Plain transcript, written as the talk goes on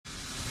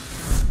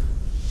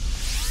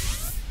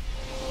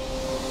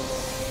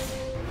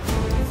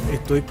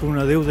estoy con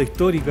una deuda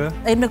histórica.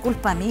 Él me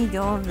culpa a mí,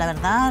 yo la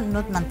verdad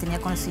no mantenía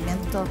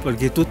conocimiento.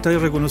 Porque tú estás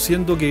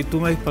reconociendo que tú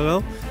me has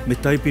pagado, me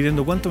estás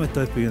pidiendo cuánto me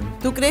estás pidiendo.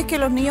 ¿Tú crees que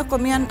los niños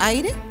comían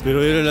aire?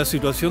 Pero era la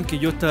situación que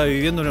yo estaba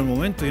viviendo en el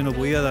momento, yo no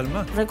podía dar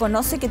más.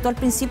 Reconoce que tú al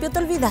principio te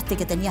olvidaste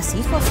que tenías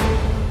hijos.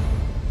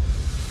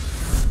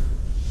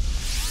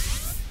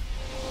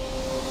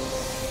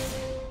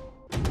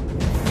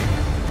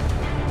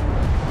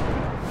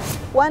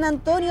 Juan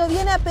Antonio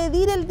viene a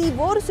pedir el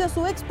divorcio a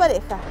su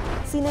expareja.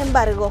 Sin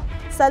embargo,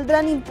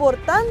 saldrán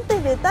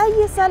importantes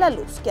detalles a la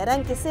luz que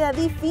harán que sea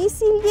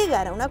difícil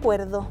llegar a un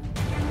acuerdo.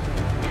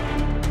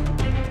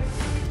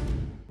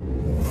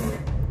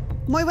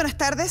 Muy buenas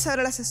tardes,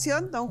 ahora la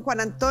sesión, don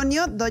Juan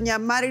Antonio, doña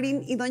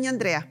Marilyn y doña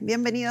Andrea.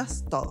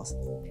 Bienvenidos todos.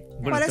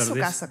 ¿Cuál es su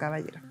caso,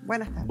 caballero?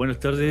 Buenas tardes. Buenas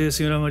tardes,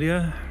 señora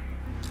María.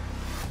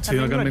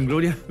 Señora Carmen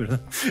Gloria,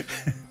 ¿verdad?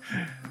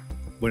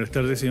 Buenas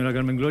tardes, señora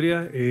Carmen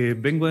Gloria.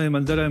 Vengo a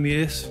demandar a mi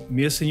ex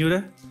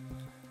señora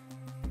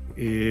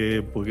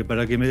porque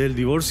para que me dé el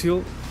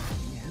divorcio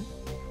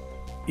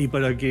y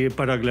para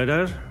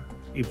aclarar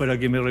y para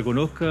que me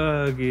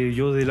reconozca que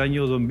yo del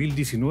año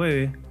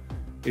 2019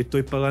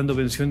 estoy pagando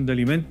pensión de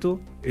alimentos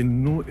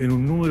en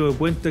un número de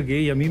cuenta que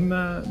ella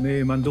misma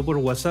me mandó por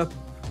WhatsApp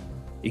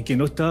y que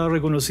no estaba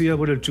reconocida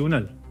por el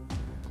tribunal.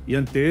 Y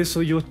ante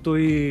eso yo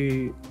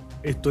estoy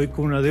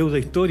con una deuda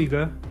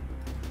histórica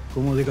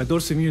como de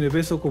 14 millones de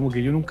pesos, como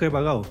que yo nunca he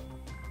pagado.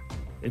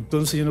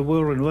 Entonces yo no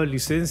puedo renovar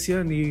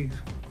licencia ni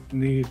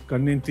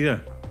carnet de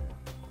identidad.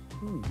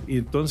 Y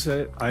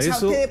entonces o sea,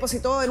 usted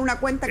depositó en una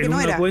cuenta que no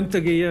era. En una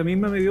cuenta que ella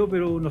misma me dio,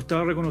 pero no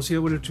estaba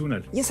reconocida por el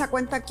tribunal. ¿Y esa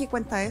cuenta qué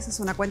cuenta es? ¿Es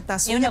una cuenta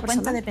suya? Es una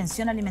personal? cuenta de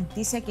pensión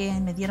alimenticia que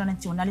me dieron en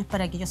tribunales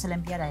para que yo se la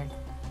enviara a él.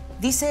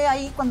 Dice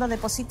ahí cuando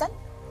depositan,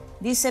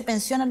 dice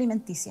pensión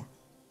alimenticia.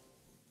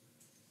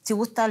 Si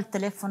gusta el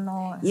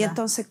teléfono... ¿Y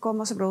entonces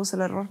cómo se produce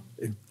el error?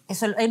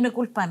 Eso, él me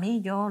culpa a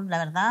mí, yo la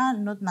verdad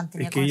no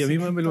mantenía Es que ella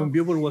misma me lo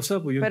envió por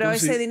WhatsApp. Pero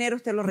entonces, ¿ese dinero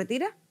usted lo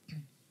retira?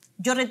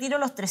 Yo retiro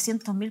los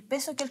 300.000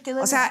 pesos que él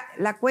quedó. O sea,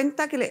 la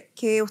cuenta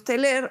que usted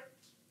le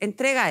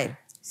entrega a él.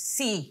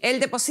 Sí.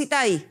 Él deposita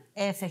ahí.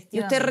 Efectivamente. Y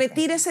usted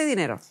retira ese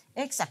dinero.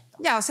 Exacto.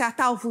 Ya, o sea, ha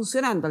estado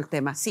funcionando el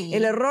tema. Sí.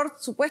 El error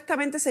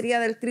supuestamente sería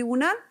del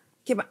tribunal,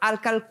 que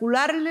al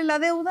calcularle la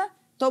deuda,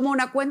 toma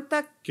una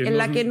cuenta en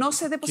la que no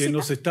se deposita. Que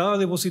no se estaba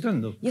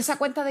depositando. ¿Y esa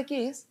cuenta de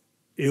qué es?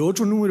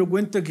 Otro número de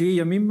cuenta que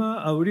ella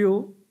misma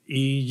abrió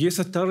y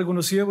esa está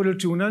reconocida por el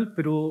tribunal,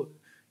 pero...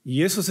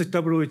 Y eso se está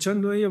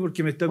aprovechando ella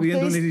porque me está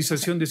pidiendo una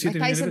indemnización de 7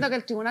 millones. ¿Me está diciendo que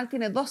el tribunal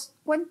tiene dos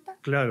cuentas?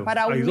 Claro,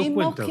 para un hay dos mismo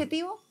cuentas.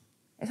 objetivo?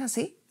 ¿Es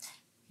así?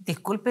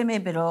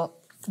 Discúlpeme, pero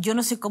yo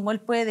no sé cómo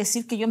él puede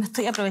decir que yo me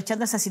estoy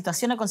aprovechando de esa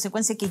situación a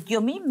consecuencia que yo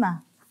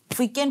misma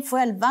fui quien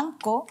fue al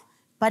banco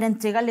para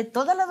entregarle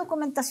toda la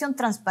documentación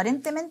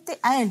transparentemente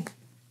a él.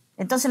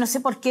 Entonces no sé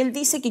por qué él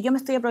dice que yo me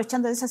estoy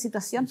aprovechando de esa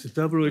situación. Se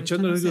está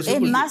aprovechando de la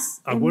situación.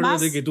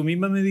 Acuérdate que tú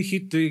misma me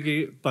dijiste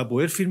que para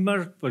poder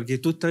firmar, porque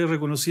tú estás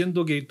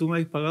reconociendo que tú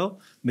me has pagado,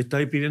 me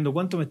estás pidiendo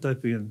 ¿cuánto me estás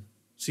pidiendo?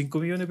 ¿5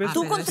 millones de pesos?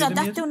 Tú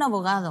contrataste un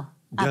abogado,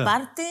 ya,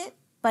 aparte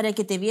para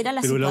que te viera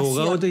la situación. Pero el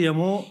abogado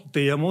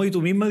te llamó y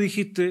tú misma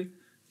dijiste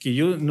que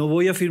yo no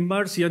voy a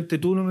firmar si ante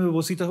tú no me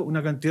depositas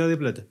una cantidad de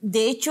plata.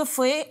 De hecho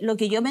fue lo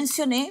que yo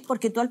mencioné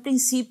porque tú al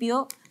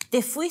principio...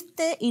 Te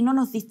fuiste y no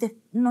nos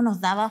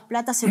dabas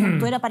plata, según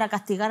tú era para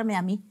castigarme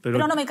a mí.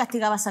 Pero no me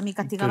castigabas a mí,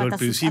 castigabas a tus hijos.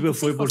 Pero al principio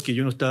fue porque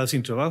yo no estaba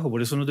sin trabajo,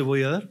 por eso no te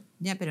podía dar.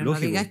 Ya, pero no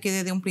digas que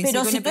desde un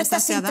principio pero si tú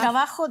estás sin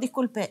trabajo,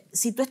 disculpe,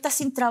 si tú estás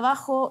sin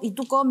trabajo y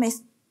tú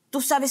comes,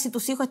 ¿tú sabes si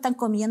tus hijos están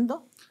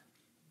comiendo?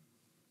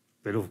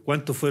 ¿Pero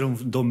cuántos fueron?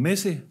 ¿2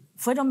 meses?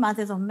 Fueron más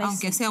de 2 meses.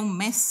 Aunque sea un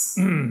mes.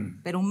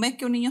 Pero un mes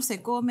que un niño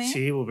se come,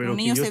 sí, pero un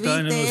niño que yo se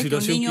estaba viste, en una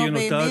situación que yo no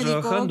estaba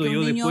trabajando,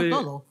 yo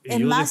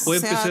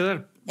después empecé a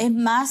dar. Es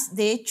más,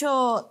 de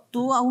hecho,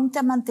 tú aún te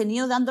has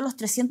mantenido dando los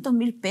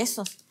 300.000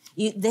 pesos.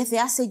 Y desde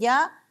hace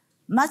ya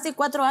más de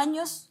 4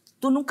 años,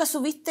 tú nunca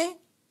subiste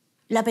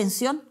la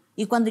pensión.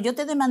 Y cuando yo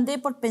te demandé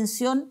por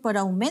pensión, por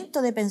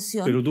aumento de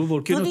pensión... Pero tú,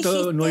 ¿por qué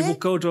no has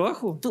buscado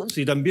trabajo?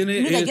 Si también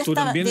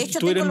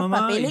tú eres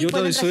mamá y yo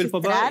también soy el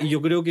papá y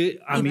yo creo que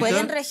a mitad... Y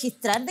pueden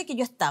registrar de que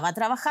yo estaba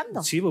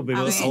trabajando. Sí, pero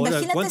ahora,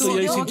 ¿cuánto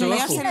ya hay sin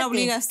trabajo? Yo la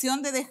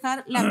obligación de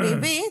dejar la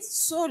bebé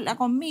sola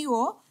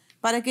conmigo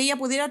para que ella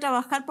pudiera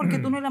trabajar porque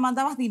tú no le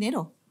mandabas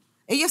dinero.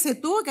 Ella se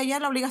tuvo que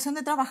hallar la obligación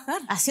de trabajar.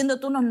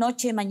 Haciendo turnos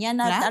noche,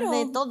 mañana,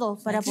 tarde, todo,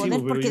 para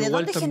poder... Porque ¿de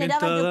dónde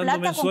generaba yo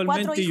plata con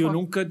 4 hijos? Y yo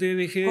nunca te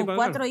dejé de pagar.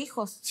 Con 4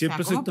 hijos.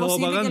 Siempre se estaba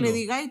pagando. Que le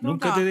digáis,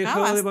 nunca te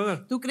dejaba de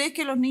pagar. ¿Tú crees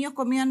que los niños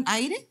comían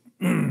aire?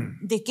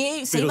 ¿De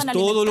qué se iban a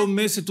alimentar? Todos los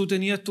meses tú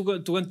tenías tu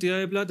cantidad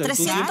de plata.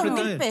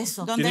 300.000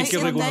 pesos. Donde hay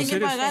que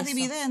pagar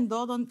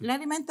dividendos, la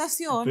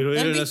alimentación, pero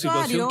era el la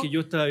situación que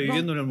yo estaba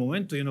viviendo en el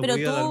momento. Yo no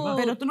podía dar más.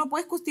 Pero tú no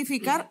puedes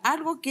justificar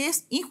algo que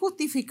es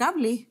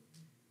injustificable.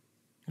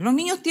 Los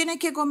niños tienen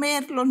que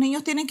comer, los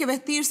niños tienen que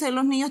vestirse,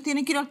 los niños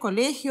tienen que ir al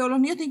colegio, los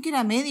niños tienen que ir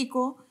a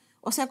médico.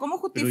 O sea, ¿cómo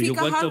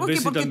justificas algo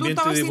que porque tú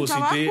estabas sin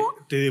trabajo?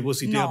 Te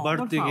deposité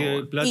aparte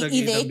que plata que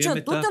y de también hecho,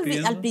 me tú estabas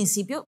pidiendo. al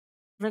principio,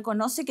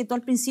 reconoce que tú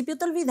al principio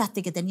te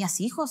olvidaste que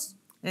tenías hijos.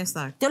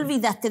 Exacto. Te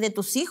olvidaste de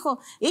tus hijos.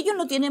 Ellos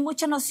no tienen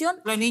mucha noción.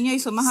 La niña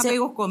hizo más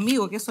apegos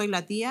conmigo, que soy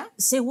la tía.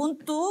 Según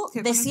tú,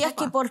 decías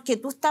que porque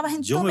tú estabas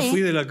en Yo Tomé. me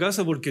fui de la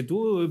casa porque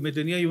tú me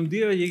tenías ahí un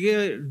día,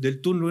 llegué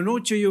del turno de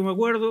noche, yo me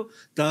acuerdo,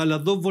 estaban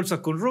las 2 bolsas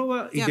con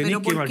ropa y Ya, tenías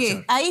 ¿pero que por qué?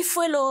 marchar. Ahí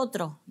fue lo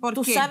otro. ¿Por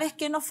Tú qué? sabes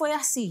que no fue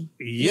así.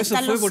 Y eso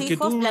están fue los porque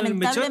hijos, tú me echaste,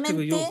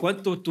 lamentablemente, yo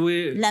cuánto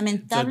estuve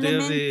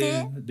lamentablemente,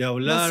 traté de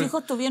hablar, los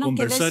hijos tuvieron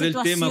que ver conversar el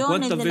tema, situaciones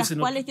cuántas de las veces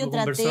cuales yo no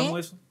traté conversamos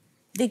eso.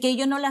 de que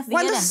ellos no las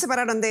vieran. ¿Cuándo se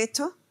separaron, de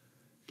hecho?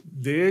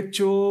 De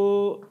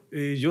hecho,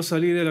 yo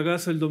salí de la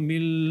casa el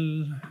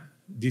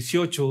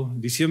 2018,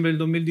 diciembre del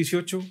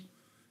 2018,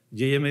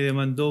 y ella me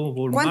demandó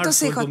por ¿Cuántos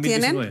marzo del hijos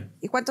 2019. tienen?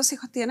 ¿Y cuántos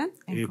hijos tienen?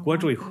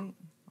 4 hijos.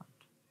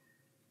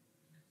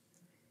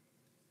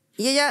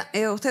 Y ella,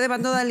 usted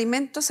demandó de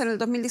alimentos en el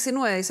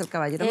 2019, dice el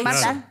caballero. En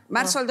marzo, Claro.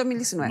 marzo del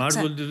 2019. Marzo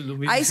O sea, del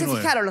 2019. ahí se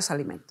fijaron los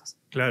alimentos.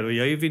 Claro, y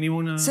ahí vinimos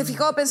una... ¿Se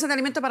fijó pensión de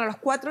alimentos para los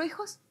 4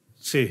 hijos?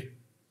 Sí.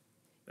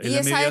 ¿Y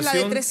esa es la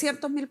de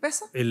 300.000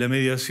 pesos? En la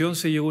mediación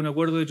se llegó a un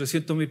acuerdo de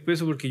 300.000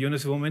 pesos porque yo en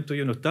ese momento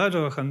yo no estaba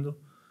trabajando.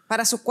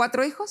 ¿Para sus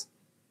 4 hijos?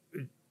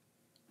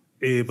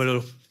 Para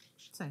los...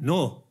 Sí.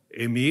 No,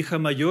 mi hija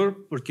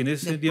mayor, porque en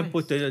ese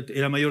tiempo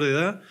era mayor de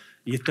edad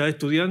y estaba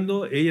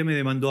estudiando, ella me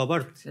demandó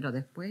aparte. Pero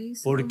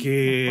después...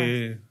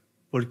 Porque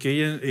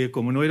ella,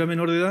 como no era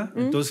menor de edad,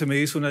 entonces me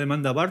hizo una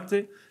demanda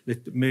aparte,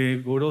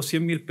 me cobró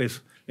 100.000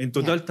 pesos. En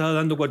total estaba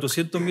dando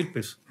 400.000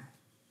 pesos.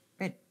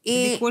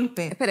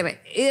 Disculpe. Espéreme.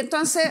 Y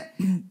entonces,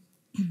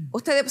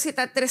 usted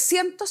deposita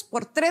 300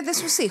 por 3 de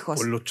sus hijos.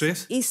 Por los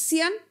 3. Y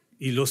 100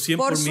 Y los 100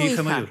 por su mi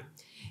hija mayor.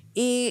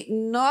 ¿Y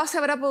no se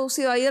habrá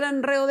producido ahí el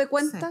enredo de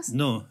cuentas?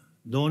 No,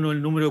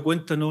 el número de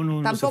cuenta no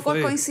 ¿Tampoco se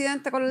es fue.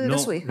 coincidente con el de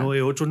su hija? No,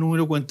 es otro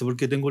número de cuenta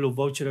porque tengo los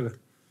vouchers acá.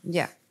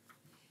 Ya.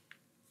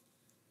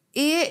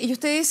 Y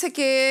usted dice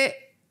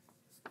que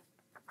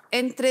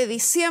entre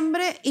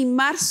diciembre y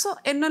marzo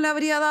él no le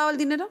habría dado el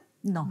dinero.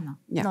 No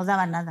Ya.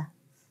 daba nada.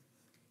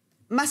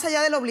 Más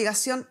allá de la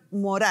obligación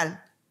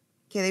moral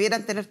que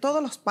debieran tener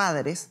todos los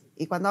padres,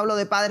 y cuando hablo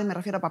de padres me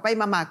refiero a papá y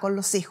mamá con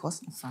los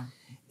hijos,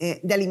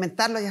 de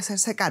alimentarlos y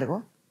hacerse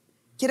cargo,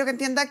 quiero que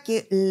entienda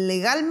que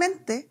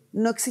legalmente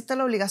no existe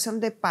la obligación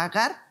de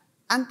pagar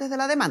antes de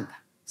la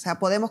demanda. O sea,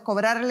 podemos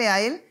cobrarle a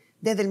él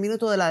desde el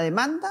minuto de la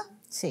demanda,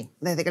 Sí.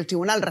 desde que el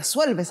tribunal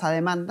resuelve esa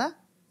demanda,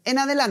 en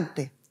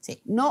adelante,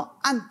 Sí. no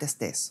antes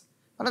de eso.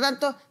 Por lo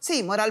tanto,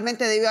 sí,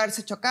 moralmente debió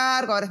haberse hecho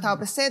cargo, haber estado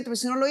presente, pero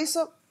si no lo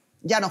hizo,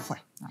 ya no fue.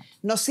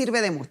 No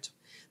sirve de mucho.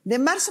 De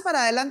marzo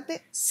para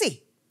adelante,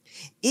 sí.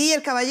 Y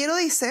el caballero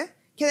dice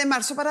que de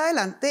marzo para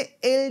adelante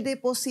él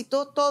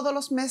depositó todos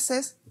los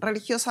meses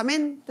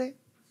religiosamente,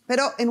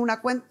 pero en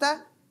una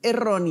cuenta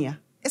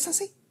errónea. ¿Es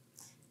así?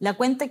 La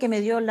cuenta que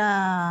me dio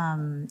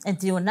en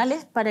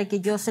tribunales para que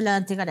yo se la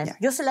entregara a él. Ya.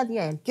 Yo se la di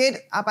a él.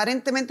 Que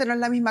aparentemente no es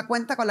la misma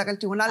cuenta con la que el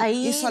tribunal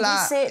Ahí hizo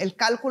dice- el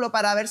cálculo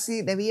para ver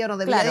si debía o no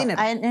debía Claro,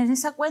 dinero. en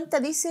esa cuenta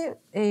dice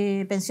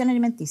pensión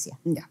alimenticia.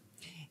 Ya.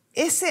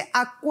 Ese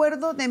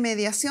acuerdo de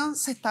mediación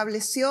se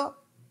estableció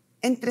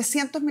en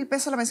 300.000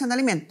 pesos la pensión de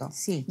alimentos.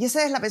 Sí. Y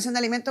esa es la pensión de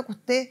alimentos que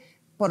usted,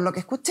 por lo que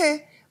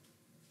escuché,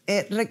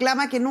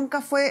 reclama que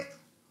nunca fue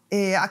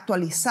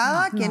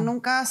actualizada, No, que no.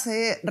 nunca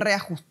se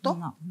reajustó.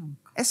 No,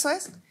 nunca. ¿Eso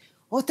es?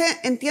 ¿Usted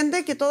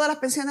entiende que todas las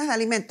pensiones de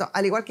alimentos,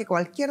 al igual que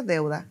cualquier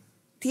deuda,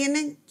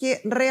 tienen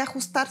que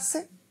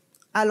reajustarse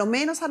a lo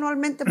menos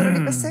anualmente por el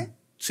IPC?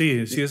 Sí,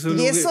 eso es lo Y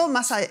que... eso,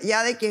 más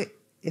allá de que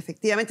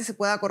efectivamente se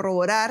pueda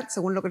corroborar,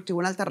 según lo que el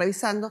tribunal está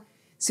revisando,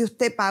 si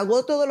usted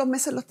pagó todos los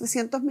meses los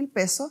 300.000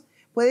 pesos,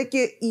 puede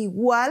que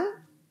igual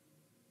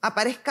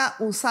aparezca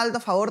un saldo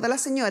a favor de la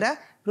señora,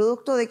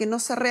 producto de que no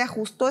se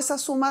reajustó esa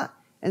suma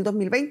en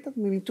 2020,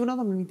 2021,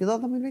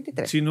 2022,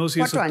 2023. Sí, no, sí,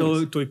 4 eso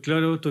años. estoy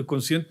claro, estoy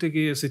consciente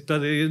que se está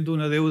debiendo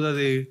una deuda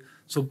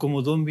son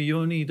como 2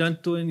 millones y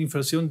tanto en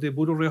inflación de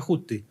puro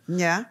reajuste.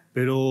 Ya.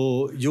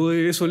 Pero yo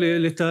eso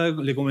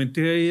le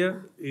comenté a ella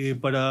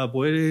para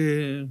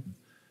poder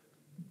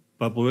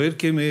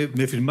que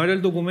me firmara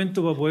el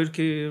documento, para poder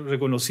que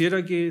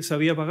reconociera que se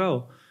había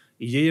pagado.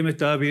 Y ella me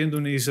estaba pidiendo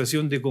una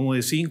indemnización de como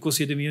de 5 o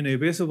 7 millones de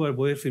pesos para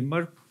poder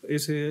firmar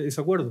ese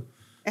acuerdo.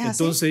 ¿Es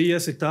así? Entonces ella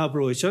se estaba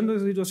aprovechando de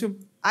esa situación.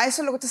 A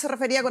eso es lo que usted se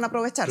refería con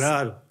aprovecharse.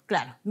 Claro.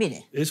 Claro,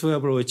 mire. Eso de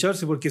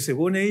aprovecharse, porque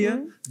según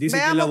ella, dice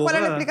que la Veamos abogada... cuál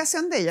es la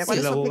explicación de ella. ¿Cuál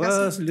es la su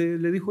abogada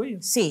explicación? le dijo a ella.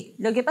 Sí,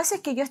 lo que pasa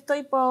es que yo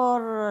estoy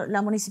por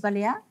la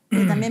municipalidad,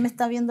 que también me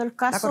está viendo el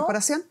caso. ¿La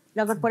corporación?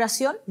 La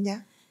corporación.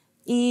 Ya.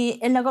 Y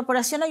en la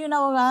corporación hay una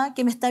abogada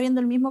que me está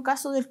viendo el mismo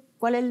caso del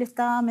cual él le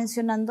estaba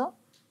mencionando.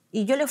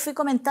 Y yo le fui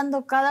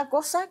comentando cada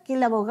cosa que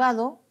el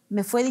abogado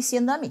me fue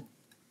diciendo a mí.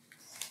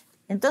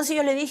 Entonces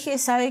yo le dije,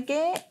 ¿sabe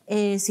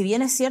qué? Si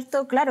bien es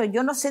cierto, claro,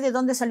 yo no sé de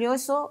dónde salió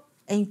eso,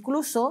 e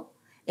incluso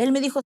él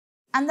me dijo,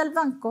 anda al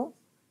banco,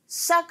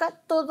 saca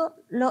todo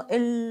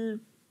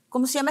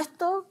 ¿cómo se llama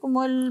esto?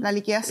 Como La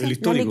liquidación. El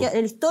histórico.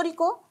 el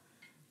histórico,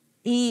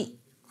 y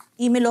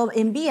me lo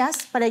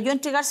envías para yo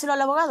entregárselo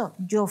al abogado.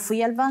 Yo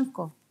fui al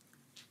banco,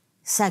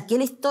 saqué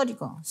el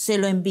histórico, se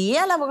lo envié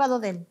al abogado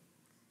de él.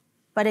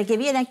 para que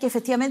vieran que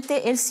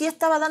efectivamente él sí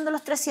estaba dando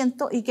los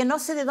 300 y que no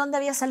sé de dónde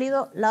había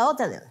salido la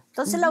otra deuda.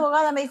 Entonces la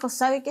abogada me dijo,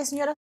 ¿sabe qué,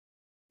 señora?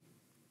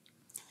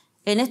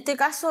 En este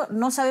caso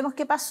no sabemos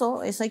qué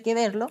pasó, eso hay que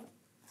verlo,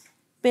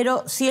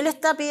 pero si él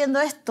está pidiendo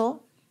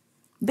esto,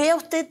 vea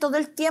usted todo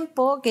el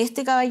tiempo que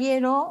este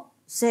caballero,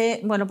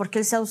 bueno, porque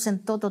él se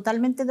ausentó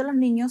totalmente de los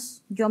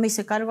niños, yo me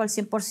hice cargo al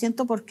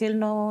 100% porque él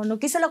no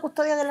quiso la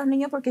custodia de los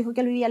niños porque dijo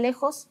que él vivía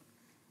lejos,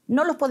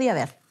 no los podía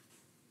ver.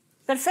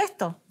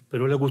 Perfecto.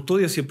 Pero la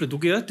custodia siempre tú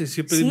quedaste,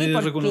 siempre Sí, me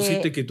porque-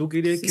 reconociste que tú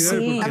querías Sí, quedar.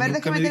 sí. Porque A ver, nunca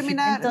déjeme me dijiste.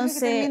 terminar.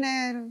 Entonces, déjeme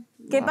terminar.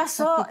 ¿qué No,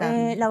 pasó? está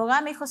explicando. La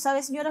abogada me dijo,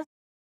 ¿sabe, señora?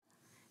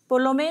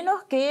 Por lo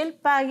menos que él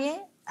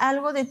pague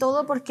algo de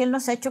todo porque él no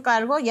se ha hecho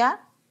cargo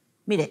ya.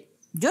 Mire,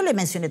 yo le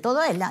mencioné todo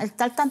a él, él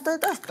está al tanto de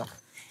todo esto.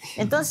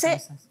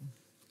 Entonces,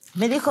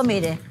 me dijo,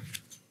 mire,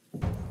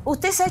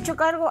 usted se ha hecho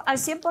cargo al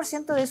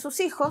 100% de sus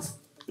hijos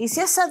y si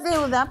esa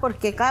deuda,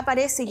 porque acá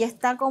aparece y ya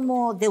está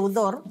como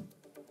deudor,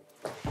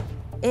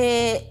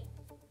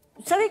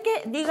 ¿sabe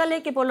qué?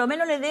 Dígale que por lo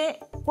menos le dé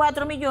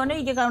 4 millones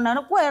y llegaron a un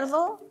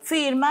acuerdo,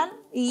 firman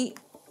y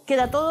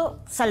queda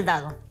todo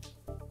saldado.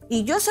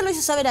 Y yo se lo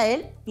hice saber a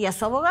él y a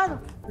su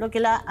abogado, lo que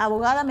la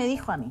abogada me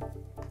dijo a mí.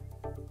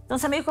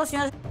 Entonces me dijo,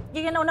 señora,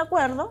 lleguen a un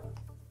acuerdo,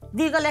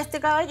 dígale a este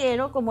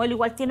caballero, como él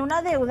igual tiene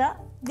una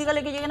deuda,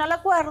 dígale que lleguen al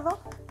acuerdo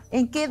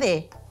en que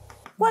dé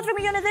 4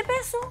 millones de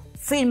pesos,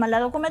 firman la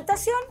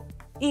documentación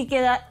y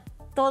queda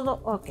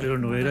todo ok. Pero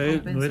no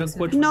eran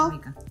 4.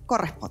 No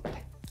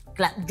corresponde.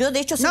 Claro, yo de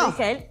hecho se lo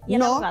dije a él y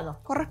al abogado.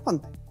 No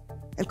corresponde.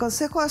 El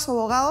consejo de su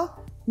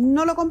abogado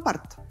no lo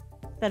comparto.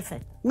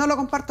 Perfecto. No lo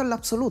comparto en lo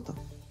absoluto.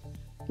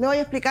 Le voy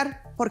a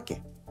explicar por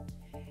qué.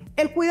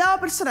 El cuidado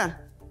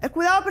personal. El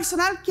cuidado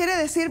personal quiere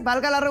decir,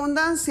 valga la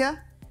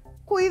redundancia,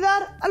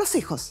 cuidar a los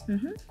hijos.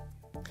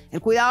 El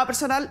cuidado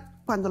personal,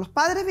 cuando los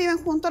padres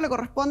viven juntos, le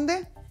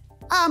corresponde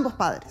a ambos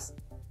padres.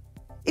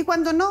 Y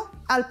cuando no,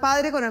 al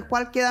padre con el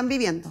cual quedan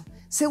viviendo.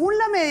 Según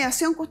la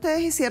mediación que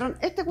ustedes hicieron,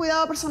 este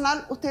cuidado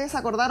personal, ustedes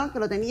acordaron que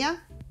lo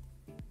tenía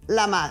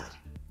la madre.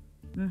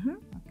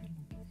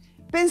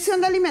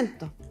 Pensión de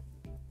alimentos.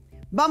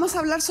 Vamos a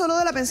hablar solo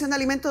de la pensión de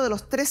alimentos de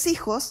los 3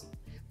 hijos,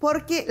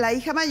 porque la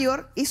hija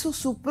mayor hizo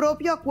su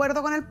propio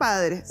acuerdo con el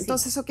padre. Sí.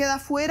 Entonces eso queda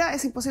fuera,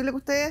 es imposible que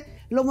ustedes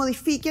lo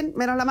modifiquen,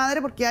 menos la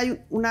madre, porque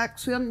hay una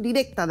acción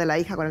directa de la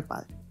hija con el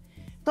padre.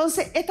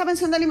 Entonces, esta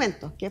pensión de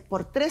alimentos, que es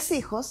por 3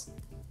 hijos,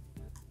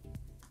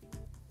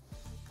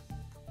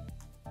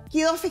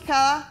 quedó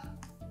fijada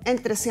en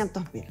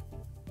 300.000.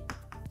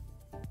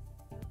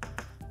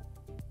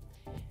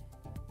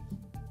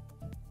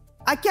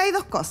 Aquí hay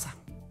 2 cosas,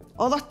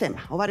 o 2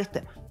 temas, o varios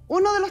temas.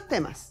 Uno de los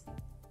temas,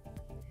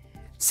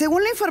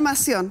 según la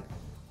información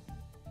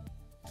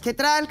que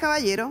trae el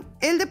caballero,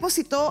 él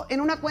depositó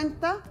en una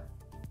cuenta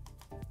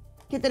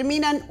que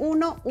termina en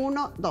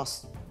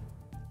 112,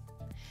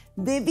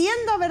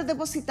 debiendo haber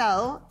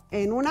depositado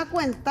en una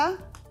cuenta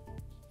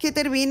que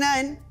termina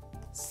en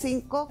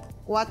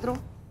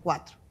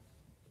 544.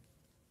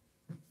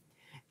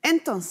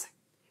 Entonces,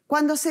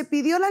 cuando se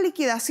pidió la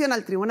liquidación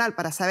al tribunal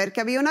para saber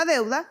que había una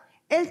deuda,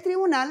 el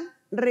tribunal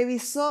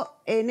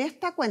revisó en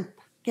esta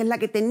cuenta, que es la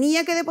que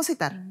tenía que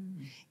depositar,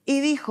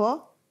 y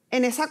dijo,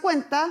 en esa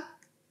cuenta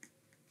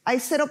hay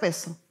 0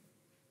 pesos.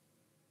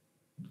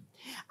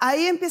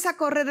 Ahí empieza a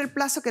correr el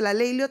plazo que la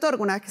ley le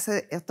otorga una vez que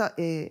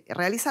se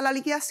realiza la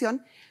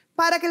liquidación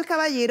para que el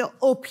caballero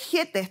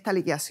objete esta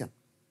liquidación.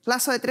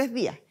 Plazo de 3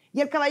 días.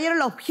 Y el caballero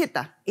la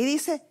objeta y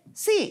dice,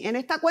 sí, en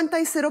esta cuenta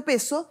hay 0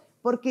 pesos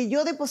porque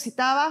yo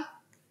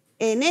depositaba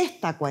en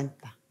esta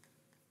cuenta.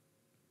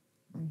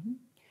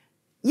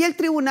 Y el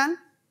tribunal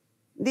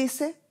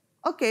dice,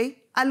 ok,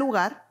 al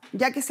lugar,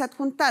 ya que se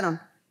adjuntaron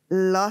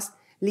las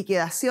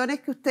liquidaciones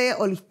que usted,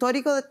 o el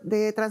histórico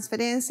de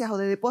transferencias o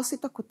de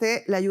depósitos que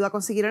usted le ayuda a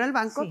conseguir en el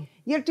banco, Sí.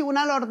 y el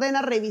tribunal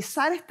ordena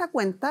revisar esta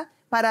cuenta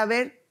para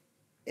ver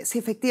si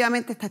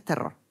efectivamente está este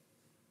error.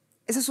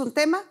 Ese es un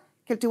tema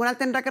que el tribunal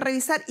tendrá que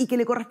revisar y que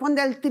le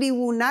corresponde al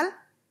tribunal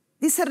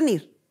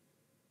discernir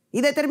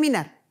y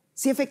determinar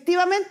si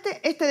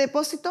efectivamente este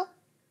depósito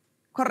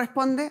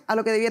corresponde a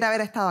lo que debiera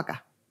haber estado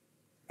acá.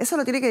 Eso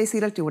lo tiene que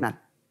decidir el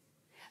tribunal.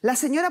 ¿La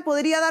señora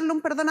podría darle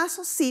un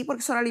perdonazo? Sí,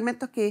 porque son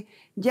alimentos que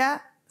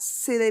ya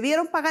se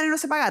debieron pagar y no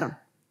se pagaron.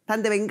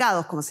 Están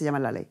devengados, como se llama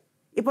en la ley.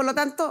 Y por lo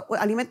tanto,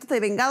 alimentos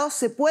devengados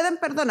se pueden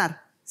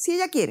perdonar si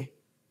ella quiere.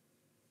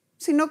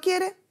 Si no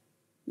quiere,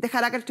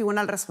 dejará que el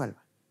tribunal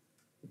resuelva.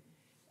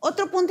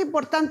 Otro punto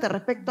importante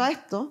respecto a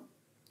esto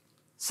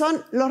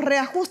son los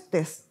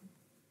reajustes,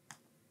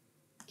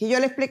 que yo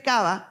le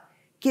explicaba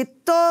que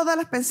todas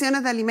las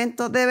pensiones de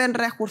alimentos deben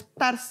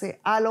reajustarse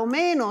a lo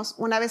menos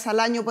una vez al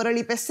año por el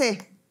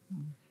IPC.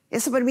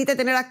 Eso permite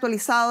tener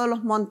actualizados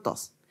los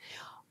montos.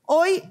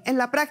 Hoy, en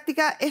la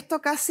práctica,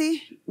 esto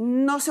casi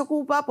no se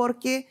ocupa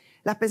porque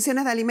las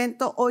pensiones de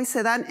alimentos hoy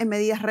se dan en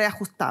medidas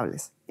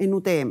reajustables, en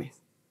UTM.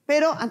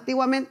 Pero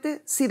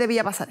antiguamente sí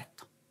debía pasar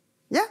esto.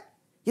 ¿Ya?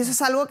 Y eso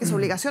es algo que es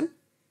obligación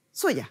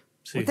suya.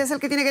 Sí. Usted es el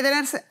que tiene que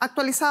tener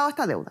actualizado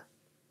esta deuda.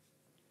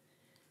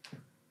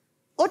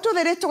 Otro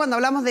derecho cuando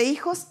hablamos de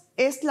hijos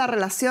es la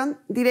relación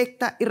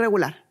directa y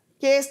regular.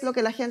 que es lo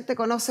que la gente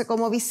conoce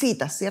como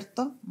visitas,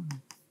 ¿cierto?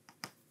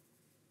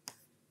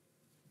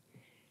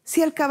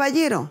 Si el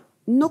caballero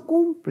no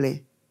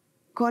cumple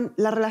con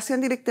la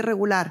relación directa y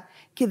regular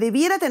que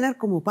debiera tener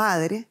como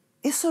padre,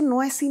 eso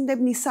no es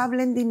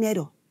indemnizable en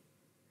dinero.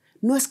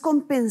 No es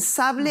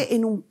compensable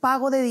en un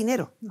pago de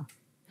dinero.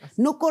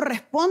 No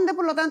corresponde,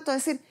 por lo tanto,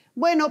 decir,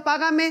 bueno,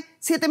 págame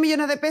 7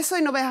 millones de pesos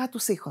y no veas a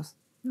tus hijos.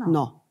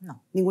 No.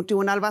 Ningún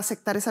tribunal va a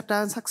aceptar esa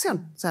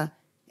transacción. O sea,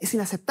 es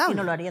inaceptable. Y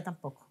no lo haría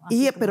tampoco.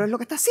 Pero es lo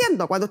que está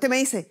haciendo. Cuando usted me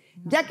dice,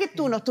 ya que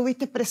tú no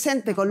estuviste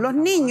presente con los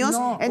niños,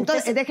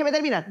 entonces, déjeme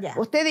terminar. Ya.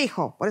 Usted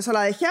dijo, por eso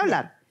la dejé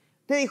hablar,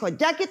 usted dijo,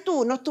 ya que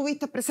tú no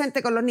estuviste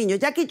presente con los niños,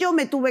 ya que yo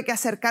me tuve que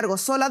hacer cargo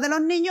sola de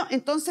los niños,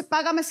 entonces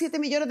págame 7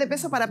 millones de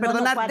pesos para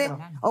perdonarte,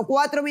 4. o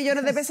 4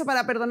 millones de pesos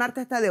para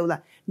perdonarte esta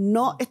deuda.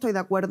 No estoy de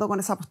acuerdo con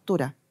esa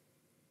postura.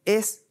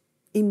 Es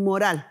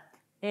inmoral.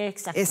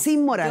 Exacto. Es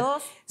inmoral.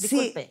 Dios,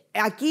 disculpe. Sí,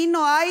 aquí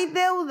no hay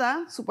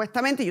deuda,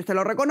 supuestamente, y usted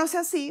lo reconoce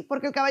así,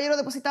 porque el caballero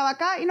depositaba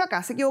acá y no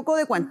acá, se equivocó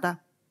de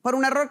cuenta, por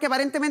un error que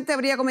aparentemente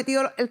habría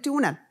cometido el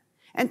tribunal.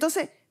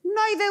 Entonces,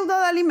 no hay deuda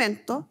de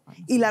alimentos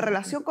y la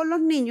relación con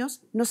los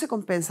niños no se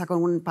compensa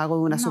con un pago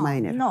de una suma de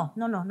dinero.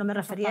 No me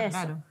refería a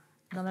eso.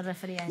 No me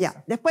refería a eso.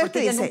 Ya, después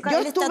Porque usted dice, yo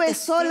él estuve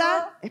está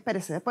sola,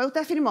 espérese, después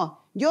usted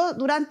afirmó, yo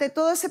durante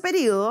todo ese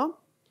periodo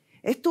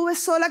estuve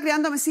sola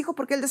criando a mis hijos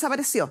porque él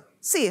desapareció.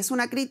 Sí, es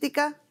una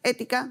crítica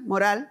ética,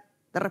 moral,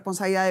 de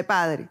responsabilidad de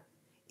padre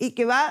y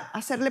que va a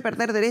hacerle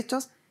perder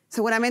derechos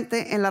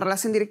seguramente en la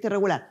relación directa y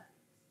regular.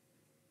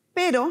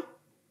 Pero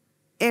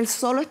él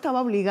solo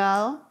estaba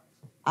obligado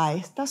a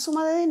esta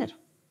suma de dinero,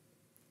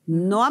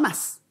 no a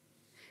más.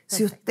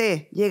 Si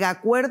usted llega a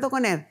acuerdo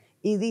con él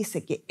y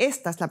dice que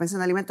esta es la pensión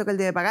de alimentos que él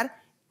debe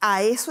pagar,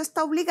 a eso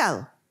está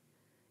obligado.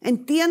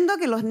 Entiendo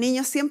que los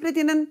niños siempre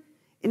tienen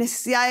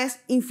necesidades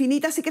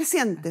infinitas y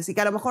crecientes y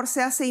que a lo mejor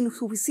se hace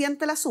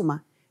insuficiente la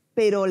suma,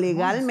 pero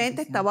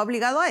legalmente estaba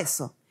obligado a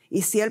eso.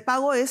 Y si él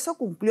pagó eso,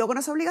 cumplió con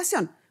esa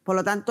obligación. Por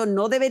lo tanto,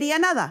 no debería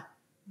nada.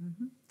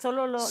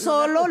 Solo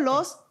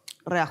los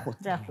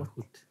reajustes.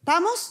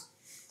 ¿Estamos?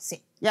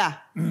 Sí.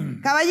 Ya.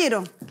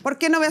 Caballero, ¿por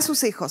qué no ve a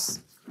sus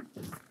hijos?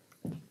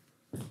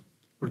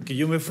 Porque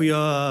yo me fui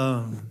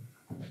a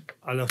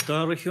la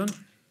octava región,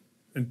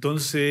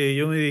 entonces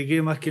yo me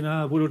dediqué más que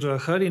nada a puro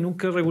trabajar y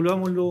nunca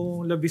regulamos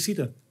las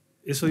visitas.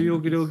 Eso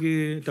yo creo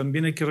que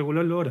también hay que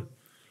regularlo ahora.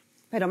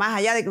 Pero más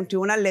allá de que un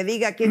tribunal le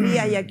diga qué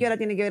día y a qué hora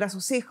tiene que ver a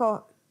sus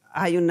hijos,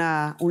 hay un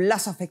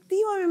lazo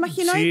afectivo, me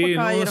imagino. Sí,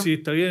 sí,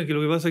 está bien, que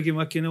lo que pasa es que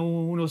más que nada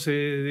uno se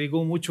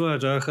dedicó mucho a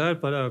trabajar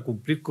para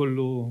cumplir con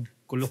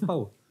los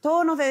pagos.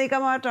 Todos nos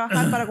dedicamos a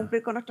trabajar para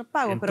cumplir con nuestros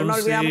pagos, entonces, pero no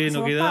olvidamos que nos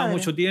somos quedaba padres.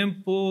 mucho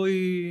tiempo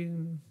y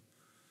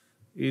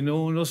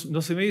no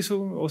se me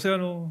hizo, o sea,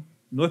 no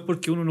es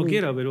porque uno no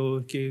quiera,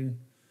 pero es que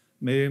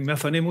me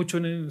afané mucho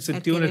en el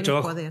sentido en el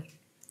trabajo. Poder.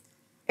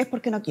 Es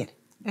porque no quiere.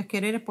 Es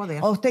querer es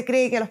poder. ¿O usted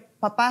cree que los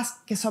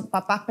papás que son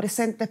papás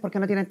presentes porque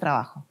no tienen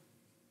trabajo?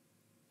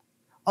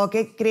 ¿O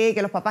qué cree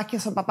que los papás que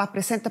son papás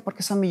presentes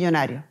porque son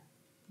millonarios?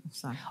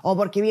 Exacto. ¿O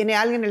porque viene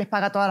alguien y les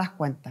paga todas las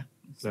cuentas?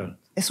 Claro.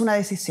 Es una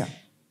decisión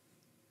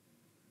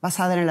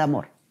basada en el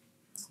amor.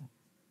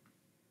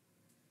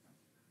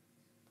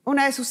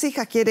 Una de sus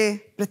hijas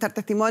quiere prestar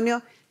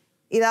testimonio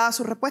y dada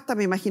su respuesta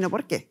me imagino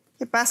por qué.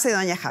 Que pase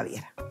doña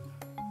Javiera.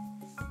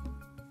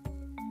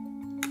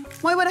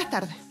 Muy buenas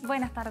tardes.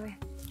 Buenas tardes.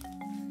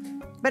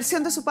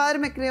 Versión de su padre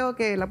me creo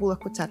que la pudo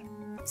escuchar.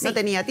 Sí. No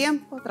tenía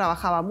tiempo,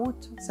 trabajaba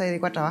mucho, se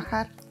dedicó a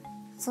trabajar.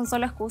 Son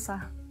solo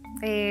excusas.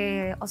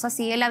 O sea,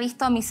 si él ha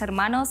visto a mis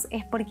hermanos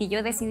es porque yo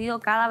he decidido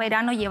cada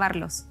verano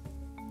llevarlos.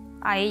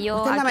 A ellos.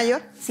 ¿Usted es la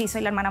mayor? Sí,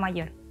 soy la hermana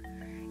mayor.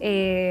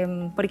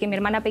 Porque mi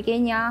hermana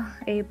pequeña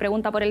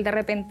pregunta por él de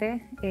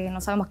repente, no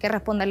sabemos qué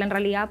responderle en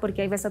realidad,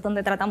 porque hay veces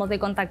donde tratamos de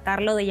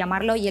contactarlo, de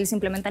llamarlo y él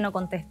simplemente no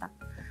contesta.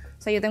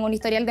 O sea, yo tengo un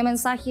historial de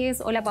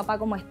mensajes: hola papá,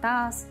 ¿cómo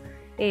estás?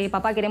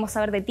 Papá, queremos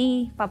saber de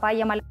ti. Papá,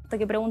 llama al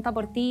que pregunta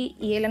por ti.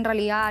 Y él en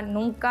realidad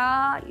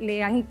nunca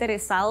le ha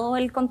interesado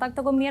el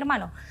contacto con mi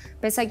hermano,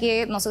 pese a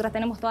que nosotras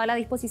tenemos toda la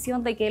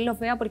disposición de que él los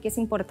vea porque es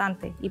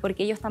importante y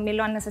porque ellos también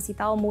lo han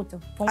necesitado mucho.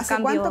 Fue un ¿Hace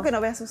cambio. cuánto que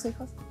no ve a sus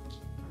hijos?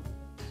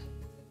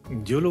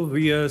 Yo los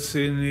vi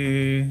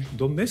hace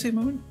 2 meses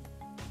más o menos.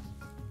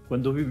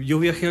 Cuando yo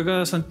viajé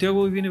acá a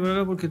Santiago y vine para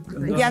acá porque...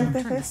 ¿Y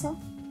antes de eso?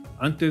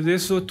 Antes de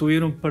eso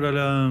estuvieron para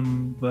las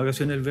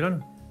vacaciones del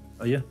verano,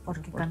 allá.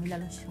 Porque Camila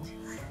lo llevó.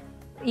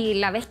 Y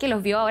la vez que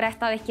los vio ahora,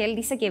 esta vez que él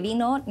dice que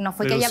vino, no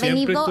fue Pero que haya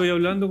siempre venido. estoy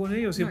hablando con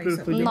ellos, siempre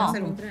estoy No.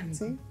 llamando.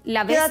 ¿Sí?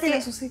 La ¿Qué vez edad que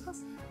tienen sus hijos?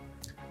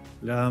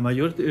 La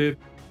mayor,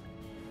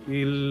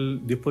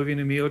 después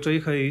viene mi otra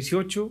hija de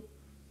 18,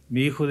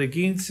 mi hijo de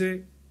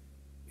 15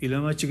 y la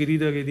más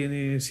chiquitita que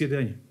tiene 7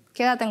 años,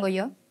 ¿Qué edad tengo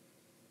yo?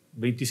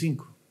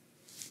 25.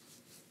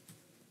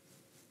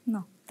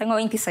 No, tengo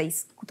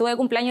 26. Tuve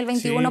cumpleaños el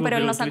 21, Sí, pero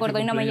él no se tuviste acordó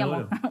y no me llamó.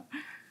 cumpleaños ahora.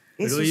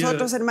 ¿Y Pero sus ella-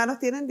 otros hermanos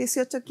tienen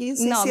 18,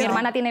 15? No, mi 7?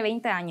 hermana tiene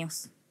 20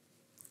 años.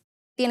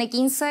 Tiene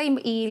 15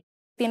 y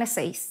tiene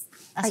 6.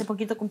 Hace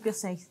poquito cumplió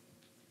 6.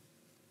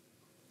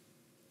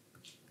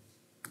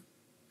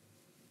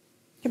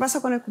 ¿Qué pasó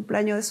con el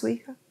cumpleaños de su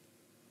hija?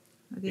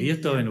 Ella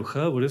estaba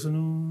enojada, por eso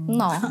no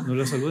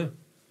la saludé.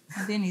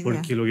 No tiene idea.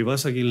 Porque lo que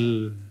pasa es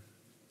que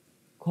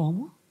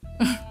 ¿Cómo?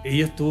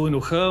 ella estuvo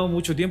enojada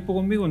mucho tiempo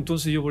conmigo,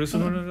 entonces yo por eso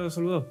no la he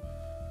saludado.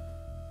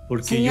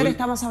 Porque Señor,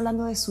 estamos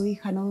hablando de su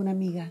hija, no de una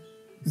amiga.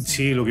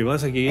 Sí, lo que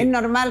pasa es que... Es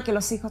normal que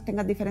los hijos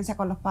tengan diferencias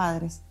con los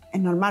padres. Es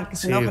normal que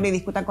se enojen y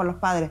discutan con los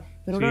padres.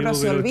 Pero uno no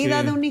se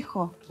olvida de un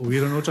hijo.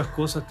 Hubieron otras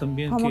cosas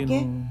también. ¿Cómo que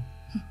qué? no...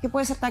 ¿Qué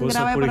puede ser tan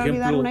Cosas, grave por para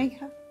olvidar a ejemplo, una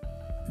hija?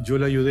 Yo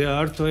le ayudé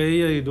harto a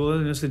ella y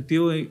todo en ese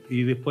sentido,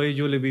 y después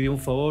yo le pedí un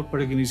favor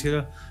para que me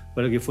hiciera,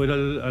 para que fuera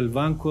al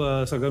banco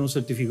a sacar un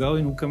certificado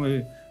y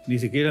ni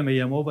siquiera me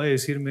llamó para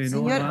decirme no.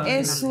 Señor,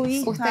 es su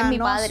hija, usted es mi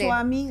padre, no su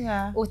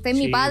amiga. Usted es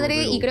mi Sí, padre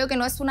pero... y creo que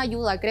no es una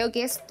ayuda, creo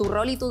que es tu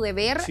rol y tu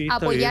deber Sí, está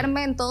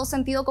apoyarme bien. en todo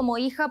sentido como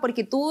hija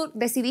porque tú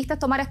decidiste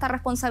tomar esta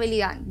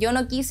responsabilidad. Yo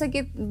no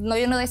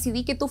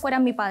decidí que tú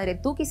fueras mi padre,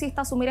 tú quisiste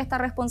asumir esta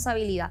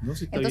responsabilidad. No,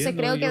 sí está Entonces bien,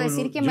 creo no, que yo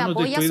decir no- que yo me no te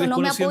apoyas estoy o no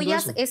me desconociendo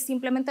apoyas eso. es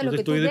simplemente No lo te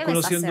que tú estoy debes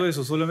desconociendo hacer.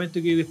 eso,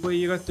 solamente que después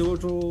llegaste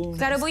otro...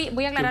 Claro,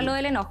 voy a aclarar lo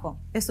del enojo.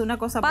 Es una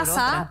cosa por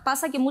otra.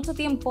 Pasa que mucho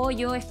tiempo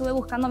yo estuve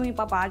buscando a mi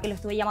papá, que lo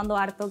estuve llamando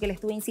harto, que le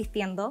estuve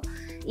insistiendo,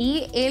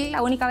 y él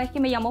la única vez que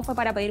me llamó fue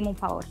para pedirme un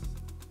favor.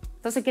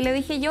 Entonces, ¿qué le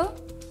dije yo?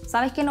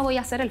 ¿Sabes qué? No voy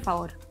a hacer el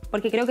favor,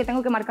 porque creo que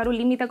tengo que marcar un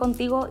límite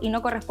contigo y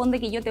no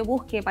corresponde que yo te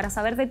busque para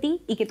saber de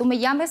ti y que tú me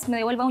llames, me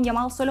devuelvas un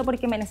llamado solo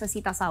porque me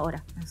necesitas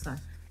ahora.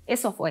 Exacto.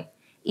 Eso fue.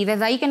 Y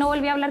desde ahí que no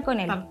volví a hablar con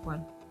él. Tal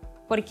cual.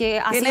 Porque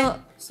ha sido...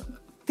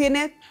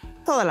 Tiene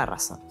toda la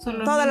razón. Son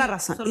los Toda la niños,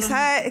 razón. son Y los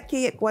sabe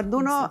que cuando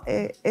uno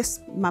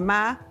es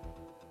mamá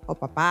o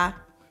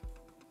papá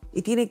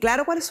y tiene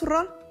claro cuál es su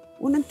rol,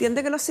 uno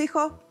entiende que los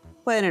hijos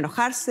pueden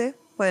enojarse,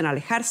 pueden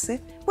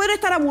alejarse, pueden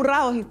estar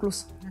amurrados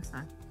incluso.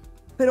 Exacto.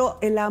 Pero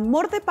el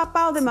amor de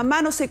papá o de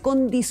mamá no se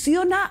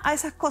condiciona a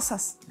esas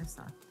cosas.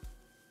 Exacto.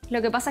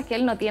 Lo que pasa es que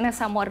él no tiene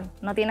ese amor,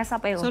 no tiene ese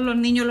apego. Son los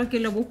niños los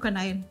que lo buscan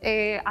a él.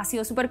 Ha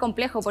sido súper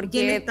complejo Y él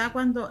porque... está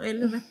cuando él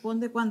le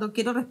responde, cuando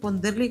quiere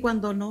responderle y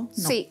cuando no.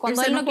 Sí,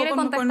 cuando se él no enojó quiere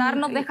con- contestar,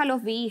 con- nos deja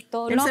los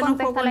vistos, él no se enojó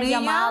contesta con las ella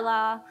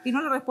llamadas. Y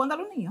no le responde a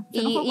los niños. Se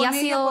enojó Y con ha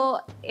ella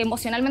sido,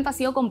 emocionalmente ha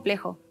sido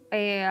complejo.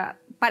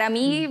 Para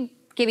mí,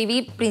 que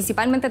viví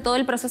principalmente todo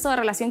el proceso de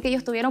relación que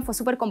ellos tuvieron, fue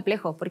súper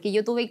complejo, porque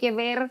yo tuve que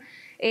ver,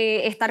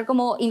 estar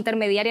como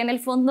intermediaria en el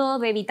fondo,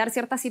 de evitar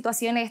ciertas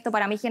situaciones. Esto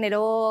para mí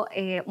generó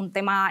un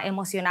tema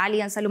emocional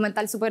y en salud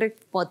mental súper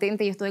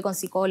potente. Yo estuve con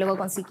psicólogo,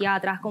 con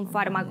psiquiatras, con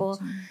fármacos,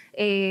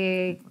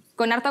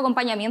 con harto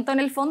acompañamiento en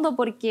el fondo,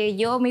 porque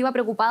yo me iba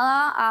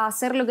preocupada a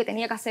hacer lo que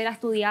tenía que hacer, a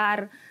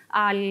estudiar,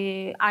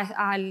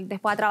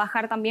 después a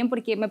trabajar también,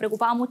 porque me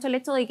preocupaba mucho el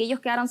hecho de que ellos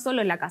quedaran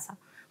solos en la casa,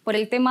 por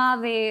el tema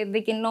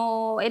de que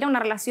no era una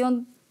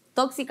relación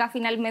tóxica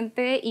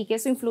finalmente y que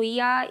eso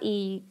influía.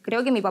 Y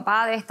creo que mi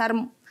papá debe estar,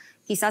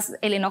 quizás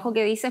el enojo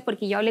que dices,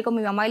 porque yo hablé con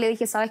mi mamá y le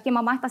dije, ¿sabes qué,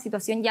 mamá? Esta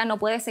situación ya no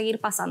puede seguir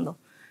pasando.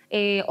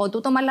 O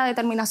tú tomas la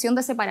determinación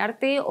de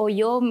separarte o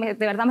yo de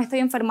verdad me estoy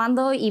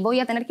enfermando y voy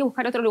a tener que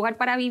buscar otro lugar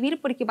para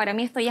vivir porque para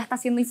mí esto ya está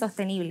siendo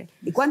insostenible.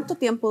 ¿Y cuánto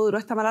tiempo duró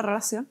esta mala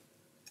relación?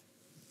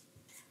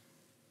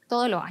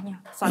 Todos los años.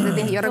 O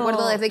sea, yo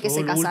recuerdo desde que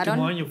se casaron.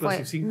 Todos los últimos años,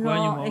 casi 5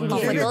 años más o No,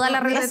 menos. fue toda la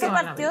Eso relación.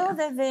 partió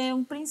desde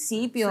un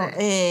principio.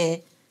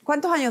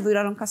 ¿Cuántos años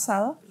duraron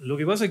casados? Lo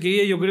que pasa es que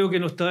ella yo creo que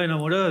no estaba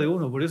enamorada de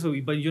uno, por eso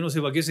yo no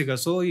sé para qué se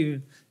casó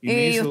y me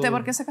 ¿Y hizo... usted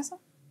por qué se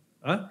casó?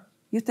 ¿Ah?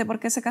 ¿Y usted por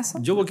qué se casó?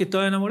 Yo porque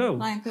estaba enamorado.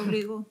 Nadie te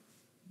obligó.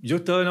 Yo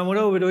estaba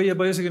enamorado, pero ella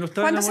parece que no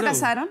estaba ¿Cuándo se enamorada.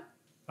 casaron?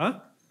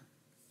 ¿Ah?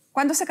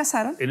 ¿Cuándo se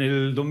casaron? En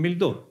el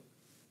 2002.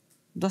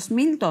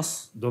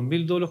 2002.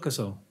 2002 los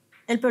casamos.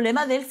 El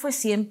problema de él fue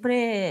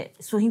siempre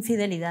sus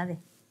infidelidades.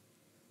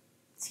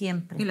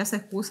 Siempre. Y las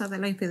excusas de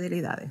las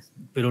infidelidades.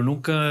 Pero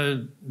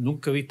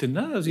nunca viste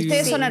nada. Así.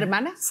 ¿Ustedes son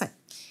hermanas? Sí.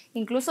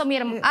 Incluso mi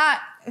hermano...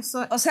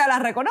 Eso, O sea,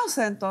 las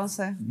reconoce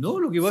entonces. No,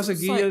 lo que pasa es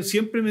que ella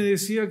siempre me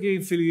decía que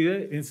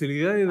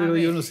infidelidades, pero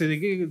yo no sé de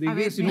qué,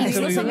 si nunca me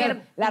incluso dio mi nada.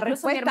 her- La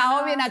Incluso mi respuesta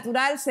hermana- obvia y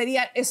natural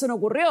sería, eso no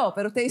ocurrió,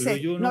 pero usted dice,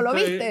 Pero yo no lo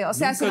nunca viste, o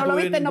sea, nunca si no lo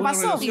tuve viste, no ninguna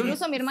pasó. relación.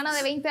 Incluso mi hermana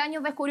de 20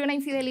 años descubrió una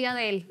infidelidad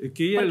de él. Es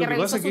que ella, porque lo que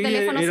revisó pasa es su que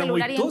teléfono ella era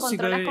muy celular y encontró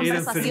tóxica, las era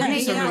conversaciones y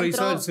enfermiza, me revisaba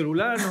encontró... el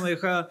celular, no me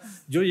dejaba...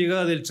 Yo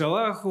llegaba del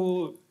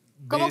trabajo...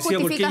 ¿Cómo me decía,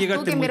 ¿por qué justificas tú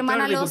llegaste que mi muy hermana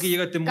a tarde? ¿Por los qué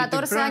llegaste muy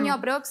 14 temprano? años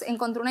aprox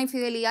encontró una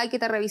infidelidad y que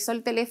te revisó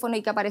el teléfono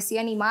y que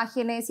aparecían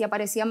imágenes y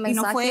aparecían y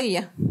mensajes? no fue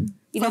ella.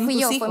 Y no Fueron fui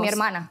tus yo, fue hijos. mi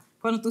hermana.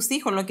 Fueron tus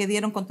hijos los que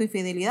dieron con tu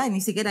infidelidad y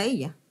ni siquiera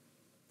ella.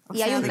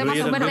 Y hay un pero tema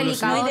ella súper también lo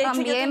delicado hacía. No, y de hecho, yo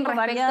también tengo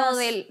respecto varias,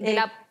 de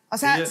la... O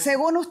sea, Ella-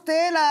 según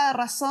usted, la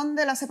razón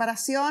de la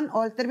separación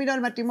o el término del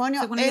matrimonio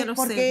Según ella, es los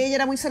porque celos. ella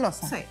era muy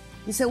celosa. Sí.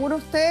 Y según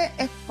usted,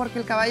 es porque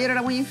el caballero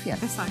era muy infiel.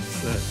 Exacto.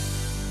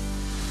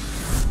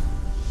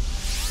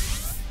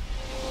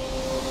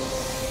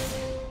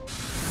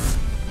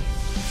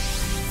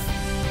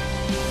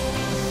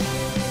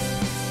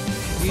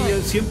 Y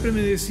ella siempre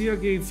me decía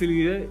que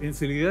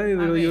infidelidades,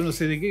 pero yo no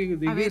sé de qué,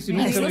 si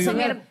nunca me incluso dio mi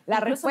nada. her- La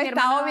Incluso mi respuesta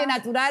hermana- obvia y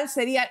natural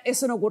sería,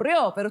 eso no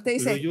ocurrió, pero usted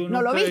dice, Pero yo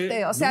no lo nunca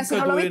viste, o sea, si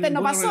nunca no lo tuve viste, no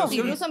ninguna pasó.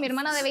 relación. Incluso mi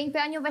hermana de 20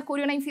 años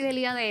descubrió una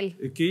infidelidad de él.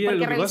 Es que ella, porque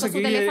lo que revisó pasa es su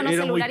que teléfono ella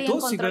era muy celular y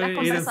encontró tóxica, las era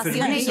conversaciones y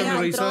enfermiza, me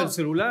revisaba el encontró...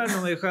 celular,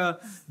 no me dejaba...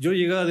 Yo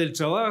llegaba del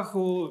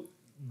trabajo...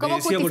 ¿Cómo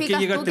decía, ¿por qué justificas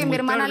tú llegaste que mi muy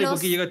hermana a tarde? ¿Por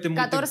los qué llegaste muy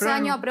 14 temprano?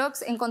 años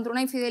aprox encontró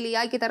una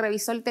infidelidad y que te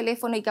revisó el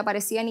teléfono y que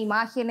aparecían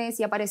imágenes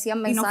y aparecían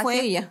Y mensajes? no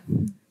fue ella.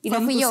 Y no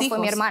Fueron fui tus yo, fue hijos.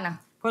 mi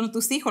hermana. Fueron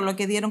tus hijos los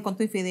que dieron con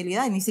tu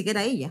infidelidad y ni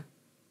siquiera ella.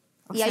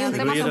 Y hay un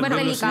Pero tema ella súper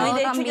también lo delicado No, y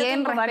de hecho, yo también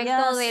tengo respecto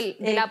varias,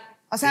 de la...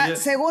 O sea, Ella-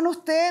 según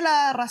usted,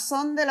 la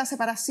razón de la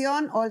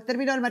separación o el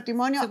término del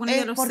matrimonio Según es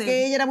ella, los porque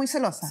celos. ella era muy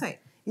celosa. Sí.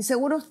 Y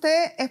según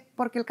usted, es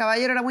porque el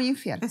caballero era muy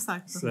infiel.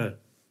 Exacto. Claro.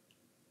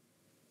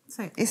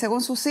 Sí. Y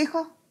según sus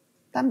hijos,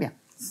 también.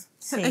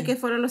 Sí. Es que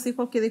fueron los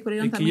hijos que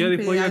descubrieron Es que también ya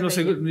después ya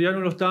infidelidades de ella. ya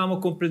no lo estábamos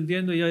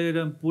comprendiendo, ya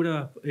eran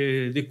puras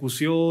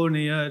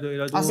discusiones, ya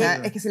era todo. O sea,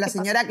 es que si la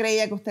señora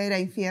creía que usted era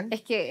infiel.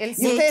 Es que él ¿Y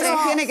usted siempre...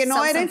 sostiene que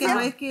no era Que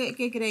no infiel? es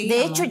que creíamos.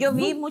 De hecho, yo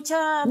vi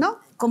mucha... ¿No?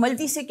 Como él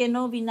dice que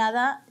no vi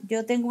nada,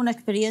 yo tengo una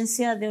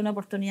experiencia de una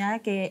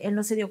oportunidad que él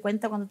no se dio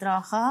cuenta cuando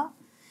trabajaba.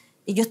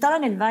 Y yo estaba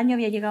en el baño,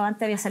 había llegado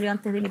antes, había salido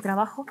antes de mi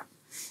trabajo.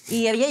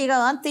 Y había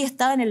llegado antes y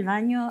estaba en el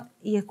baño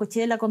y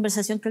escuché la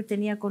conversación que él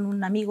tenía con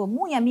un amigo,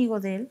 muy amigo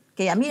de él,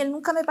 que a mí él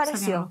nunca me Salían a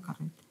pareció. los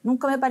carretes.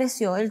 Nunca me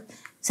pareció. Él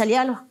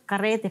salía a los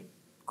carretes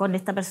con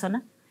esta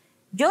persona.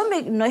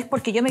 No es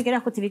porque yo me quiera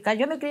justificar,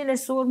 yo me crié en el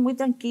sur muy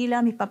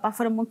tranquila, mis papás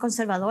fueron muy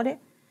conservadores.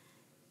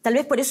 Tal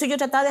vez por eso yo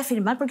trataba de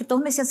afirmar, porque todos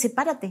me decían,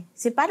 sepárate,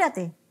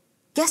 sepárate.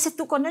 ¿Qué haces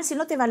tú con él si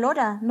no te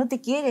valora, no te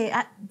quiere?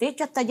 Ah, de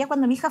hecho, hasta ya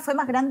cuando mi hija fue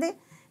más grande,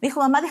 me dijo,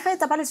 mamá, deja de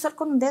tapar el sol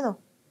con un dedo.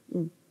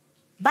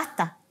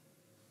 Basta.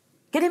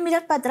 ¿Quieres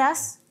mirar para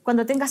atrás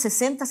cuando tengas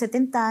 60,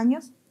 70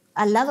 años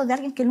al lado de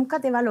alguien que nunca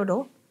te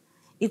valoró?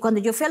 Y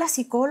cuando yo fui a la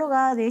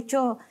psicóloga, de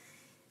hecho,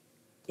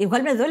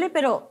 igual me duele,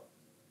 pero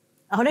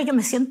ahora yo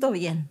me siento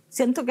bien.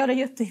 Siento que ahora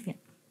yo estoy bien.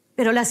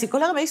 Pero la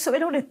psicóloga me hizo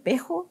ver un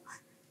espejo.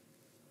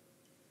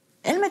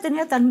 Él me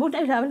tenía tan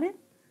vulnerable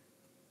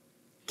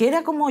que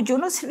era como yo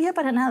no servía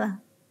para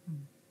nada.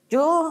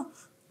 Yo,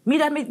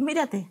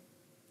 mírate,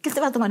 ¿qué te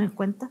va a tomar en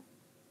cuenta?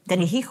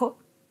 ¿Tenés hijos?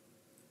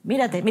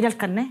 Mírate, mira el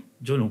carnet.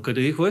 Yo nunca te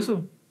dijo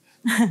eso.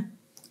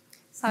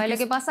 ¿Sabes lo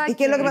que pasa? ¿Y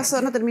qué es lo que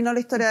pasó? No terminó la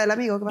historia del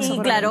amigo. ¿Qué pasó Y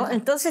con claro, él?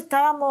 entonces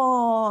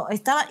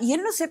y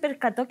él no se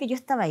percató que yo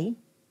estaba ahí.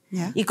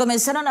 ¿Ya? Y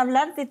comenzaron a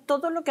hablar de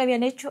todo lo que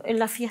habían hecho en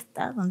la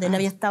fiesta, donde él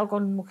había estado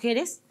con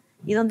mujeres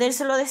y donde él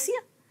se lo decía.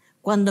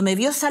 Cuando me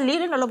vio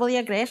salir, él no lo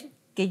podía creer,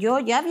 que yo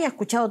ya había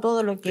escuchado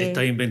todo lo que...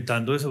 Estás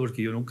inventando eso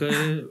porque yo nunca...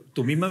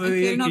 Tú misma me Es que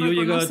veías él no que yo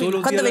llegaba reconoce. todos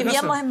los días Cuando a la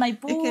vivíamos casa. en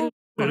Maipú... Es que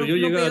Pero yo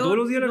lo llegaba peor- todos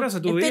los días a la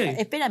casa, tú veías.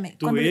 Espérame.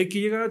 Tú veías que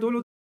llegaba todos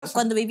los días.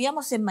 Cuando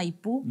vivíamos en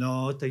Maipú...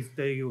 No, está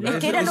equivocado.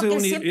 Es que era lo que él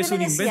Eso siempre es un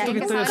me decía, invento Es que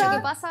que estás ¿sabes lo haciendo.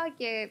 que pasa?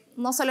 Que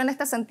no solo en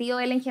este sentido,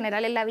 él en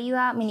general en la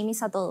vida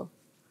minimiza todo.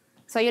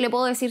 O sea, yo le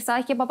puedo decir,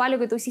 ¿sabes qué, papá? Lo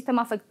que tú hiciste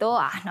me afectó.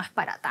 Ah, no es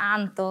para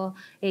tanto.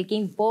 ¿Qué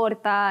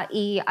importa?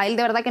 Y a él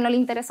de verdad que no le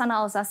interesa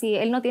nada. O sea, si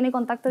él no tiene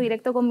contacto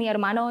directo con mi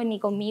hermano ni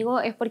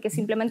conmigo, es porque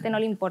simplemente no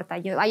le importa.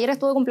 Ayer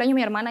estuvo de cumpleaños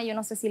mi hermana, yo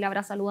no sé si le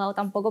habrá saludado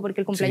tampoco,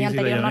 porque el cumpleaños Sí,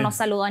 la anterior no llamé. nos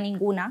saludó a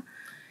ninguna.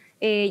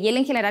 Y él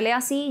en general es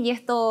así, y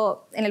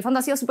esto en el fondo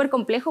ha sido súper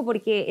complejo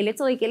porque el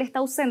hecho de que él está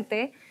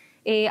ausente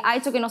ha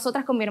hecho que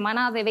nosotras con mi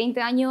hermana de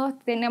 20 años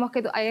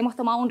hemos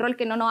tomado un rol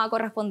que no nos ha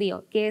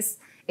correspondido, que es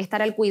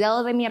estar al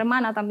cuidado de mi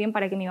hermana también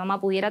para que mi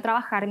mamá pudiera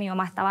trabajar. Mi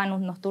mamá estaba en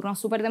unos turnos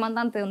súper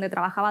demandantes donde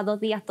trabajaba 2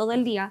 días todo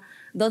el día,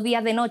 2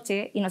 días de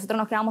noche, y nosotros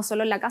nos quedábamos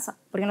solos en la casa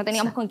porque no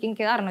teníamos con quién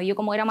quedarnos. Yo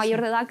como era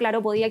mayor de edad,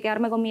 claro, podía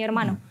quedarme con mi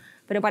hermano,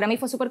 pero para mí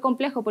fue súper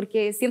complejo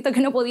porque siento que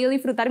no he podido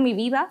disfrutar mi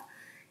vida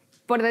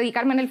por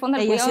dedicarme en el fondo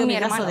al Ella ha cuidado de sido mi mi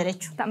brazo hermano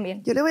derecho.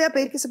 también. Yo le voy a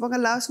pedir que se ponga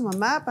al lado de su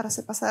mamá para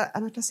hacer pasar a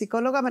nuestra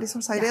psicóloga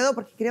Marisol Sagredo,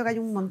 porque creo que hay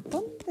un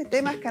montón de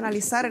temas que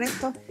analizar en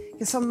esto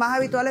que son más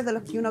habituales de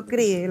los que uno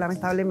cree,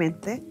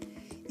 lamentablemente.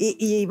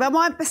 Y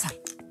vamos a empezar.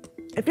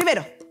 El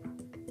primero,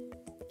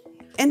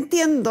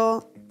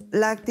 entiendo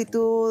la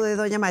actitud de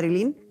doña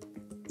Marilyn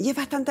y es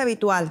bastante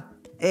habitual.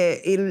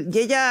 Y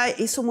ella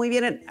hizo muy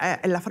bien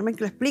en la forma en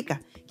que lo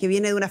explica, que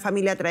viene de una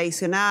familia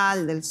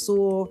tradicional del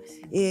sur.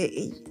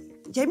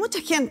 Y hay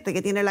mucha gente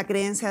que tiene la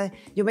creencia de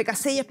yo me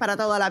casé y es para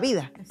toda la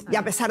vida, y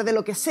a pesar de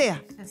lo que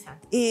sea.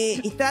 Exacto.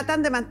 Y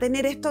tratan de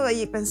mantener esto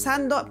ahí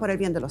pensando por el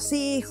bien de los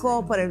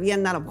hijos, por el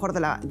bien a lo mejor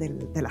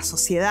de la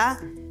sociedad,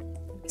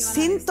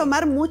 sin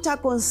tomar mucha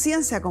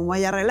conciencia, como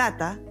ella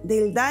relata,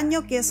 del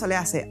daño que eso le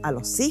hace a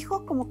los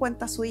hijos, como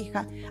cuenta su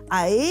hija,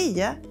 a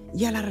ella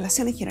y a la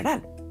relación en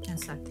general.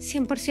 Exacto.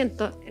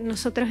 100%.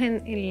 Nosotros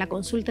en la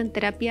consulta en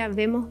terapia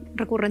vemos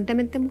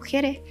recurrentemente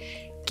mujeres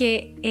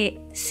que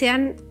se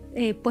han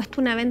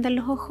puesto una venda en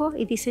los ojos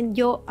y dicen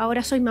yo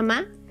ahora soy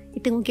mamá y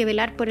tengo que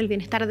velar por el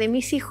bienestar de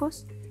mis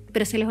hijos,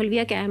 pero se les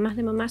olvida que además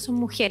de mamá son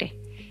mujeres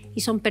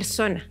y son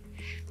personas.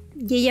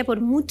 Y ella por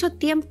mucho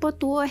tiempo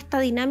tuvo esta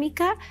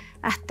dinámica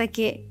hasta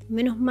que,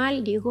 menos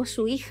mal, llegó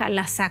su hija,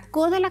 la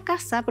sacó de la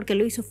casa, porque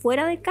lo hizo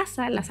fuera de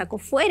casa, la sacó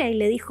fuera y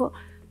le dijo,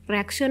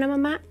 reacciona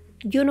mamá,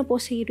 yo no puedo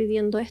seguir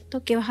viviendo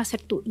esto, ¿qué vas a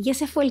hacer tú? Y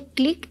ese fue el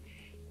clic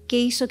que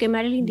hizo que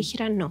Marilyn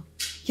dijera no.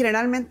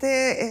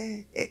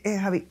 Generalmente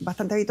es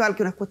bastante habitual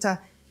que uno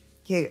escucha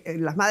que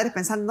las madres,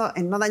 pensando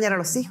en no dañar a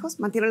los hijos,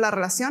 mantienen la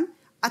relación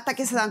hasta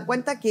que se dan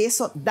cuenta que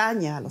eso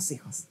daña a los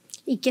hijos.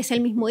 Y que es el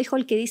mismo hijo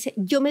el que dice,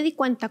 yo me di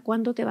cuenta,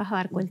 ¿cuándo te vas a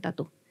dar cuenta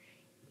tú?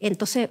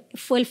 Entonces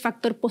fue el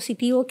factor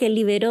positivo que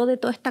liberó de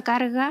toda esta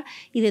carga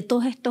y de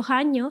todos estos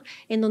años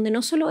en donde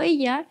no solo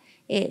ella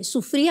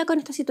sufría con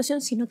esta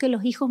situación, sino que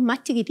los hijos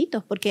más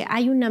chiquititos, porque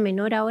hay una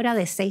menor ahora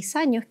de 6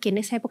 años que en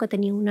esa época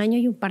tenía 1 año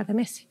y un par de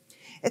meses.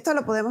 Esto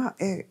lo podemos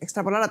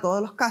extrapolar a todos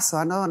los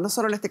casos, no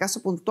solo en este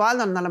caso puntual,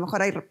 donde a lo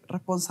mejor hay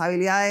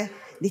responsabilidades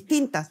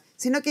distintas,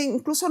 sino que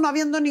incluso no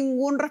habiendo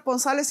ningún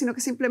responsable, sino que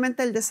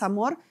simplemente el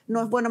desamor,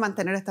 no es bueno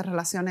mantener estas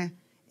relaciones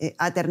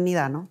a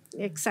eternidad, ¿no?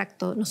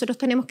 Exacto. Nosotros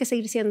tenemos que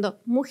seguir siendo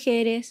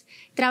mujeres,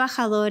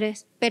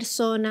 trabajadores,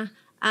 personas,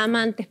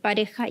 amantes,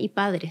 pareja y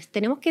padres.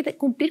 Tenemos que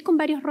cumplir con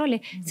varios roles.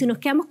 Si nos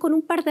quedamos con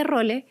un par de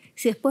roles,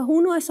 si después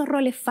uno de esos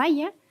roles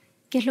falla,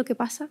 ¿qué es lo que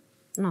pasa?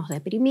 Nos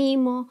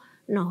deprimimos,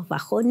 nos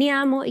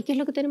bajoneamos. ¿Y qué es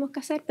lo que tenemos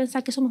que hacer?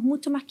 Pensar que somos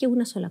mucho más que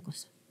una sola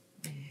cosa.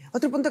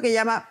 Otro punto que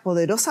llama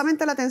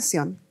poderosamente la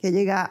atención, que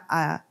llega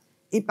a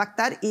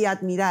impactar y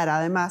admirar,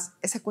 además,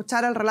 es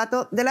escuchar el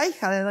relato de la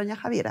hija de doña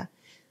Javiera.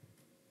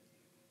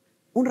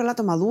 Un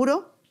relato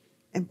maduro,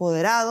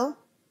 empoderado,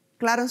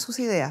 claro en sus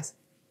ideas,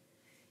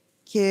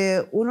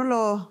 que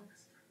uno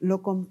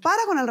lo compara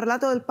con el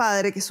relato del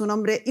padre, que es un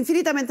hombre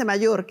infinitamente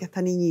mayor que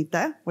esta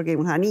niñita, porque es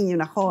una niña y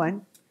una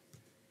joven.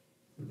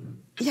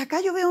 Y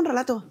acá yo veo un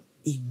relato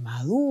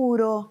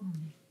inmaduro,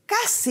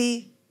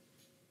 casi,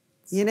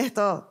 y en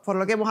esto, por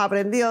lo que hemos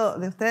aprendido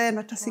de ustedes,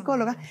 nuestras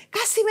psicólogas,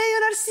 casi medio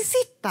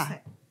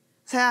narcisista.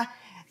 O sea,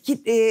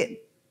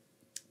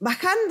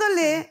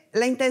 bajándole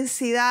la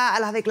intensidad a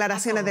las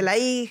declaraciones de la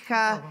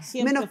hija,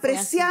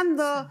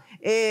 menospreciando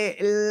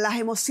las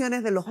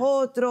emociones de los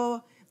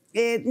otros,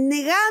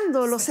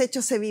 negando los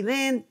hechos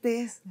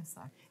evidentes,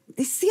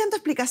 diciendo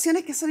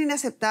explicaciones que son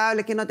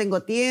inaceptables, que no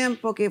tengo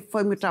tiempo, que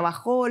fue muy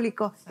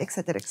trabajólico,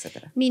 etcétera,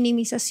 etcétera.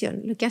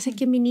 Minimización. Lo que hace es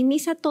que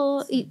minimiza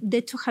todo, y de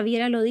hecho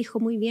Javiera lo dijo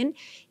muy bien,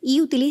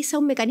 y utiliza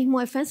un mecanismo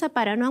de defensa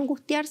para no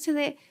angustiarse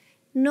de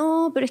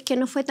no, pero es que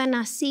no fue tan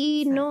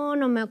así, no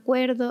me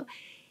acuerdo.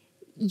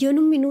 Yo en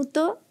un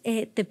minuto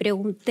te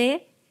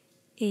pregunté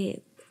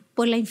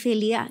por la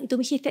infidelidad y tú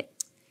me dijiste,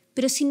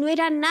 pero si no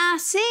era nada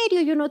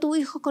serio, yo no tuve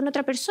hijos con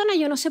otra persona,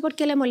 yo no sé por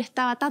qué le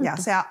molestaba tanto. Ya, o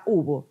sea,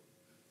 hubo.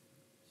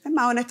 Es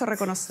más honesto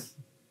reconocer.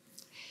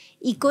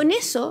 Y con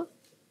eso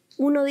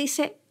uno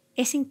dice,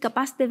 es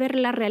incapaz de ver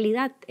la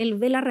realidad. Él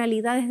ve la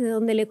realidad desde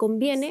donde le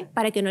conviene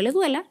para que no le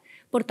duela,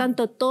 por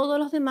tanto todos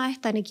los demás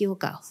están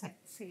equivocados.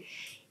 Sí.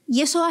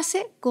 Y eso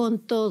hace con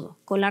todo,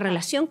 con la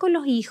relación con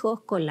los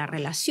hijos, con la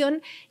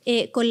relación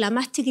con la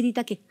más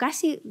chiquitita que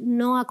casi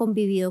no ha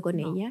convivido con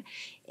ella.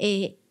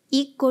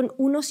 Y con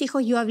unos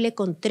hijos, yo hablé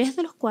con 3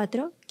 de los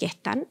 4 que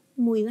están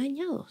muy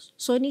dañados.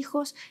 Son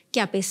hijos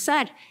que a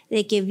pesar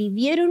de que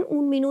vivieron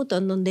un minuto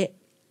en donde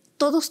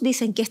todos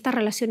dicen que esta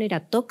relación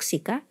era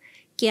tóxica,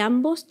 que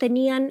ambos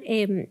tenían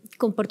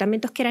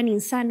comportamientos que eran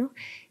insanos,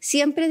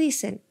 siempre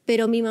dicen,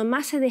 pero mi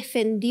mamá se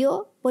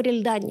defendió por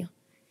el daño.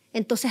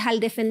 Entonces, al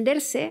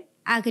defenderse,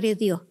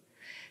 agredió.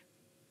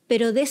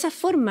 Pero de esa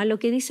forma, lo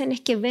que dicen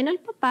es que ven al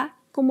papá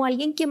como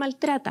alguien que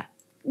maltrata,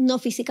 no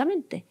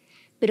físicamente,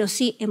 pero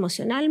sí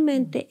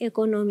emocionalmente,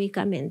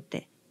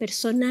 económicamente,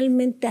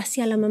 personalmente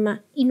hacia la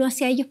mamá, y no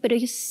hacia ellos, pero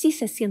ellos sí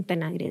se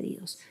sienten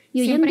agredidos.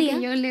 Y siempre hoy en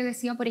día, que yo le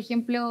decía, por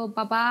ejemplo,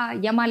 papá,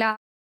 llámala,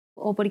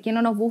 o ¿por qué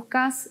no nos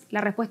buscas? La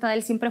respuesta de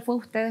él siempre fue,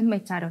 ustedes me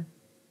echaron.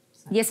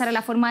 Y esa era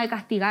la forma de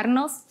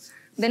castigarnos,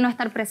 de no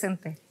estar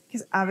presente.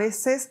 A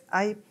veces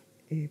hay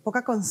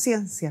poca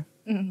conciencia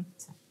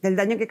del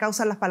daño que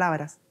causan las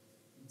palabras.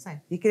 Sí.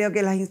 Y creo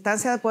que las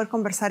instancias de poder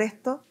conversar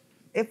esto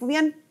es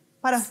bien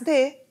para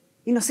usted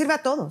y nos sirve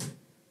a todos.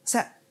 O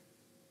sea,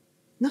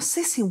 no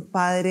sé si un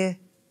padre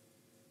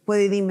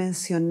puede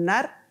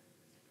dimensionar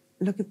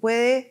lo que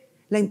puede,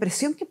 la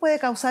impresión que puede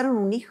causar en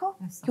un hijo,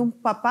 que un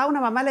papá o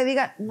una mamá le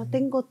diga, no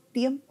tengo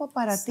tiempo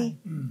para ti.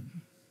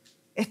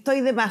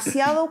 Estoy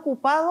demasiado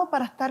ocupado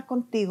para estar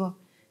contigo.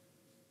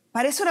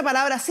 Parece una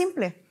palabra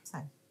simple.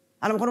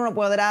 A lo mejor uno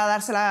podrá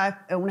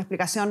dársela una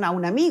explicación a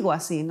un amigo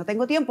así, no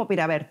tengo tiempo para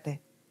ir a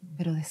verte.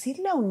 Pero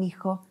decirle a un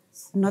hijo,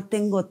 no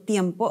tengo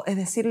tiempo, es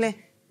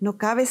decirle, no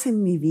cabes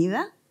en mi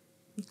vida.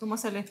 ¿Y cómo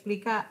se le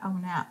explica a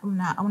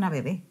una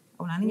bebé,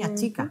 a una niña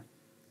chica?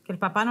 Que el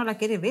papá no la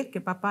quiere ver, que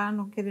el papá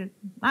no quiere,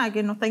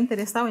 que no está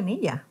interesado en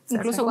ella. O sea,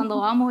 incluso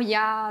cuando vamos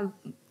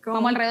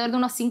alrededor de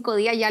unos 5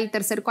 días, ya el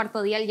tercer,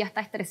 cuarto día él ya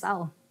está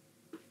estresado.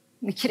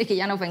 Y quiere que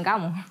ya nos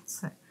vengamos.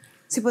 Sí.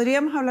 Si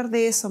podríamos hablar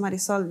de eso,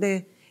 Marisol,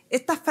 de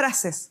estas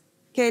frases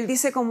que él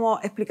dice como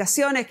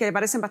explicaciones que le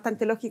parecen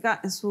bastante lógicas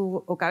en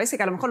su cabeza, y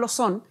que a lo mejor lo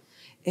son,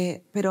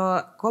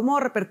 pero cómo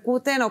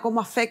repercuten o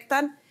cómo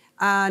afectan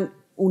a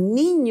un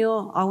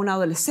niño, a un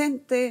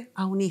adolescente,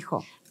 a un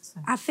hijo.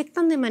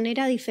 Afectan de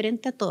manera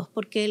diferente a todos,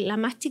 porque la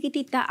más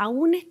chiquitita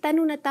aún está en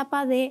una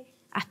etapa de,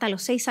 hasta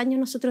los 6 años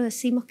nosotros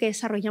decimos que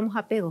desarrollamos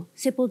apego.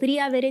 Se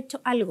podría haber hecho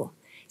algo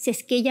si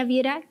es que ella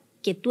viera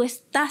que tú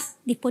estás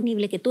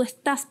disponible, que tú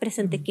estás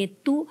presente, que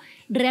tú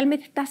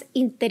realmente estás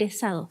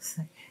interesado.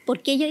 Sí.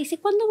 Porque ella dice,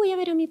 ¿cuándo voy a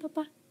ver a mi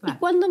papá? Claro. ¿Y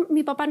cuándo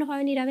mi papá nos va a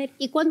venir a ver?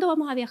 ¿Y cuándo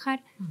vamos a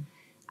viajar?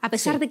 A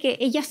pesar de que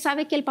ella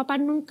sabe que el papá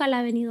nunca la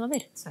ha venido a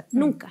ver. Sí.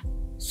 Nunca.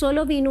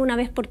 solo vino una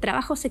vez por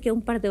trabajo, se quedó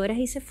un par de horas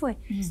y se fue.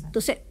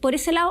 Entonces, por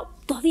ese lado,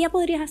 todavía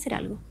podrías hacer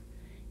algo.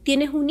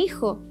 Tienes un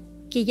hijo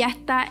que ya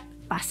está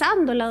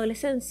pasando la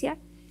adolescencia,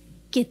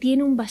 que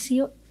tiene un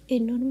vacío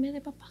enorme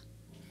de papá.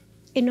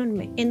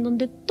 Enorme, en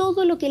donde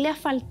todo lo que le ha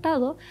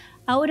faltado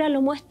ahora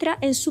lo muestra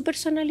en su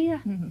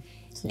personalidad,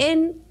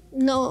 en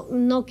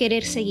no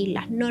querer seguir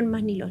las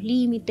normas ni los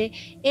límites,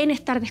 en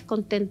estar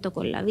descontento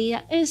con la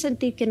vida, en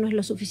sentir que no es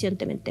lo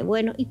suficientemente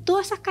bueno, y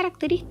todas esas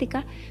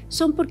características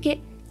son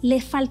porque le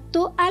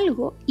faltó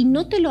algo y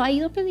no te lo ha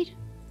ido a pedir.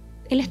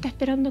 Él está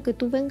esperando que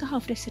tú vengas a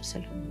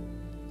ofrecérselo.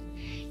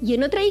 Y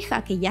en otra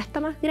hija que ya está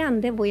más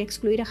grande, voy a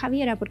excluir a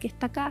Javiera porque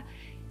está acá,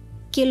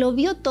 que lo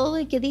vio todo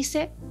y que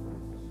dice,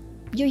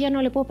 yo ya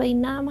no le puedo pedir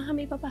nada más a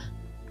mi papá.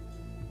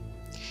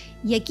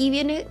 Y aquí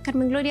viene,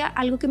 Carmen Gloria,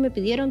 algo que me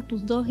pidieron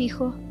tus dos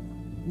hijos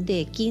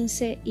de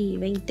 15 y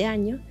 20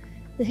 años.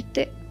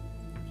 Decirte,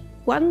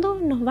 ¿cuándo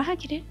nos vas a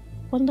querer?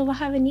 ¿Cuándo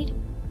vas a venir?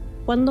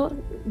 ¿Cuándo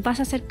vas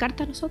a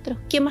acercarte a nosotros?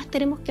 ¿Qué más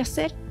tenemos que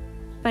hacer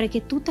para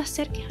que tú te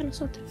acerques a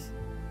nosotros?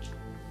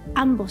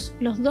 Ambos,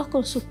 los dos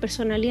con sus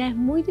personalidades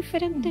muy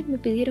diferentes, me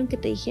pidieron que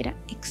te dijera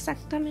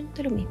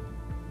exactamente lo mismo.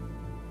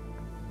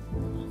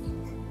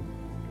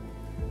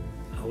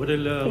 Ahora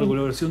en la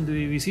colaboración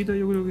de visita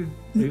yo creo que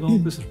ahí vamos a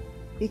empezar.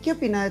 ¿Y qué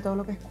opina de todo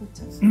lo que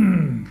escuchas?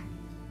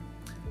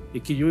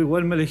 Es que yo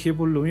igual me alejé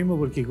por lo mismo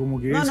porque como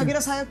que... No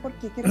quiero saber por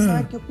qué, quiero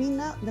saber qué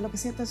opina de lo que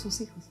sienten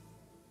sus hijos.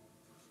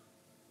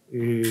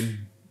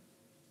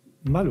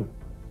 Malo.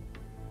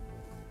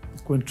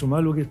 Encuentro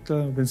malo que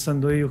están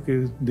pensando ellos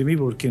que de mí,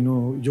 porque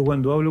no, yo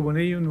cuando hablo con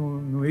ellos no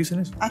me dicen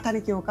eso. ¿Están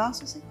equivocados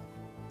sus hijos?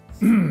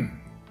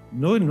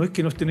 No es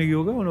que no estén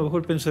equivocados, a lo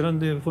mejor pensarán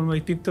de forma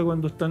distinta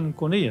cuando están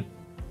con ella.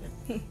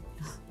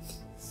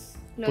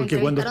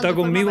 Porque cuando está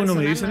conmigo no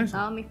me dicen eso.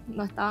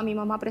 No estaba mi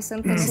mamá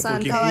presente en esa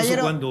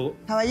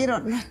Caballero,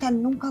 no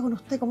están nunca con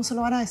usted, ¿cómo se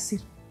lo van a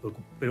decir?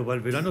 Pero para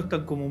el verano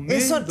están como un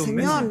mes, Eso, 2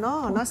 señor, meses.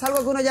 no es algo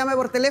que uno llame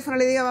por teléfono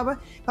y le diga,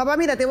 papá,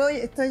 mira,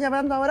 estoy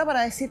llamando ahora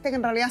para decirte que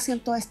en realidad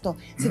siento esto.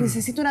 Se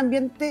necesita un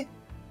ambiente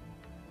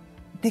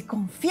de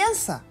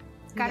confianza,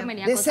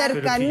 Carmen, de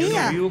cercanía. Pero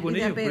yo no vivo con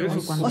ellos, por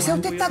eso, O sea,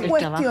 ¿usted está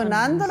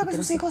cuestionando lo que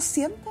sus hijos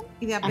sienten?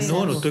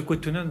 No estoy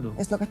cuestionando.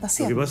 Es lo que está Lo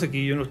haciendo. que pasa es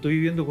que yo no estoy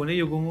viviendo con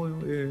ellos como...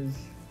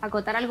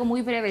 acotar algo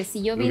muy breve.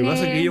 Si yo Lo vine... que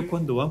pasa es que ellos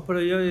cuando van para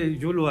allá,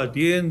 yo los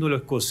atiendo,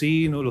 los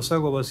cocino, los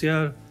saco a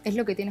pasear. Es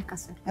lo que tienes que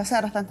hacer. O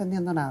sea, no está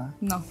entendiendo nada.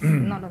 No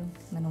lo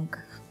entiendo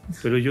nunca.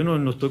 Pero yo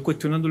no estoy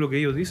cuestionando lo que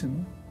ellos dicen,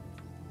 ¿no?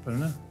 Para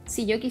nada.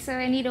 Si yo quise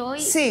venir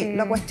hoy... Sí,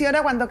 lo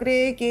cuestiona cuando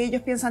cree que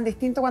ellos piensan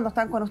distinto cuando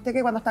están con usted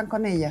que cuando están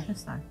con ella.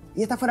 Exacto.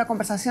 Y esta fue una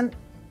conversación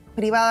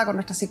privada con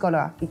nuestra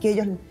psicóloga y que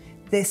ellos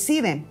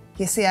deciden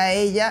que sea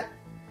ella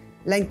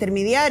la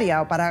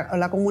intermediaria o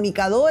la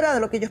comunicadora de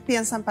lo que ellos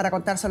piensan para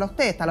contárselo a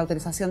usted. Está la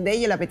autorización de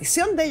ella y la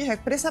petición de ellos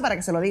expresa para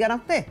que se lo digan a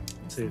usted.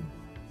 Sí.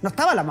 No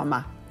estaba la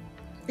mamá.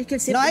 Es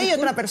que No hay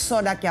otra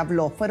persona que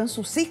habló. Fueron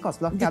sus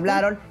hijos los que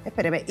hablaron.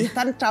 Espéreme. Y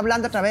están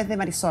hablando a través de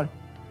Marisol.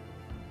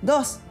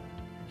 2.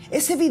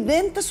 Es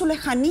evidente su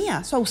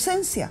lejanía, su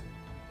ausencia.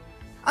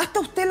 Hasta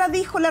usted la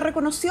dijo, la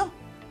reconoció.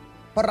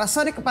 Por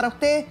razones que para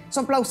usted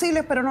son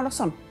plausibles, pero no lo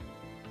son.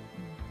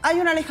 Hay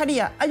una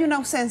lejanía, hay una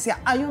ausencia,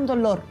 hay un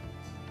dolor.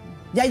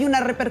 Y hay una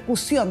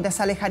repercusión de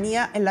esa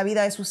lejanía en la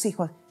vida de sus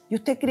hijos. ¿Y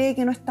usted cree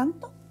que no es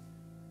tanto?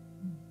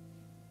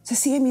 Se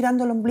sigue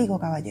mirando el ombligo,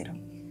 caballero.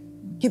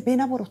 Qué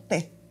pena por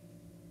usted.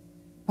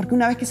 Porque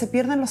una vez que se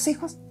pierden los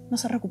hijos, no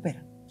se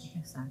recuperan.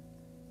 Exacto.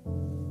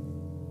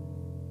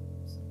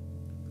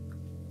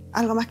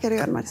 ¿Algo más que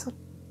agregar, Marisol?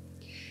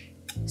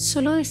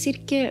 Solo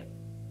decir que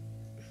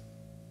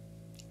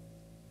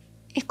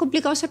es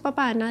complicado ser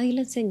papá, a nadie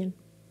le enseñan,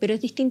 pero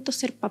es distinto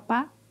ser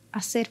papá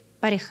a ser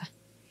pareja.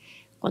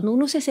 Cuando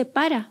uno se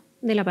separa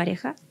de la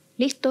pareja,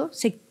 listo,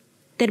 se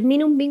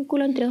termina un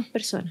vínculo entre dos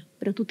personas,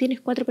 pero tú tienes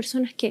 4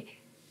 personas que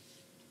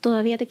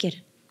todavía te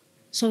quieren,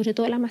 sobre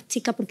todo la más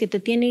chica porque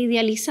te tiene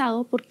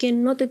idealizado, porque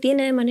no te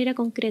tiene de manera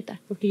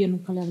concreta. Porque yo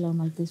nunca le he hablado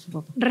mal de su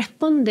papá.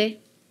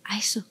 Responde a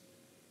eso.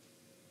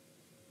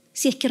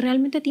 Si es que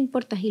realmente te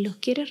importas y los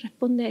quieres,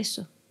 responde a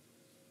eso.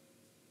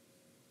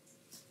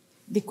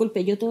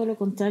 Disculpe, yo todo lo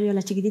contrario a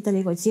la chiquitita le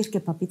digo, sí, es que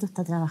papito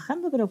está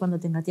trabajando, pero cuando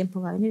tenga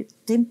tiempo va a venir.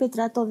 Siempre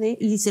trato de,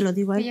 y se lo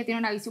digo a él, Ella tiene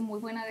una visión muy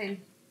buena de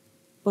él.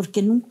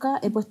 porque nunca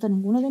he puesto a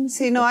ninguno de mis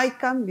Sí, hijos. no hay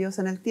cambios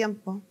en el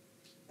tiempo.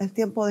 El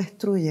tiempo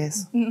destruye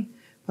eso.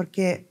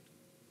 Porque,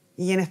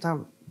 y en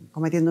esto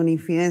cometiendo una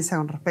infidencia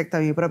con respecto a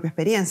mi propia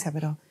experiencia,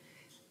 pero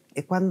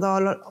cuando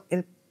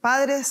el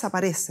padre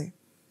desaparece,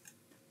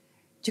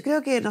 yo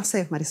creo que, no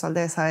sé, Marisol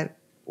debe saber,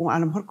 a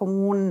lo mejor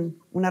como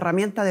una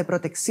herramienta de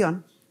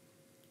protección,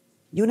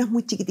 y una es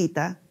muy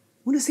chiquitita,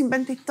 uno se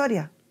inventa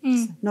historia.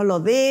 No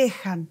lo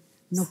dejan,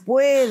 no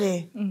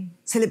puede,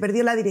 se le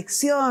perdió la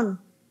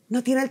dirección,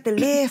 no tiene el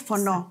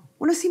teléfono.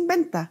 Uno se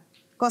inventa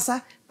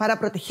cosas para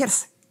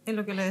protegerse. Es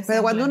lo que le decía.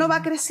 Pero cuando uno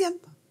va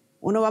creciendo,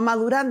 uno va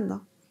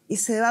madurando y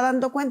se va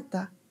dando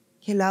cuenta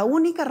que la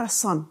única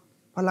razón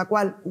por la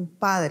cual un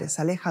padre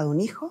se aleja de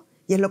un hijo,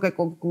 y es lo que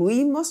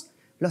concluimos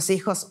los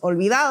hijos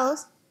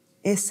olvidados,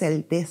 es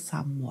el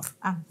desamor.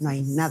 No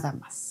hay nada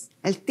más.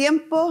 El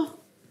tiempo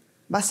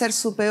va a ser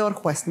su peor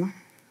juez, ¿no?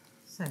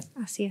 Sí.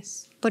 Así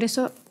es. Por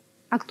eso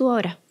actúa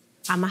ahora.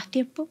 A más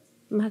tiempo,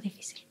 más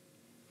difícil.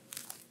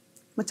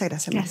 Muchas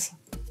gracias. Gracias.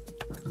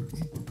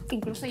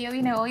 Incluso yo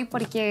vine hoy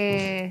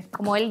porque,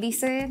 como él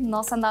dice,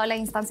 no se han dado las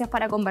instancias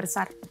para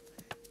conversar.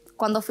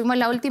 Cuando fuimos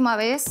la última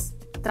vez,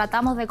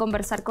 tratamos de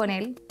conversar con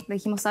él. Le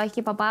dijimos, ¿sabes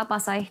qué, papá?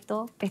 Pasa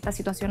esto, esta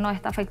situación nos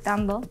está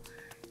afectando.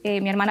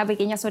 Mi hermana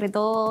pequeña, sobre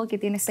todo, que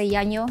tiene 6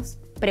 años,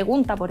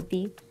 pregunta por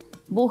ti,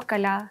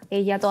 búscala.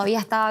 Ella todavía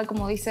está,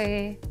 como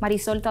dice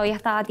Marisol, todavía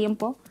está a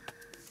tiempo.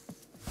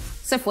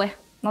 Se fue,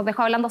 nos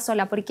dejó hablando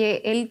sola,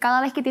 porque él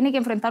cada vez que tiene que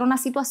enfrentar una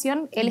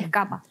situación, él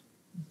escapa.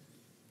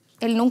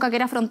 Él nunca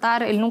quiere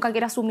afrontar, él nunca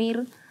quiere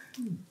asumir,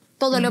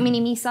 todo lo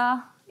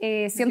minimiza.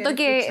 Siento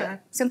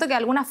que de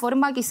alguna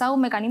forma quizás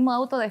un mecanismo de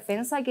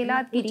autodefensa que él ha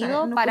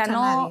adquirido para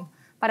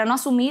no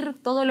asumir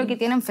todo lo que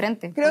tiene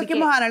enfrente. Creo que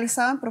hemos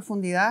analizado en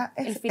profundidad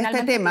este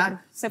tema.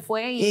 Claro, se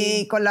fue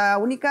y con la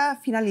única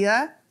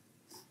finalidad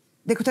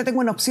de que usted tenga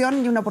una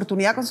opción y una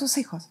oportunidad con sus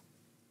hijos.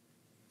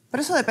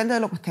 Pero eso depende de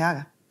lo que usted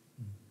haga.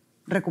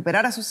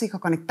 Recuperar a sus hijos,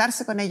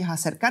 conectarse con ellos,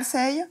 acercarse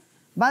a ellos,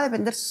 va a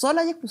depender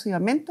sola y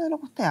exclusivamente de lo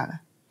que usted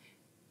haga.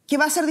 ¿Qué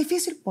va a ser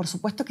difícil? Por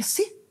supuesto que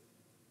sí.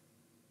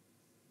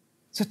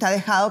 Si usted ha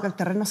dejado que el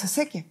terreno se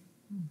seque.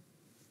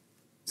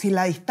 Si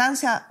la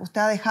distancia usted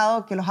ha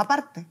dejado que los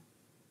aparte.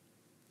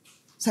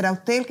 ¿Será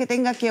usted el que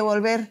tenga que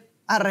volver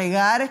a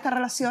regar esta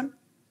relación?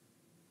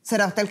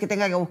 ¿Será usted el que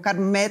tenga que buscar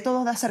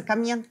métodos de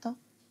acercamiento?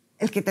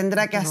 ¿El que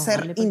tendrá que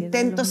hacer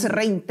intentos y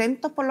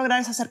reintentos por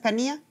lograr esa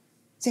cercanía?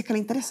 Si es que le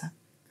interesa.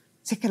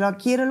 Si es que lo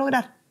quiere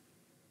lograr.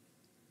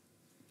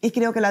 Y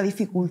creo que la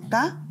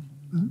dificultad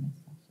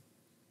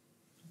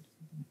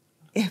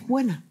es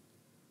buena.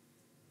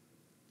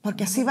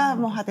 Porque así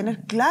vamos a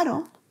tener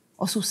claro,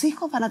 o sus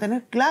hijos van a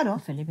tener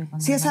claro,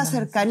 si esa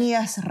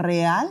cercanía es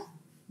real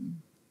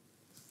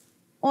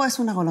o es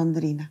una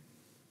golondrina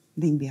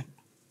de invierno.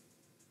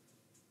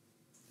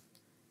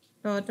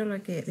 Lo otro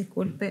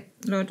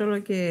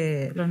lo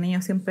que los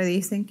niños siempre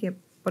dicen, que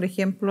por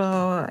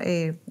ejemplo,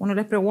 uno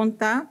les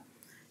pregunta,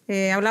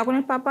 ¿hablaba con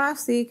el papá?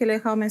 Sí, que le he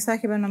dejado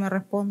mensaje, pero no me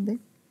responde.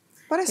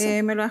 Por eso.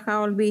 Me lo ha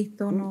dejado el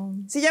visto. No,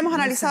 sí, ya hemos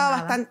analizado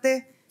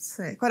bastante,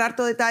 con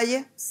harto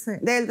detalle,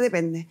 de él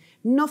depende.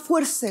 No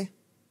fuerce,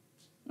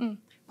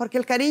 porque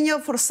el cariño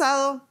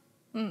forzado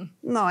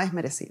no es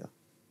merecido.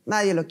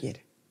 Nadie lo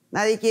quiere.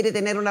 Nadie quiere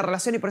tener una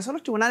relación y por eso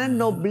los tribunales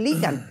no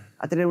obligan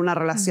a tener una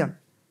relación.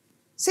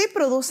 Sí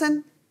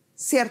producen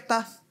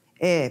ciertos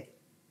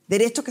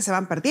derechos que se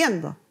van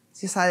perdiendo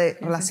si esa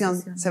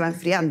relación se va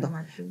enfriando.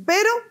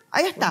 Pero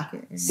ahí está.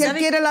 Si él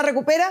quiere la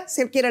recupera,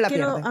 si él quiere la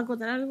pierde. Quiero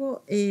acotar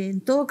algo.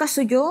 En todo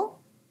caso, yo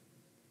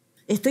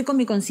estoy con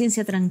mi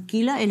conciencia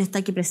tranquila, él está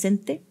aquí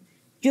presente.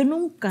 Yo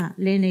nunca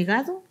le he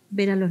negado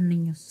ver a los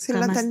niños. Sí,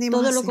 lo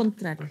entendimos todo así. lo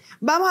contrario.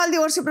 Vamos al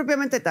divorcio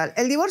propiamente tal.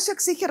 El divorcio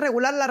exige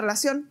regular la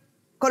relación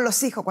con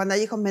los hijos cuando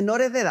hay hijos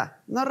menores de edad.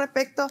 No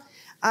respecto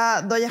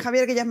a doña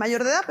Javier, que ya es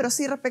mayor de edad, pero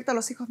sí respecto a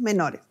los hijos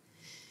menores.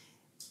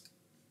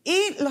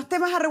 Y los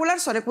temas a regular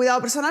son el cuidado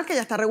personal, que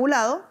ya está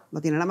regulado,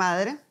 lo tiene la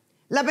madre,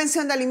 la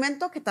pensión de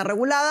alimentos, que está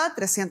regulada,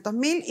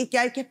 300.000, y que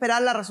hay que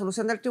esperar la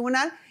resolución del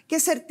tribunal que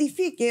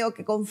certifique o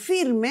que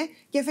confirme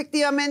que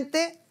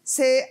efectivamente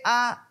se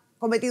ha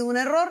cometido un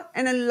error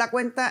en la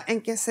cuenta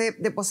en que se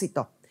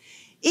depositó.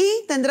 Y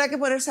tendrá que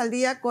ponerse al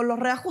día con los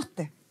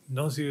reajustes.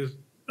 No, si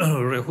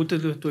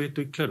reajustes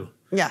estoy claro.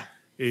 Ya.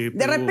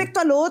 De respecto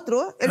a lo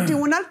otro, el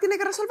tribunal tiene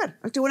que resolver.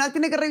 El tribunal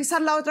tiene que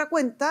revisar la otra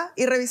cuenta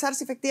y revisar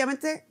si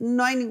efectivamente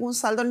no hay ningún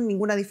saldo ni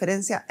ninguna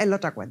diferencia en la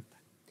otra cuenta.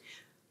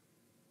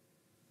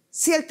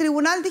 Si el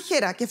tribunal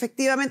dijera que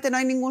efectivamente no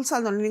hay ningún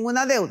saldo ni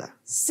ninguna deuda,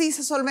 si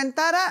se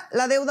solventara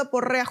la deuda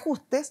por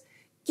reajustes,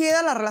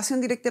 queda la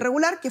relación directa y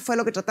regular, que fue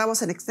lo que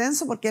tratamos en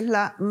extenso porque es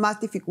la más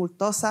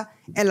dificultosa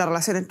en la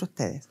relación entre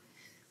ustedes.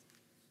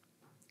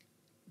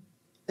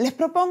 Les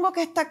propongo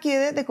que esta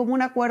quede de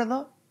común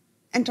acuerdo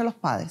entre los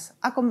padres,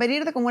 a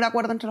convenir de común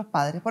acuerdo entre los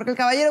padres, porque el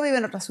caballero vive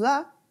en otra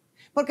ciudad,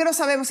 porque no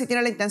sabemos si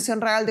tiene la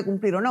intención real de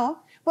cumplir o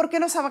no, porque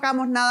no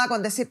sacamos nada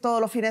con decir todos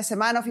los fines de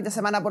semana o fin de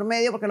semana por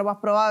medio, porque lo más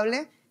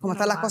probable, como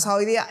están las cosas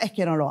hoy día, es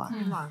que no lo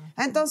haga.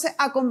 Entonces,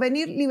 a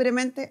convenir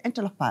libremente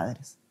entre los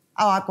padres,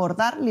 a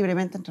acordar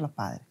libremente entre los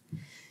padres.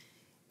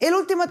 El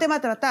último tema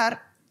a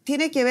tratar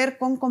tiene que ver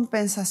con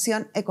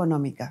compensación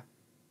económica,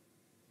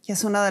 que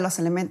es uno de los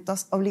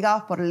elementos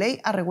obligados por ley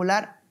a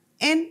regular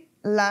en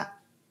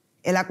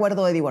el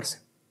acuerdo de divorcio.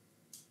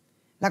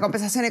 La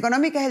compensación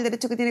económica es el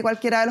derecho que tiene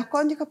cualquiera de los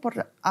cónyuges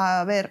porque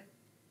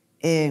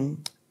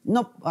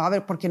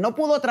no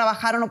pudo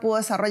trabajar o no pudo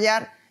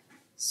desarrollar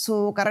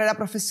su carrera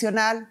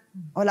profesional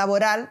o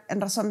laboral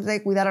en razón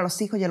de cuidar a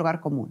los hijos y el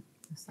hogar común.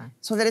 Exacto.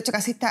 Es un derecho que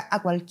asiste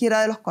a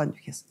cualquiera de los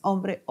cónyuges,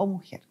 hombre o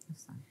mujer.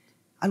 Exacto.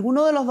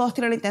 ¿Alguno de los dos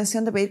tiene la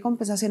intención de pedir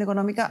compensación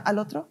económica al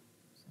otro?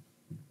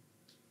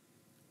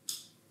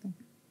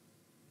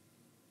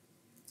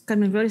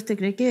 Carmen Gloria, ¿usted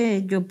cree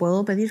que yo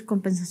puedo pedir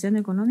compensación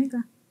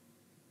económica?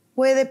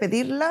 Puede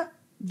pedirla,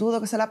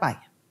 dudo que se la pague.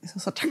 Eso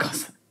es otra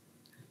cosa.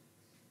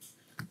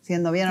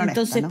 siendo bien honesta.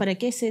 Entonces, ¿no? ¿para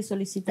qué se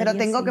solicitaría? Pero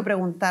tengo así? que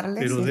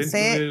preguntarle Pero si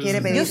usted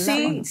quiere pedirla. Yo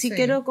sí, sí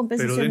quiero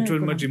compensación. Pero dentro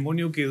del económica.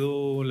 matrimonio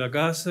quedó la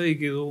casa y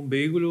quedó un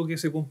vehículo que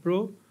se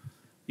compró.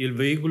 Y el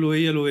vehículo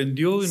ella lo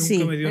vendió y Sí.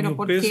 nunca me dio ¿Pero ni un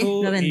por qué?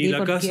 peso. Lo vendí Y la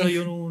porque- casa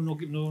yo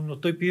no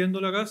estoy pidiendo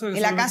la casa. ¿Y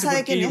la casa de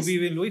porque quién ellos es?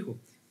 viven los hijos.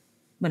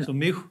 Bueno, Son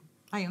mis hijos.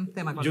 Hay un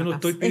tema con Yo la no casa.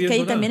 estoy es pidiendo que ahí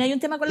nada. también hay un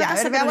tema con la Ya, a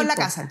casa. ver, pero no veamos la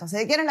importa. casa. Entonces,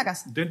 ¿de quién es la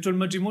casa? Dentro del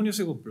matrimonio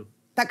se compró.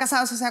 ¿Está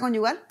casada en sociedad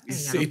conyugal? Y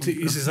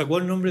se sacó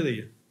el nombre de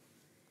ella.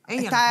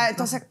 Ella Está, lo compró.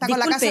 entonces está con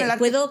la casa en el Disculpe,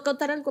 artículo. ¿puedo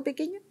contar algo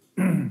pequeño?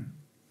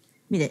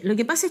 Mire, lo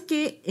que pasa es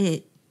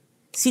que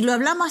si lo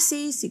hablamos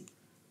así, sí,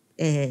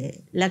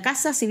 la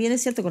casa, si bien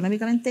es cierto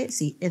económicamente,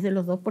 sí, es de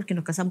los dos porque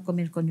nos casamos con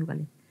bienes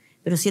conyugales.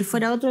 Pero si él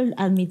fuera otro, él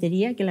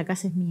admitiría que la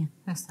casa es mía,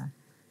 Exacto.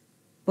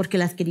 porque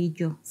la adquirí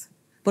yo.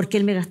 Porque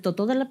él me gastó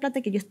toda la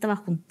plata que yo estaba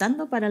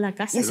juntando para la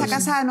casa. ¿Y esa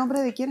casa a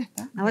nombre de quién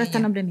está? Ahora está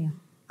a nombre mío.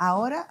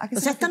 ¿Ahora? ¿A qué O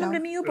se sea, está a refiere nombre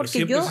ahora? mío Pero porque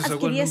siempre yo se sacó el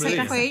adquirí esa nombre de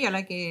casa. Fue ella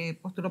la que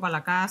postuló para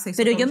la casa. hizo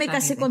Pero todos yo los me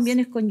casé trámites. con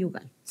bienes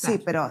conyugal.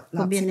 Sí, pero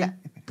Conviene. espera.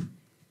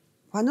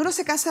 Cuando uno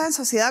se casa en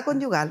sociedad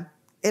conyugal,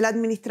 el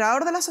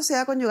administrador de la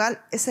sociedad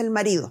conyugal es el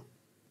marido.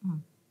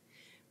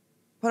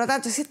 Por lo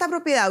tanto, si esta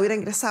propiedad hubiera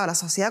ingresado a la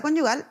sociedad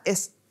conyugal,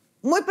 es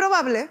muy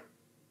probable,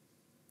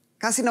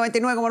 casi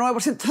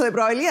 99,9% de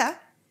probabilidad,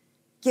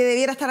 que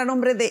debiera estar a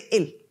nombre de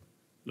él.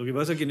 Lo que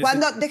pasa es que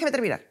Déjeme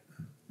terminar.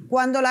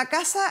 Cuando la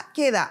casa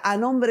queda a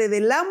nombre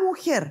de la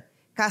mujer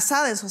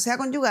casada en sociedad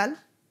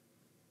conyugal,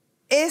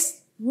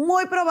 es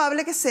muy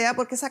probable que sea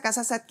porque esa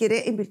casa se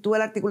adquiere en virtud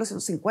del artículo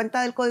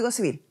 150 del Código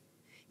Civil.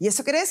 Y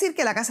eso quiere decir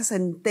que la casa es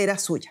entera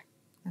suya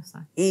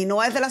Exacto. y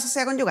no es de la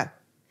sociedad conyugal.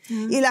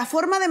 Y la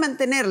forma de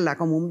mantenerla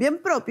como un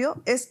bien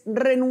propio es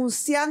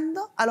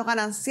renunciando a los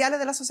gananciales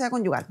de la sociedad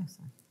conyugal.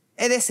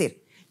 Es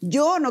decir,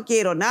 yo no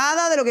quiero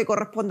nada de lo que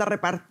corresponda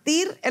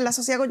repartir en la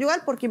sociedad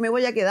conyugal porque me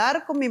voy a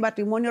quedar con mi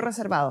patrimonio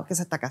reservado, que es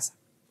esta casa.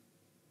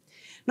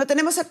 No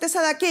tenemos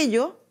certeza de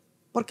aquello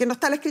porque no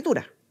está la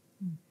escritura,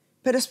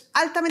 pero es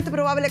altamente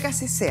probable que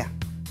así sea.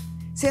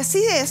 Si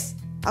así es,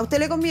 a usted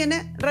le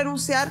conviene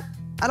renunciar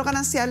a los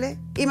gananciales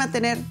y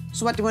mantener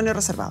su patrimonio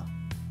reservado.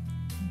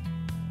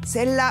 Si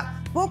es la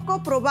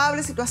poco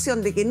probable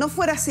situación de que no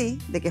fuera así,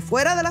 de que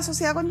fuera de la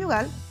sociedad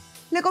conyugal,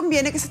 le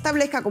conviene que se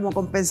establezca como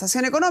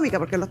compensación económica,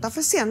 porque lo está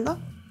ofreciendo,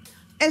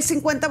 el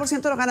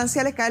 50% de los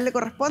gananciales que a él le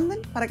corresponden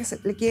para que se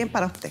le queden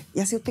para usted. Y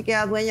así usted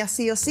queda dueña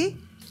sí o sí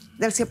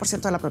del 100%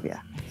 de la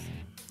propiedad.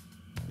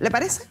 ¿Le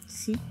parece?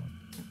 Sí.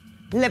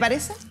 ¿Le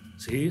parece?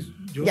 Sí,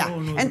 yo Ya.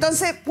 no-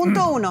 Entonces,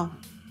 punto 1.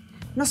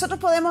 Nosotros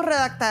podemos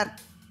redactar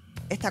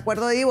este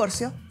acuerdo de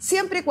divorcio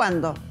siempre y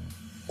cuando,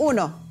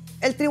 1,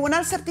 el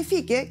tribunal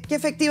certifique que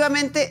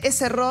efectivamente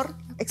ese error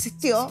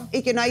existió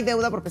y que no hay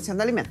deuda por pensión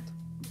de alimentos.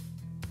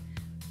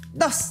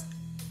 2,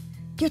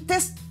 que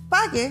usted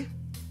pague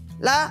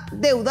la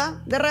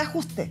deuda de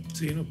reajuste.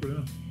 Sí, no hay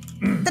problema.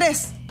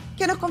 3,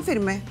 que nos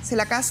confirme si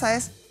la casa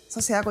es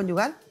sociedad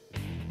conyugal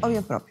o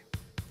bien propio.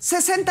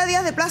 60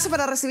 días de plazo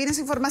para recibir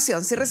esa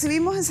información. Si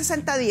recibimos en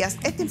 60 días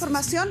esta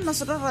información,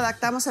 nosotros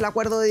redactamos el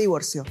acuerdo de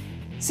divorcio.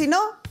 Si no,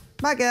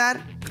 va a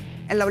quedar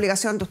en la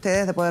obligación de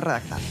ustedes de poder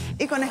redactar.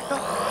 Y con esto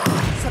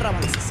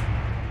cerramos la sesión.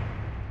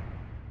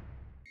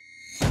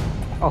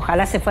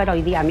 Ojalá se fuera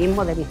hoy día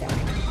mismo de mi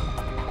terreno.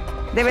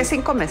 Debe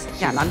 5 meses.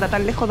 Ya, no anda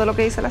tan lejos de lo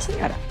que dice la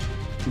señora.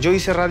 Yo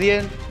hice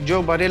radiel,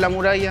 yo paré la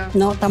muralla.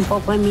 No,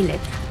 tampoco es mi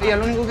letra. Ella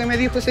lo único que me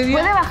dijo ese día...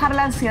 ¿Puede bajar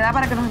la ansiedad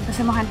para que nos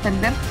empecemos a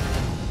entender?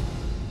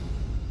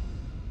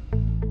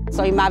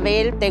 Soy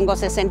Mabel, tengo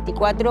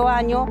 64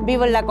 años,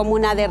 vivo en la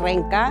comuna de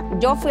Renca.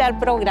 Yo fui al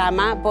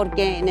programa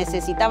porque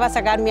necesitaba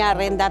sacar mi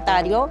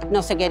arrendatario,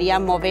 no se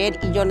querían mover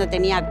y yo no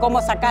tenía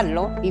cómo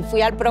sacarlo. Y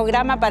fui al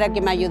programa para que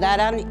me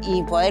ayudaran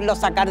y poderlo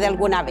sacar de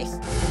alguna vez.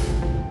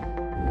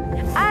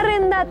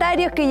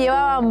 Arrendatarios que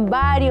llevaban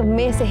varios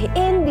meses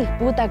en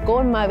disputa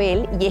con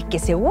Mabel, y es que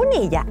según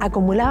ella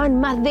acumulaban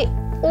más de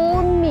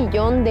 1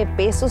 millón de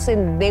pesos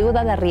en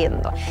deuda de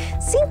arriendo,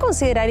 sin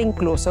considerar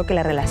incluso que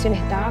la relación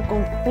estaba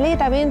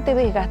completamente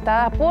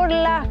desgastada por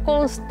las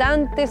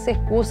constantes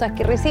excusas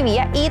que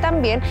recibía y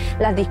también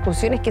las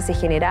discusiones que se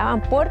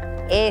generaban por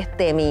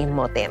este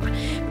mismo tema.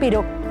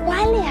 Pero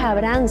 ¿cuáles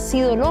habrán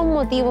sido los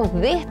motivos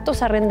de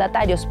estos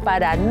arrendatarios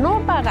para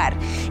no pagar?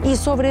 Y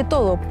sobre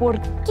todo, ¿por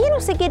qué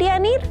no se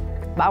querían ir?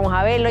 Vamos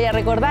a verlo y a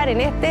recordar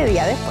en este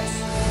Día Después.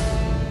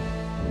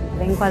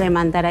 Vengo a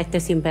demandar a este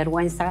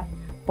sinvergüenza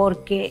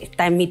porque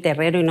está en mi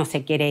terreno y no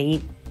se quiere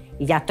ir.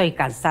 Y ya estoy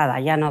cansada,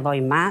 ya no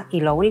doy más.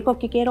 Y lo único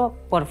que quiero,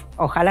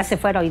 ojalá se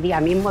fuera hoy día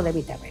mismo de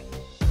mi terreno.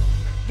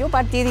 Yo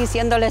partí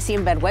diciéndole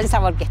sinvergüenza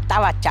porque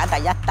estaba chata,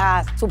 ya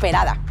estaba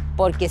superada.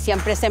 Porque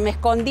siempre se me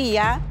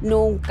escondía,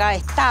 nunca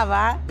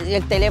estaba.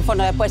 El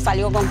teléfono después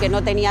salió con que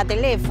no tenía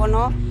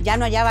teléfono. Ya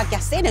no hallaba qué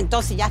hacer,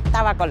 entonces ya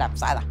estaba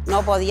colapsada.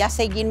 No podía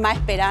seguir más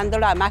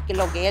esperándolo, además que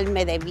lo que él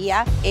me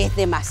debía es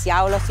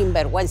demasiado lo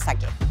sinvergüenza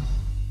que es.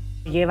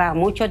 Lleva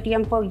mucho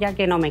tiempo ya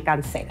que no me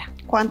cancela.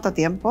 ¿Cuánto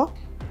tiempo?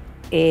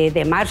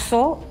 De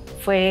marzo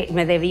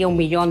me debía 1,2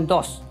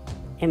 millones.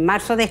 En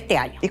marzo de este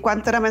año. ¿Y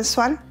cuánto era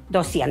mensual?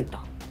 200.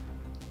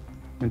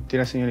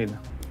 Mentira, señorita.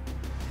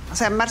 O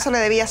sea, en marzo le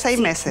debía 6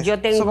 meses. Yo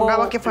tengo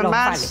Supongamos que fue los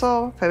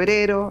marzo,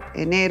 febrero,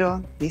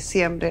 enero,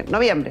 diciembre,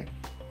 noviembre,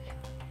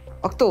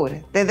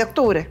 octubre. Desde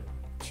octubre.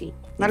 Sí.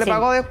 No le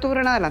pagó de octubre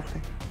en adelante.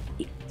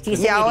 Sí,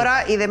 y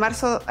ahora, y de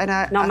marzo no me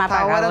ha hasta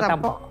pagado ahora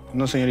tampoco.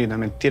 No, señorita,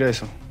 mentira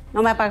eso.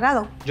 No me ha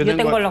pagado. Yo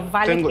tengo los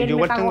vales que él yo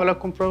me igual pagó. tengo los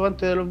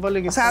comprobantes de los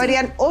vales que... O sea,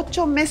 habrían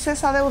 8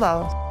 meses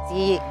adeudados.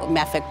 Sí, me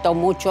afectó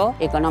mucho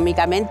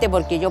económicamente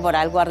porque yo por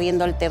algo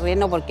arriendo el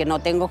terreno porque no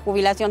tengo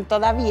jubilación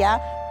todavía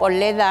por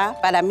la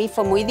edad. Para mí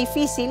fue muy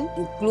difícil,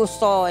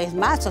 incluso es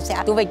más, o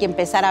sea, tuve que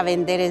empezar a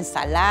vender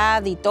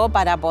ensalada y todo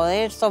para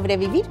poder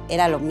sobrevivir.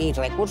 Eran mis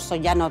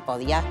recursos, ya no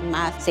podía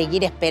más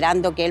seguir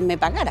esperando que él me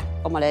pagara.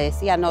 Como le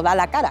decía, no da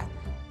la cara.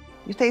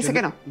 ¿Y usted dice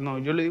que no? No,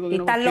 yo le digo que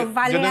no. ¿Están los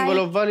vales yo tengo ahí?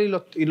 los vales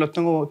y los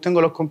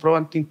tengo los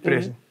comprobantes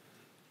impresos.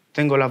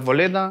 Tengo las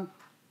boletas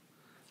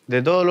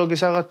de todo lo que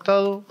se ha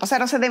gastado. O sea,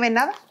 ¿no se debe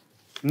nada?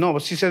 No,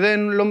 pues sí se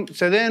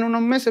deben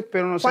unos meses,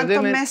 pero no se deben...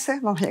 ¿Cuántos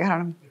meses? Vamos a llegar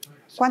a...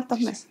 ¿Cuántos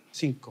meses?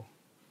 5.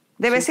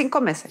 Debe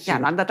 5 meses. Ya,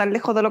 no anda tan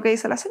lejos de lo que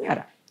dice la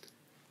señora.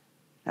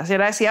 La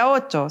señora decía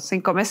 8,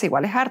 5 meses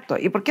igual es harto.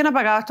 ¿Y por qué no ha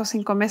pagado estos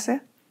 5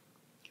 meses?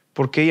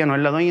 Porque ella no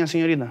es la dueña,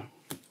 señorita.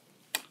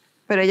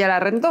 Pero ella la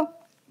arrendó.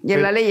 Y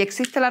en la ley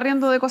existe el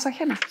arriendo de cosas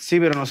ajenas. Sí,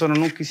 pero nosotros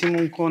nunca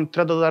hicimos un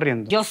contrato de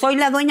arriendo. Yo soy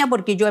la dueña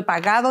porque yo he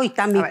pagado y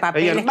están mis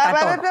papeles.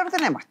 Pero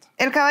tenemos esto.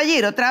 El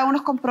caballero trae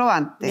unos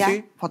comprobantes,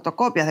 Sí.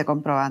 fotocopias de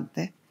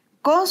comprobantes,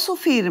 con su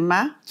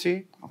firma,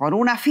 Sí. o con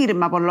una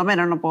firma por lo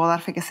menos, no puedo dar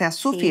fe que sea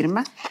su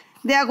firma,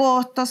 de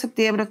agosto,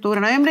 septiembre,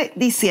 octubre, noviembre,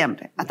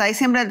 diciembre, hasta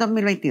diciembre del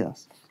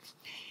 2022.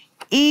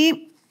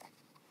 Y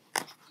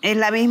es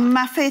la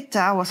misma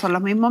fecha o son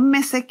los mismos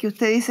meses que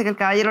usted dice que el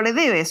caballero le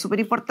debe. Es súper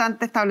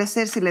importante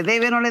establecer si le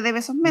debe o no le debe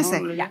esos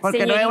meses, porque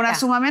señorita, no es una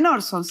suma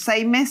menor, son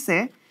 6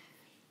 meses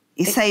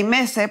y 6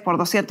 meses por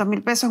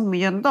 200.000 pesos es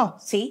 1.200.000.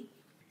 Sí.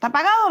 ¿Está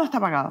pagado o no está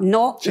pagado?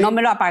 No, Sí. no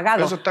me lo ha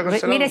pagado. Eso está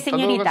cancelado, Mire, está todo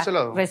señorita,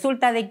 cancelado.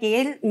 resulta de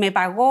que él me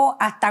pagó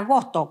hasta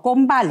agosto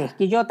con vales,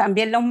 que yo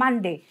también los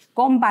mandé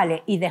con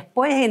vales. Y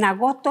después en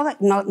agosto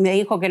me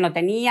dijo que no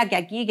tenía, que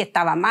aquí, que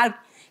estaba mal,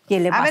 que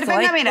le pasó A ver, venga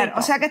a esto, mirar. esto.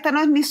 O sea que esta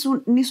no es ni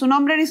su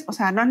nombre, o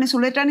sea, no es ni su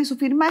letra ni su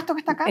firma, esto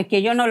que está acá. Es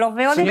que yo no los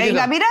veo. Señorita.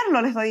 Venga a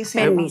mirarlo, le estoy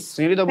diciendo. Permiso.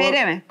 Señorita, ¿puedo?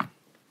 Espéreme.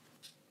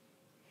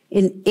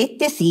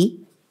 Este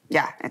sí,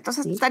 Ya,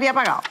 entonces estaría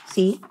pagado.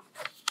 sí.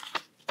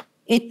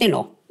 Este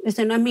no,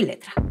 ese no es mi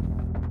letra.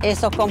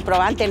 Esos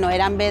comprobantes no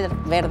eran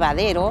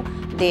verdaderos.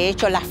 De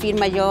hecho, las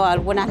firmas yo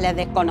algunas las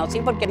desconocí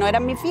porque no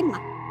eran mi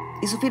firma.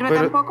 ¿Y su firma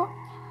Pero- tampoco?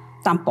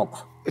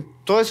 Tampoco.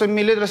 Todo eso es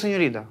mi letra,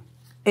 señorita.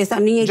 Esa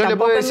niña Yo le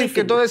tampoco puedo es mi decir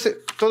que firma.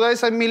 toda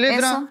esa es mi letra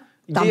Eso,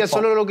 y ella tampoco.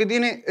 solo lo que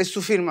tiene es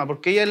su firma,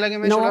 porque ella es la que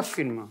me No. hizo la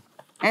firma.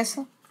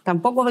 Eso,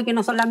 ¿Tampoco ve que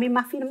no son las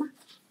mismas firmas?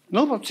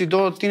 No, pues si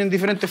todos tienen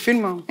diferentes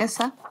firmas,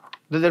 esa.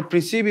 desde el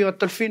principio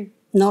hasta el fin.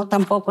 No,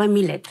 tampoco es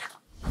mi letra.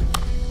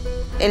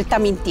 Él está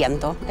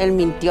mintiendo, él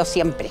mintió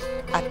siempre.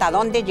 Hasta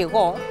dónde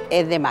llegó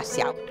es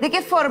demasiado. ¿De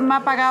qué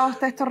forma pagaba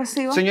usted estos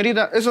recibos?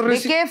 Señorita, eso ¿De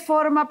qué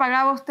forma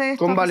pagaba usted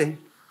estos con vale.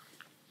 recibos?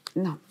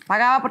 No,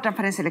 pagaba por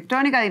transferencia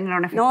electrónica, dinero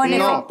en efectivo. No, en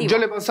No, efectivo. yo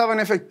le pasaba en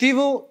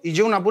efectivo y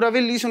yo una pura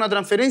vez le hice una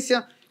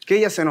transferencia que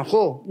ella se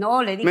enojó.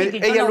 No, le dije que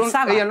yo ella no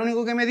usaba. Ella lo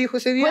único que me dijo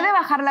ese día... ¿Puede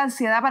bajar la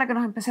ansiedad para que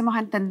nos empecemos a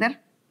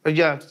entender?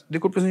 Ya,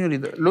 disculpe,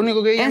 señorita. Lo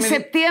único que ella En me dijo...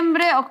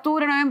 septiembre,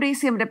 octubre, noviembre y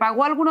diciembre,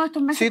 ¿pagó alguno de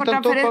estos meses Sí, con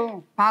están todos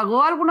transferencia? pagos.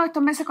 ¿Pagó alguno de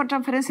estos meses con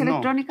transferencia No.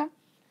 electrónica?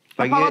 ¿Los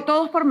Pagué- pagó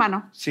todos por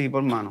mano? Sí,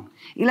 por mano.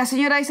 Y la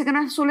señora dice que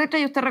no es su letra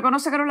y usted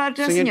reconoce que no es la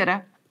letra de la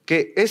señora.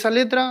 Que esa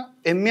letra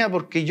es mía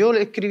porque yo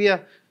le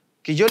escribía,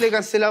 que yo le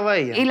cancelaba a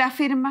ella. ¿Y la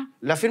firma?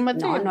 La firma es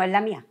de No, ella. no es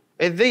la mía.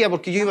 Es de ella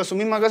porque yo iba a su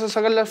misma casa a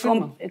sacar la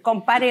firma.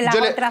 Compare la Yo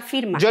le- otra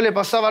firma. Yo le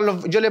pasaba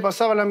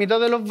la mitad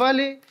de los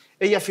vales,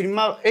 ella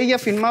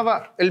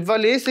firmaba el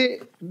vale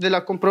ese de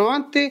las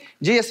comprobantes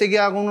y ella se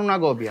quedaba con una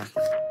copia.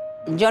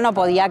 Yo no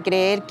podía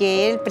creer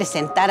que él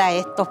presentara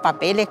estos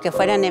papeles que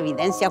fueran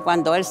evidencia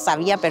cuando él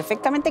sabía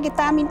perfectamente que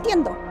estaba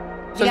mintiendo.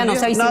 Yo ya no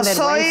soy No soy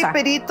sinvergüenza.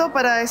 perito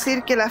para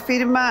decir que la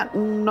firma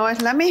no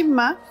es la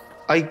misma.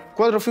 Hay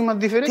 4 firmas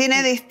diferentes.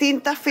 Tiene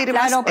distintas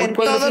firmas Claro, en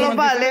porque todos los firmas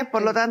vales, diferentes.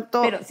 por lo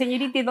tanto... Pero,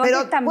 señorita, ¿y dónde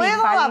Pero están mis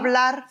 ¿puedo vales?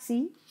 hablar?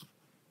 Sí.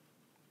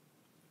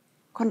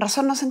 Con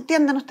razón no se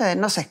entienden ustedes,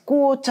 no se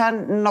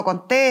escuchan, no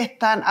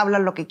contestan,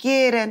 hablan lo que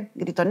quieren,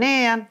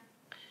 gritonean.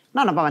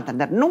 No nos vamos a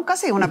entender. Nunca ha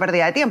sido una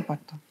pérdida de tiempo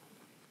esto.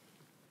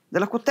 De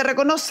los que usted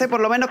reconoce, por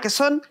lo menos que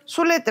son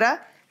su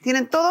letra,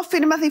 tienen todos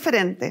firmas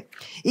diferentes.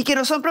 Y que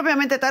no son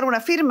propiamente tal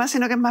una firma,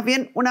 sino que es más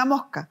bien una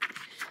mosca.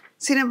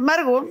 Sin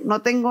embargo,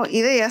 no tengo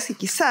idea si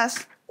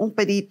quizás un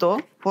perito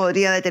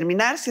podría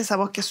determinar si esa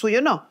mosca es suya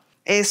o no.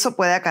 Eso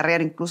puede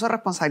acarrear incluso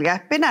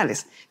responsabilidades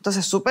penales.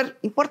 Entonces, es súper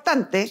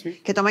importante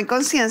que tomen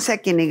conciencia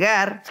que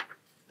negar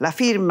la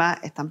firma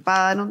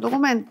estampada en un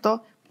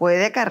documento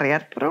puede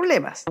acarrear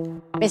problemas.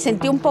 Me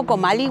sentí un poco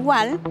mal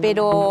igual,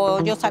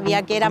 pero yo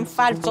sabía que eran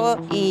falsos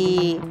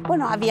y,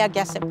 bueno, había que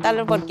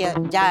aceptarlo porque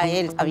ya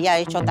él había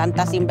hecho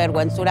tanta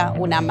sinvergüenzura,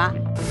 una más.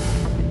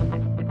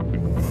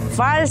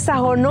 Falsas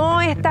o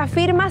no estas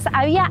firmas,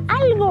 había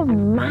algo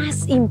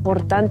más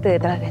importante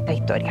detrás de esta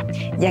historia,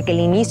 ya que al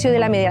inicio de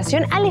la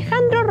mediación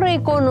Alejandro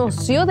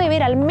reconoció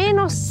deber al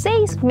menos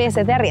 6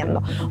 meses de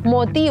arriendo,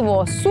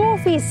 motivo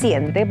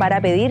suficiente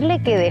para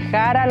pedirle que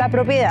dejara la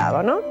propiedad,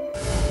 ¿o no?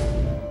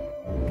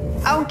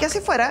 Aunque así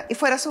fuera, y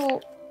fuera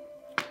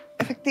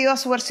efectiva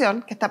su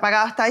versión, que está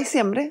pagada hasta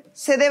diciembre,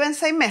 se deben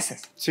 6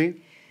 meses.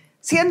 Sí.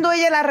 Siendo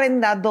ella la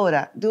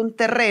arrendadora de un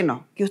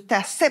terreno que usted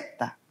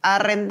acepta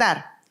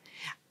arrendar,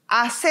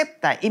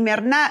 acepta y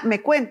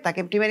me cuenta que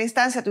en primera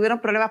instancia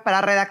tuvieron problemas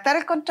para redactar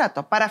el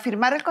contrato, para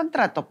firmar el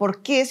contrato.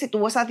 ¿Por qué si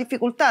tuvo esas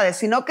dificultades?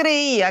 Si no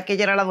creía que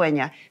ella era la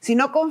dueña, si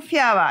no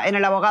confiaba en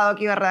el abogado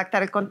que iba a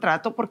redactar el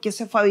contrato, ¿por qué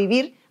se fue a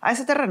vivir a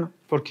ese terreno?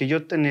 Porque yo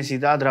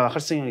necesitaba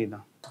trabajar,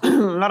 señorita.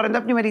 ¿Lo arrendó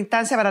en primera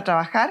instancia para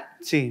trabajar?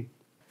 Sí.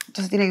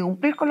 Entonces tiene que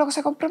cumplir con lo que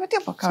se comprometió,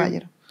 pues,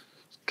 caballero.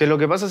 Sí. Que lo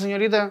que pasa,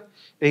 señorita,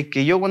 es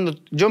que cuando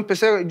yo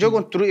empecé, yo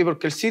construí,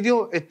 porque el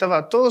sitio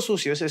estaba todo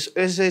sucio,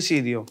 ese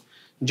sitio.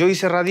 Yo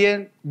hice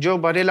radiel, yo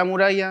paré la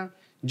muralla,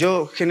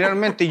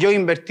 generalmente yo he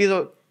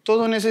invertido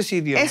todo en ese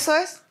sitio. ¿Eso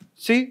es?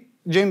 Sí,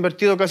 yo he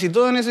invertido casi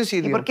todo en ese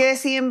sitio. ¿Y por qué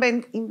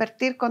deciden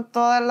invertir con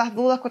todas las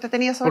dudas que usted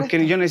tenía sobre Porque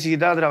esto? yo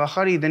necesitaba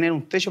trabajar y tener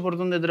un techo por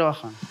donde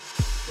trabajar.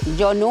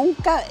 Yo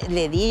nunca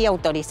le di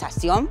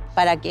autorización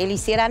para que él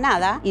hiciera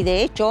nada y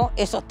de hecho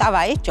eso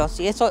estaba hecho.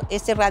 Si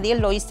ese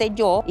radiel lo hice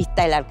yo y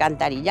está el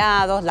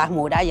alcantarillado, las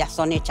murallas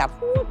son hechas,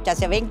 ya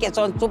se ven que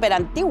son súper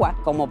antiguas,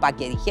 como para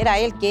que dijera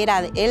él que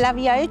él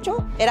había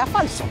hecho, era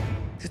falso.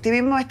 Si usted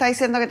mismo está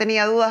diciendo que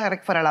tenía dudas de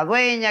que fuera la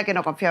dueña, que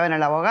no confiaba en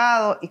el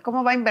abogado, ¿y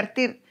cómo va a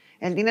invertir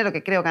el dinero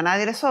que creo que a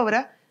nadie le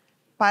sobra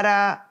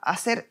para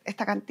hacer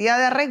esta cantidad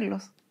de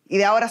arreglos? Y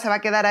de ahora se va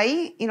a quedar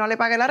ahí y no le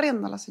pague el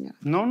arriendo a la señora.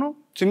 No.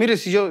 Sí, mire,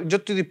 si yo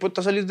estoy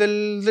dispuesto a salir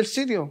del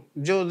sitio.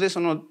 Yo de eso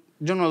no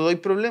doy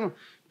problema.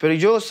 Pero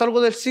yo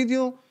salgo del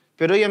sitio,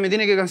 pero ella me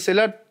tiene que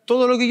cancelar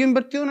todo lo que yo he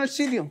invertido en el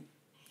sitio.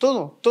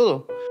 Todo.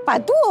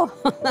 Patúo.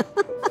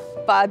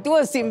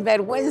 Patúo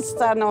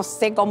sinvergüenza, no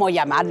sé cómo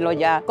llamarlo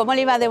ya. ¿Cómo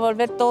le iba a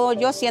devolver todo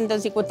yo siendo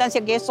en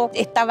circunstancia que eso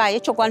estaba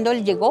hecho cuando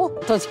él llegó?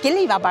 Entonces, ¿qué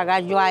le iba a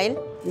pagar yo a él?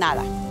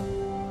 Nada.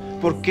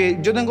 Porque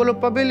yo tengo los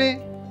papeles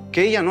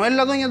que ella no es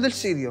la dueña del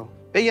sitio.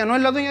 Ella no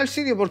es la dueña del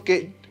sitio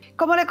porque...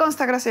 ¿Cómo le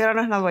consta que la señora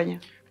no es la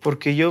dueña?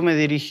 Porque yo me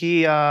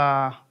dirigí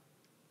a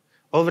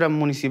obras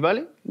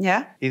municipales.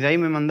 ¿Ya? Y de ahí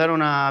me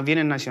mandaron a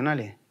bienes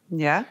nacionales.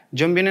 ¿Ya?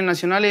 Yo en bienes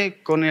nacionales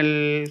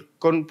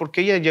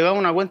porque ella llegaba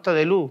una cuenta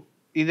de luz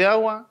y de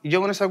agua, y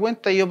yo con esa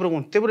cuenta yo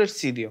pregunté por el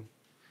sitio.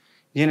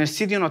 Y en el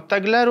sitio no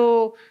está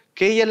claro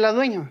que ella es la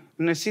dueña.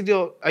 En el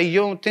sitio, ahí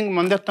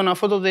mandé hasta una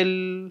foto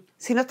del...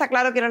 Si no está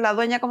claro quién es la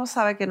dueña, ¿cómo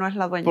sabe que no es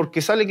la dueña?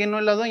 Porque sale que no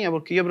es la dueña,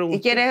 porque yo pregunté.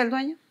 ¿Y quién es el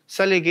dueño?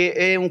 Sale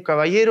que es un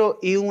caballero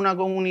y una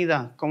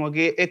comunidad, como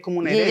que es como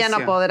una herencia. ¿Y ella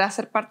no podrá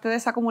ser parte de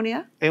esa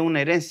comunidad? Es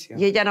una herencia.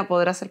 ¿Y ella no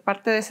podrá ser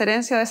parte de esa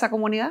herencia de esa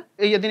comunidad?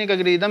 Ella tiene que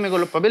acreditarme con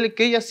los papeles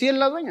que ella sí es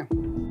la dueña.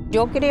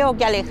 Yo creo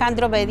que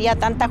Alejandro pedía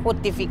tanta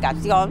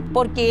justificación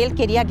porque él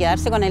quería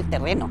quedarse con el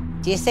terreno.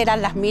 Y esas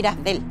eran las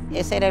miras de él,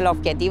 ese era el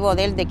objetivo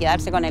de él, de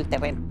quedarse con el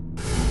terreno.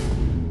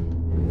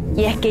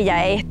 Y es que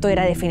ya esto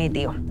era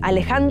definitivo.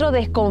 Alejandro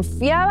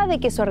desconfiaba de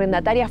que su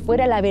arrendataria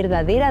fuera la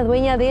verdadera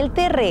dueña del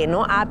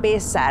terreno, a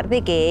pesar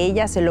de que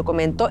ella se lo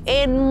comentó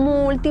en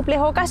múltiples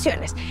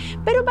ocasiones.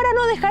 Pero para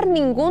no dejar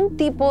ningún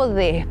tipo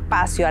de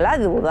espacio a la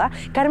duda,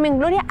 Carmen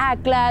Gloria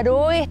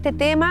aclaró este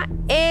tema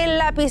en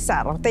la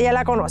pizarra. Usted ya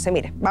la conoce,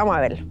 mire, vamos a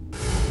verlo.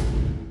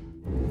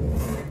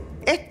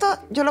 Esto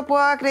yo lo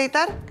puedo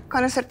acreditar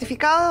con el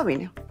certificado de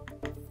dominio.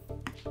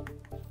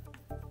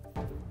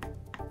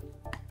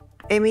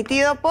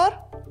 Emitido por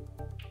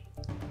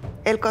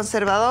el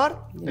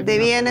conservador de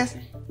bienes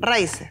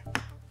raíces.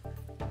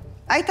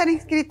 Ahí están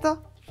inscritos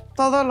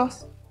todos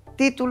los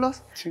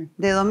títulos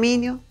de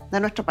dominio de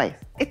nuestro país.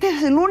 Este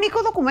es el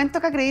único documento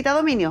que acredita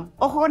dominio.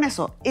 Ojo con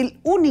eso, el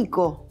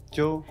único.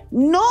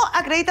 No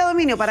acredita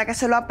dominio, para que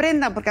se lo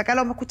aprendan, porque acá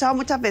lo hemos escuchado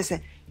muchas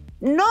veces.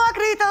 No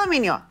acredita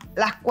dominio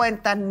las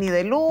cuentas ni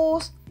de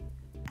luz,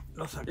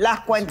 las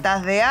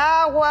cuentas de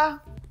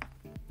agua,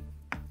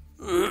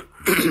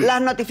 las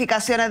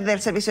notificaciones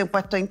del servicio de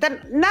impuestos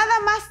internos, nada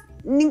más,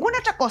 ninguna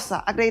otra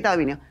cosa acredita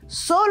dominio,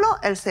 solo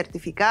el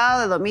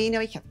certificado de dominio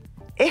vigente.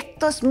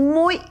 Esto es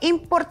muy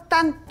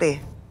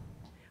importante,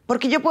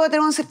 porque yo puedo tener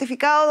un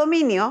certificado de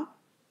dominio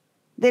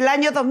del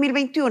año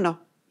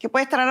 2021, que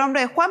puede estar a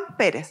nombre de Juan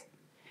Pérez,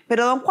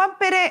 pero don Juan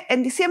Pérez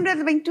en diciembre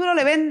del 21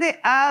 le vende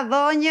a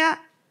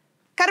doña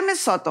Carmen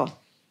Soto.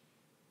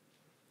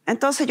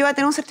 Entonces yo voy a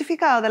tener un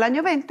certificado del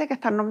año 20 que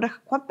está a nombre de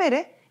Juan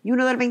Pérez, y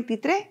uno del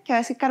 23 que va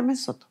a decir Carmen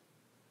Soto.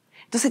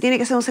 Entonces tiene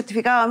que ser un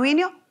certificado de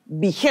dominio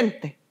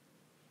vigente,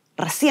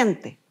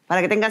 reciente,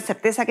 para que tengan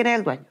certeza quién es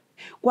el dueño.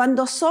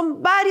 Cuando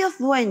son varios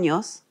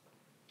dueños,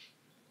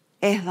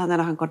 es donde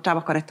nos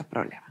encontramos con estos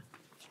problemas.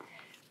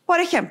 Por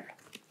ejemplo,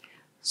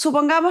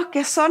 supongamos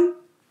que son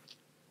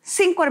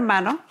 5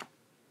 hermanos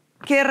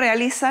que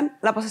realizan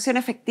la posesión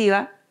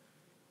efectiva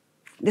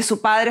de su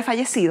padre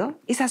fallecido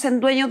y se hacen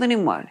dueños de un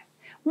inmueble.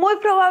 Muy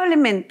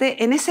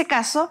probablemente, en ese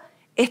caso,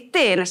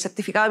 esté en el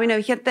certificado de dominio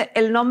vigente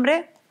el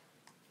nombre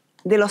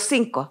de los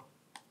 5,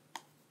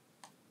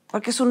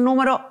 porque es un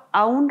número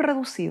aún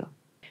reducido.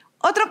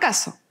 Otro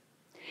caso,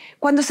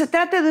 cuando se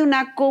trate de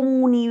una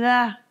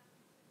comunidad,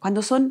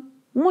 cuando son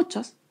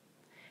muchos,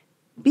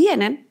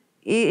 vienen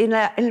y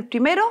el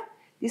primero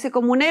dice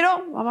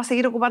comunero, vamos a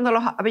seguir ocupando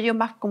los apellidos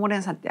más comunes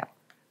en Santiago.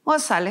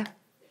 González.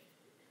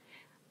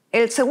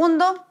 El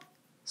segundo,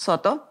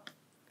 Soto.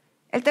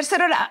 El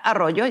tercero era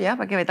Arroyo, ya,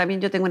 para que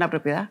también yo tengo una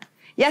propiedad.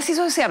 Y así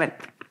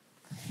sucesivamente.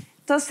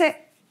 Entonces,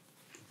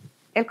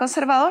 el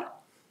conservador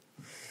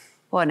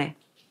pone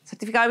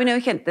certificado de dominio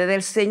vigente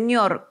del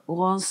señor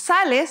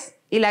González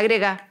y le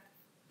agrega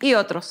y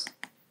otros.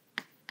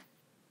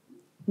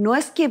 No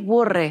es que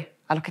borre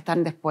a los que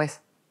están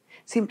después,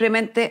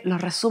 simplemente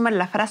los resume en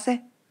la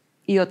frase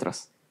y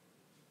otros.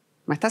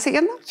 ¿Me está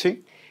siguiendo?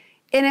 Sí.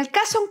 En el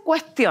caso en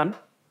cuestión,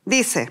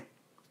 dice,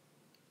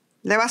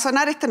 le va a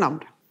sonar este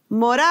nombre,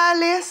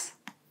 Morales,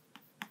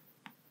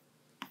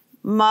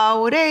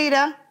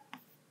 Maureira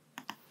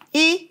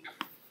y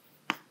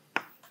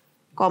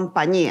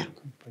compañía.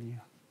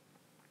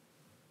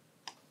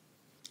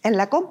 En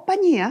la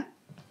compañía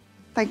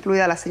está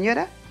incluida la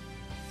señora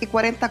y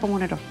 40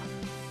 comuneros.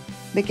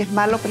 ¿Ve que es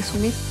malo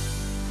presumir?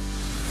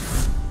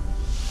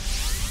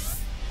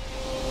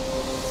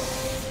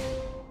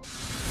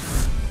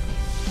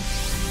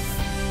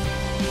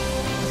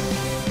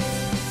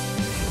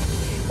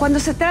 Cuando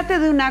se trate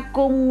de una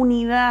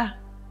comunidad,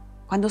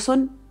 cuando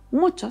son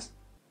muchos,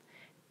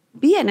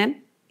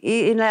 vienen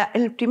y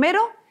el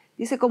primero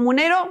dice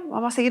comunero,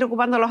 vamos a seguir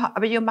ocupando los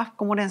apellidos más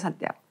comunes en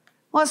Santiago.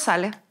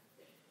 González.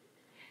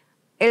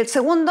 El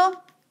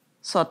segundo,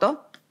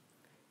 Soto.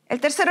 El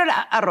tercero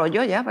era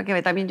Arroyo, ya, para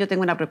que también yo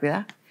tengo una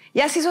propiedad.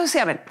 Y así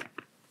sucesivamente.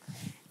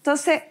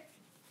 Entonces,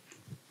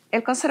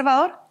 el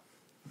conservador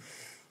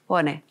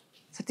pone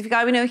certificado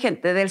de dominio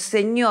vigente del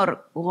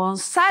señor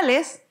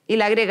González y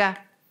le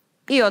agrega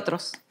y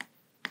otros.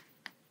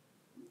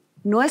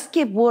 No es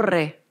que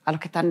borre a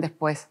los que están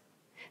después,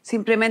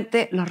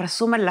 simplemente los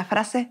resume en la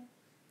frase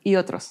y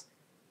otros.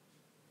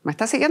 ¿Me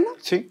está siguiendo?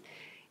 Sí.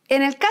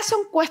 En el caso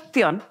en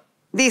cuestión,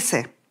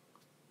 dice,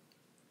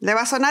 le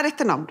va a sonar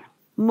este nombre,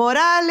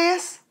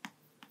 Morales,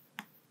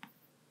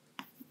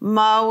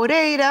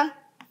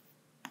 Maureira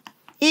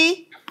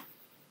y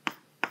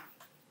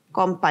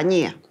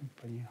compañía.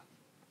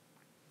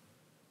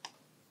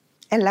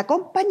 En la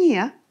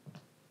compañía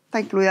está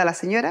incluida la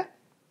señora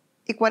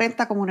y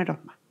 40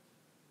 comuneros más.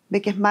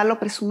 ¿Ve que es malo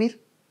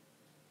presumir?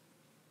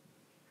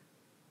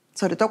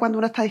 Sobre todo cuando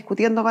uno está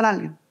discutiendo con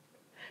alguien.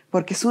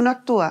 Porque si uno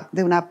actúa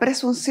de una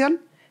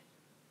presunción,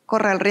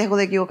 corre el riesgo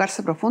de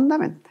equivocarse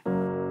profundamente.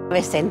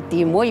 Me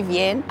sentí muy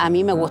bien. A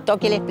mí me gustó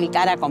que le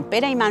explicara con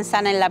pera y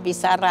manzana en la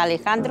pizarra a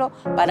Alejandro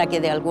para que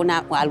de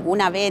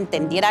alguna vez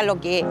entendiera lo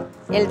que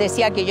él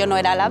decía, que yo no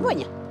era la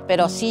dueña.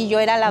 Pero sí yo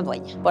era la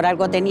dueña. Por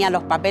algo tenía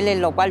los papeles,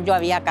 lo cual yo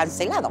había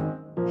cancelado.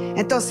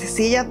 Entonces,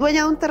 si ella es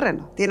dueña de un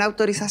terreno, tiene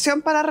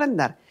autorización para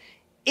arrendar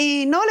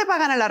y no le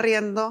pagan el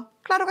arriendo,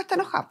 claro que está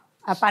enojado.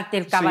 Aparte,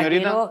 el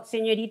caballero,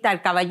 señorita,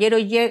 el caballero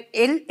y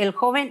él, el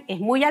joven, es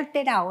muy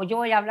alterado. Yo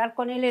voy a hablar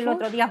con él el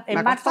otro día,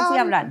 en marzo fui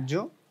a hablar.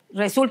 ¿Yo?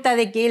 Resulta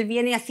de que él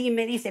viene así y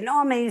me dice,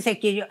 no, me dice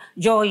que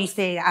yo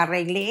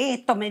arreglé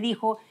esto, me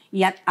dijo,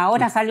 y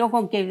ahora salió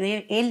con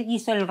que él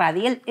hizo el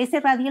radiel. Ese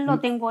radiel lo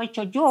tengo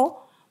hecho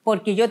yo,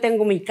 porque yo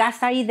tengo mi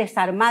casa ahí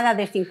desarmada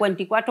de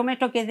 54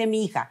 metros, que es de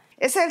mi hija.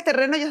 ¿Ese es el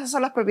terreno y esas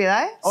son las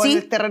propiedades? ¿O Sí.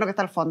 es el terreno que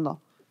está al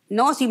fondo?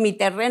 No, si mi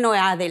terreno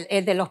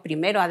es de los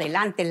primeros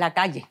adelante, en la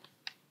calle.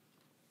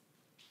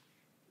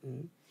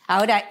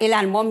 Ahora, él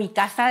armó mi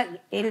casa,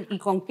 ¿y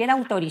con qué era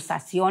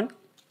autorización?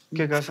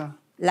 ¿Qué casa?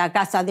 La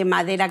casa de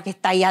madera que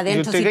está ahí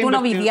adentro. Si tú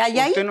no vivías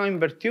ahí. ¿Usted no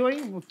invirtió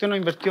ahí? ¿Usted no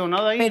invirtió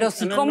nada ahí? Pero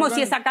si, ¿cómo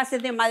si esa casa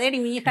es de madera y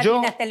mi hija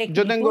tiene hasta la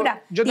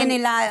escritura? Tiene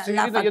la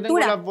factura. Yo tengo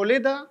las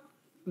boletas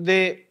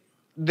de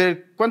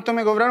cuánto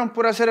me cobraron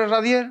por hacer el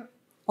radier.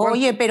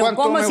 Oye, pero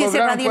 ¿cómo si ese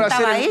radier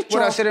estaba hecho?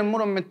 Por hacer el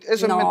muro,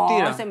 eso es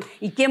mentira.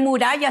 ¿Y qué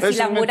murallas? Si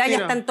las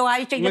murallas están todas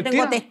hechas, yo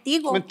tengo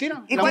testigos.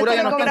 Mentira. ¿Y cuánto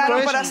le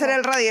cobraron por hacer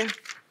el radier?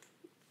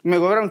 Me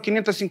cobraron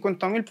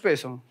 550.000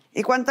 pesos.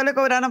 ¿Y cuánto le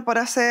cobraron por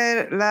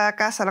hacer la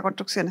casa, la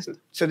construcción?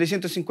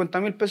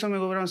 750.000 pesos me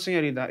cobraron,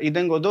 señorita. Y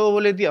tengo todo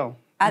boleteado.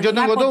 Además,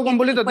 yo tengo todo con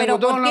boletas, tengo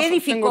todo en la...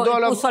 ¿Por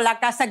qué puso la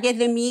casa que es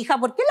de mi hija?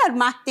 ¿Por qué la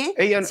armaste?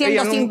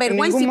 Siendo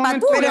sinvergüenza y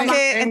patúa. Pero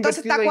que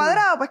entonces está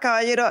cuadrado, pues,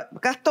 caballero.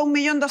 Gastó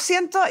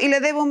 1.200.000 y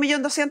le debo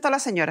 1.200.000 a la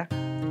señora.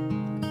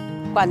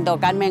 Cuando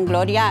Carmen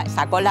Gloria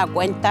sacó la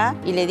cuenta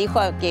y le dijo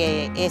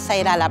que esa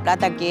era la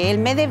plata que él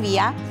me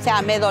debía, o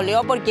sea, me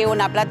dolió porque es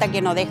una plata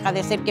que no deja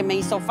de ser que me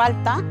hizo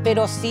falta,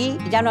 pero sí,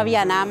 ya no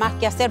había nada más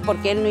que hacer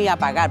porque él no iba a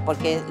pagar,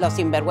 porque los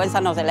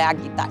sinvergüenza no se le va a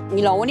quitar.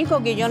 Y lo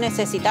único que yo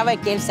necesitaba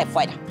es que él se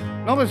fuera.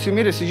 No, pues si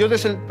mire, si yo de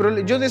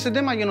ese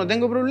tema yo no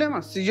tengo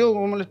problemas. Si yo,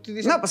 como le estoy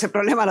diciendo... No, pues el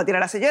problema lo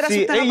tira la señora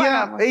si usted no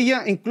paga. Pues.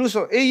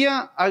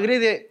 Ella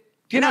agrede...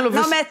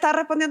 No me está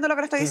respondiendo lo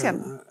que le estoy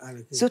diciendo.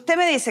 Si usted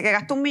me dice que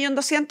gastó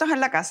 1.200.000 en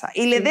la casa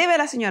y le debe a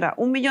la señora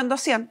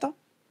 1.200.000,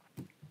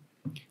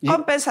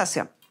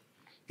 compensación.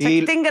 Se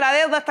extingue la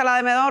deuda hasta la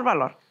de menor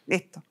valor.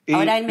 Listo.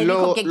 Ahora él me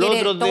dijo que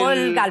quiere todo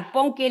el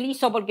galpón que él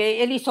hizo,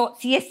 porque él hizo,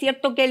 sí es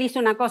cierto que él hizo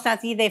una cosa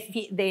así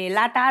de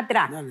lata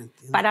atrás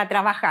para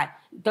trabajar.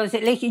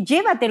 Entonces le dije,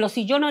 llévatelo,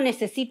 si yo no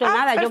necesito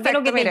nada, perfecto, yo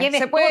quiero que mire, te lleves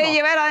se puede todo.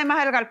 llevar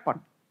además el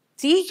galpón.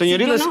 Sí,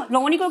 señorita, yo no, lo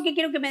único que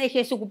quiero es que me deje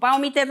desocupado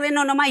mi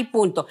terreno nomás y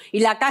punto. Y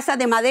la casa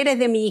de madera es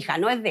de mi hija,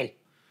 no es de él.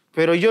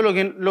 Pero yo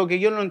lo que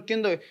yo no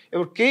entiendo es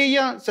porque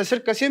ella se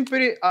acerca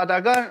siempre a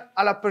atacar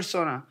a las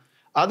personas.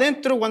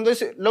 Adentro, cuando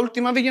la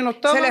última vez yo no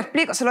estaba... Se lo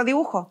explico, se lo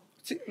dibujo.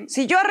 Sí.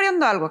 Si yo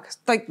arriendo algo que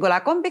estoy con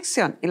la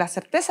convicción y la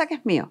certeza que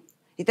es mío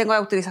y tengo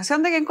la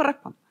utilización de quien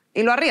corresponde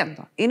y lo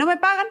arriendo y no me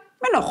pagan,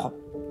 me enojo.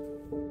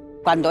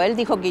 Cuando él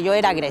dijo que yo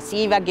era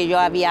agresiva, que yo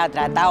había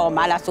tratado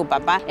mal a su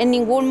papá, en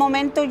ningún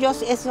momento yo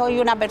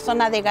soy una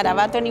persona de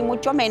garabato, ni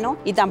mucho menos,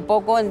 y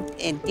tampoco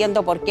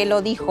entiendo por qué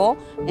lo dijo.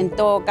 En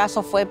todo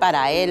caso fue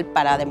para él,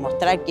 para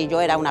demostrar que yo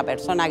era una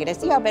persona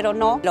agresiva, pero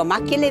no. Lo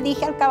más que le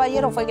dije al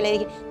caballero fue que le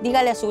dije,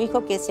 dígale a su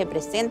hijo que se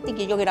presente y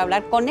que yo quiero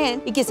hablar con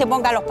él y que se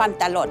ponga los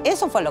pantalones.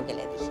 Eso fue lo que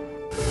le dije.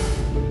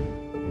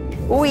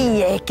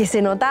 Uy, es que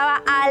se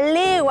notaba a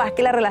leguas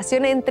que la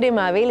relación entre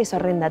Mabel y su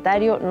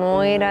arrendatario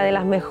no era de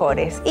las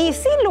mejores. Y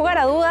sin lugar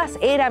a dudas,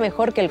 era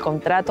mejor que el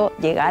contrato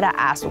llegara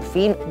a su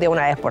fin de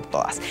una vez por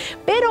todas.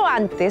 Pero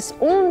antes,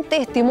 un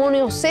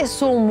testimonio se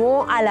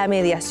sumó a la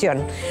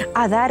mediación,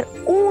 a dar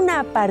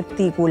una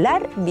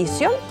particular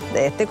visión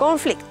de este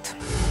conflicto.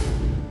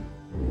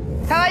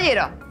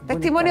 Caballero,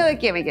 ¿testimonio de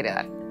qué me quiere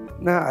dar?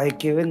 Nada, es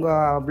que vengo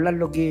a hablar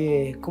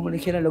como le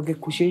dijera, lo que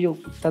escuché yo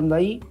estando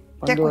ahí.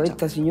 Cuando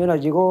esta señora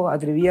llegó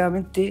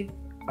atrevidamente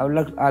a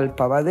hablar al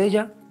papá de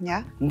ella,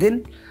 de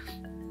él,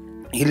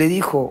 y le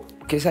dijo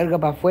que salga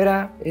para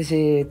afuera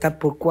ese tal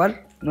por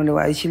cual, no le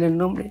voy a decir el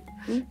nombre,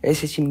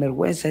 ese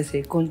sinvergüenza,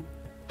 ese con...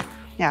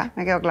 Ya,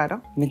 me quedó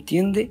claro. ¿Me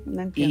entiende?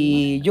 No entiendo.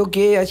 Y yo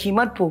quedé así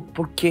mal,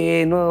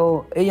 porque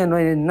ella no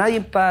es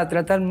nadie para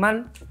tratar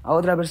mal a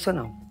otra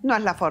persona. No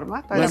es la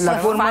forma. No es la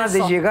forma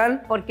de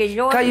llegar. Porque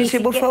yo cállese,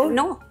 por favor.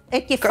 No,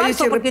 es que es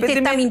falso porque usted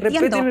está mintiendo.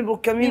 Respéteme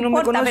porque a mí no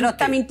me conoce pero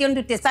usted. está mintiendo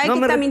y usted sabe que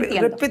está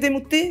mintiendo. Respéteme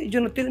usted, yo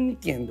no estoy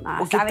mintiendo.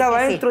 Porque sabe estaba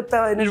que adentro, sí.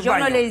 estaba en el yo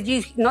baño.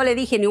 no le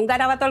dije ni un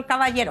garabato al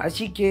caballero.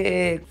 Así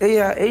que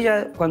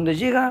ella cuando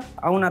llega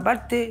a una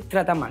parte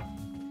trata mal.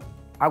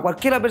 A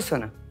cualquiera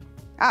persona.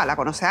 Ah, la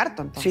conoce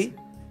harto entonces. Sí,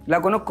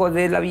 la conozco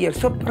de la Villa del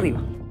Sol para arriba.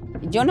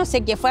 Yo no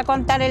sé qué fue a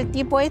contar el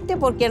tipo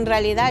porque en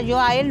realidad yo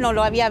a él no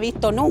lo había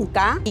visto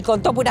nunca y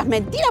contó puras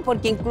mentiras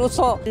porque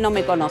incluso no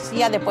me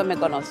conocía, después me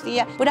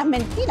conocía, puras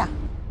mentiras.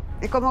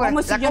 ¿Y cómo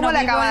le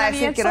acaba de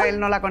decir que él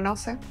no la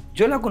conoce?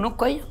 Yo la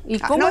conozco a ella. ¿Y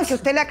cómo no, es que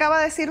usted le acaba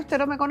de decir usted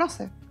no me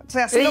conoce. O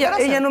sea, ¿sí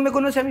ella no me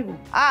conoce a mí.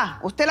 Ah,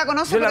 usted la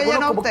conoce, yo pero la ella no a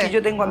conozco usted. porque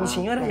yo tengo a mi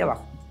señora allá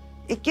abajo.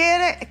 ¿Y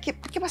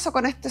qué pasó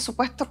con este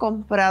supuesto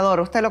comprador?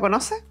 ¿Usted lo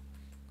conoce?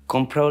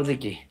 ¿Comprador de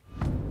qué?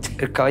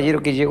 El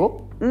caballero que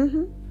llegó,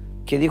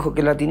 que dijo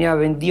que la tenía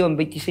vendido en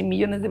 26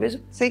 millones de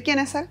pesos. Sí, ¿quién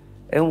es él?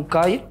 Es un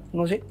caballero,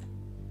 no sé.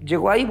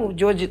 Llegó ahí, pues,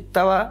 yo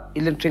estaba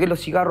y le entregué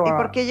los cigarros ¿Y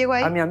por qué llegó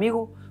ahí? a mi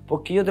amigo,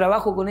 porque yo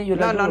trabajo con ellos.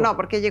 No,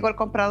 ¿por qué llegó el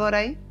comprador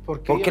ahí?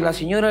 Porque la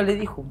señora le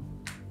dijo.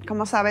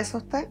 ¿Cómo sabe eso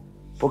usted?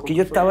 Porque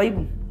yo estaba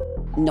ahí.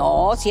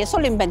 No, si eso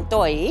lo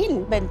inventó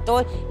él,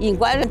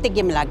 igualmente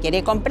que me la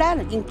quiere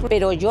comprar,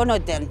 pero yo no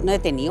he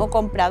tenido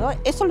comprador,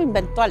 eso lo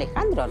inventó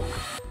Alejandro, ¿no?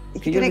 ¿Y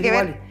qué tiene que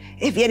ver?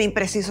 Es bien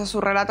impreciso su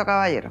relato,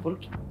 caballero. ¿Por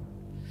qué?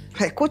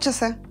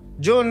 Escúchese.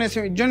 Yo en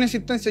esa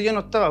instancia yo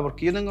no estaba,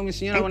 porque yo tengo a mi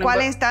señora... ¿En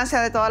cuál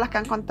instancia de todas las que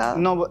han contado?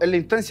 No, en la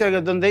instancia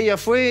donde ella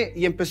fue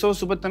y empezó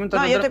supuestamente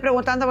a... No, yo estoy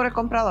preguntando por el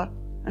comprador,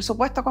 el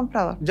supuesto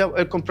comprador. Ya,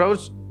 el comprador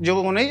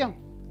llegó con ella.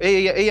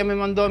 Ella me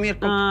mandó a mí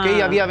que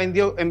ella había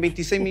vendido en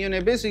 26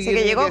 millones de pesos. Y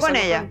que llegó con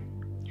ella.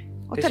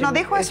 Usted no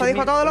dijo eso,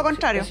 dijo todo lo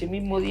contrario. Ese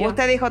mismo día.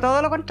 Usted dijo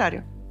todo lo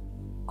contrario.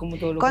 ¿Cómo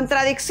todo lo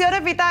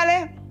Contradicciones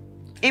vitales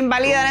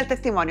invalidan el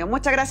testimonio.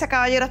 Muchas gracias,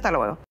 caballero. Hasta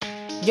luego.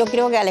 Yo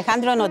creo que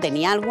Alejandro no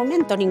tenía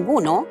argumento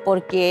ninguno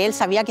porque él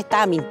sabía que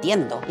estaba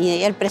mintiendo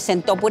y él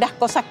presentó puras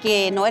cosas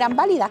que no eran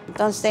válidas,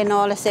 entonces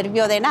no le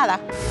sirvió de nada.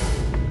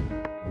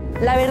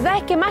 La verdad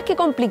es que más que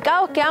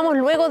complicados quedamos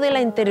luego de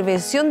la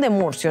intervención de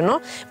Murcio,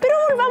 ¿no? Pero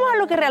volvamos a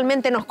lo que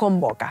realmente nos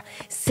convoca.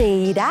 ¿Se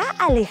irá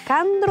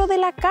Alejandro de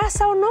la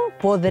casa o no?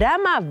 ¿Podrá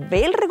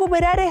Mabel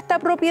recuperar esta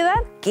propiedad?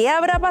 ¿Qué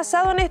habrá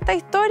pasado en esta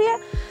historia?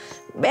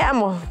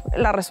 Veamos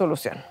la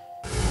resolución.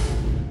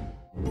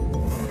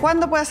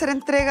 ¿Cuándo puede hacer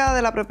entrega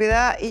de la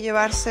propiedad y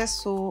llevarse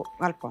su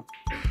galpón?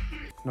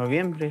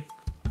 Noviembre,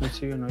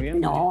 principio de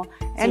noviembre. No,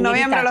 en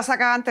noviembre lo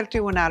saca ante el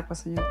tribunal, pues,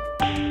 señor.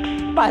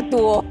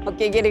 Patúo,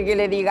 ¿qué quiere que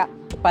le diga?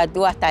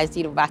 Patúo hasta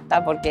decir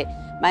basta, porque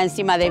más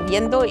encima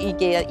debiendo y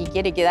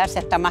quiere quedarse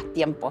hasta más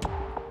tiempo.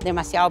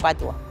 Demasiado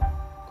patúo.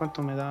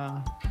 ¿Cuánto me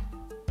da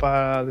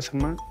para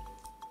desarmar?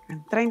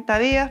 ¿En 30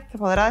 días te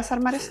podrá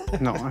desarmar eso?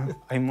 No,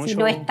 hay mucho. Si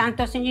no es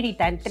tanto,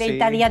 señorita, en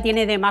 30 días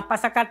tiene de más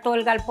para sacar todo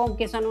el galpón,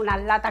 que son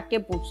unas latas que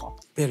puso.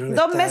 Pero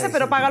 2 meses,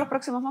 pero paga los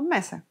próximos 2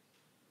 meses.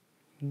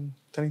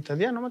 30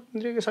 días no me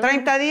tendría que sacar.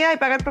 30 días y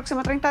paga el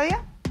próximo 30 días.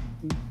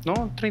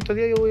 No, 30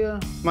 días yo voy a...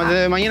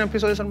 Desde mañana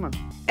empiezo a desarmar.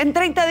 En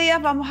 30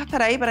 días vamos a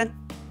estar ahí para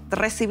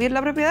recibir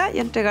la propiedad y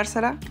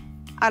entregársela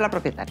a la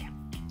propietaria.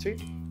 Sí.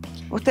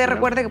 Usted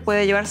recuerde que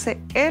puede llevarse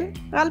el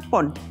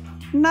galpón,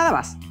 nada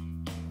más.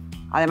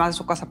 Además de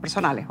sus cosas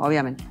personales,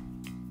 obviamente.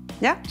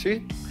 ¿Ya?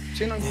 Sí,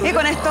 no hay Y problema.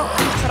 con esto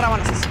cerramos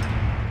la sesión.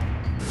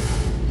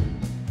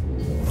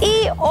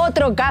 Y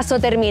otro caso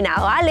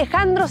terminado.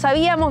 Alejandro,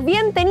 sabíamos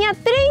bien, tenía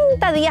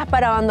 30 días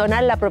para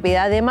abandonar la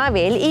propiedad de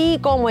Mabel y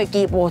como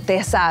equipo,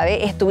 usted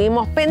sabe,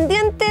 estuvimos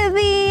pendientes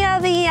día a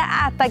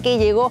día hasta que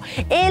llegó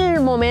el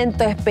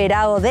momento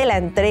esperado de la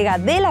entrega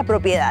de la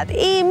propiedad.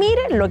 Y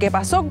miren lo que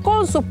pasó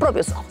con sus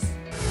propios ojos.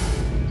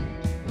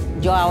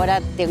 Yo ahora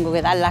tengo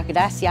que dar las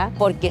gracias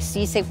porque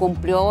sí se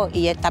cumplió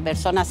y esta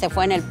persona se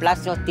fue en el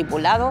plazo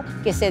estipulado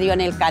que se dio en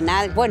el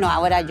canal. Bueno,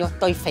 ahora yo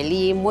estoy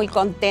feliz, muy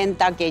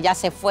contenta que ya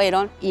se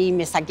fueron y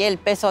me saqué el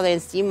peso de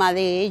encima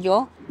de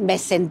ellos. Me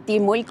sentí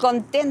muy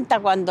contenta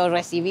cuando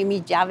recibí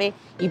mis llaves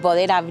y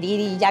poder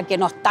abrir y ya que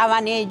no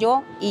estaban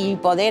ellos y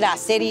poder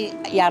hacer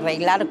y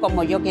arreglar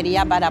como yo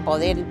quería para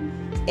poder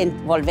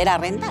volver a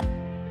arrendar.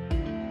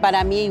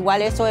 Para mí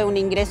igual eso es un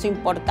ingreso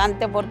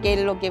importante porque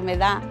es lo que me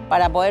da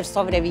para poder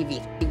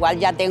sobrevivir. Igual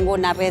ya tengo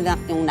un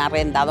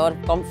arrendador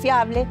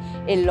confiable,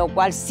 en lo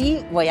cual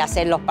sí voy a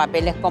hacer los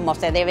papeles como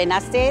se deben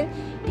hacer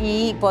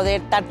y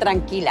poder estar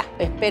tranquila.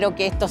 Espero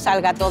que esto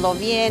salga todo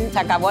bien, se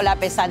acabó la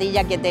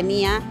pesadilla que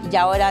tenía y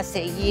ahora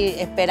seguir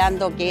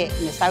esperando que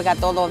me salga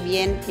todo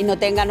bien y no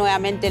tenga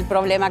nuevamente el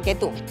problema que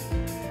tuve.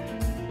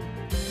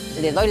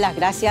 Le doy las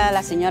gracias a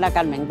la señora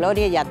Carmen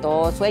Gloria y a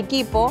todo su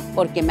equipo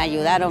porque me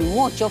ayudaron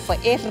mucho.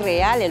 Es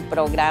real el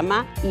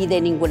programa y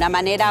de ninguna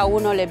manera a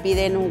uno le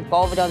piden un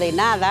cobro de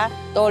nada.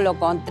 Todo lo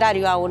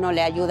contrario, a uno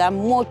le ayudan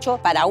mucho.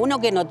 Para uno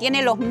que no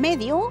tiene los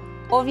medios,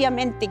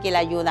 obviamente que le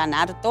ayudan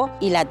harto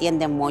y la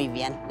atienden muy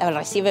bien. La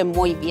reciben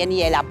muy bien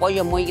y el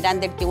apoyo muy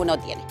grande el que uno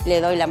tiene. Le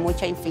doy las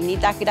muchas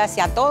infinitas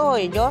gracias a todos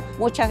ellos.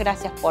 Muchas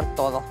gracias por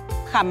todo.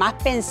 Jamás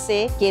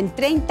pensé que en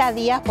 30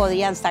 días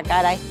podían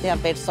sacar a este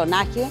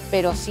personaje,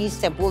 pero sí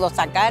se pudo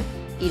sacar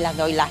y les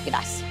doy las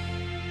gracias.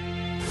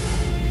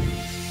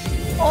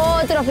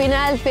 Otro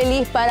final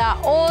feliz para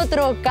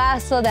otro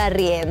caso de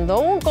arriendo.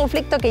 Un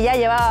conflicto que ya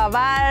llevaba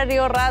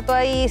varios rato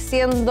ahí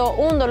siendo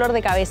un dolor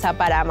de cabeza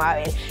para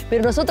Mabel.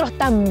 Pero nosotros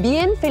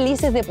también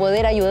felices de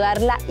poder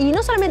ayudarla y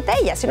no solamente a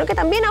ella, sino que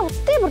también a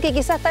usted, porque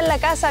quizás está en la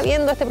casa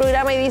viendo este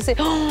programa y dice,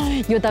 oh,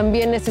 yo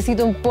también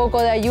necesito un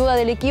poco de ayuda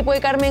del equipo de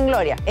Carmen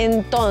Gloria.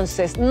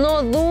 Entonces,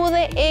 no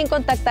dude en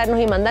contactarnos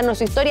y mandarnos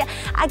su historia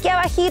aquí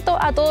abajito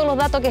a todos los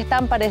datos que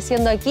están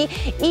apareciendo aquí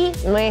y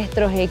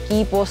nuestros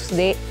equipos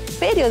de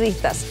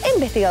periodistas e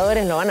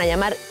investigadores lo van a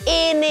llamar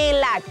en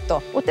el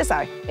acto. Usted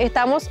sabe,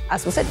 estamos a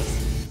su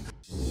servicio.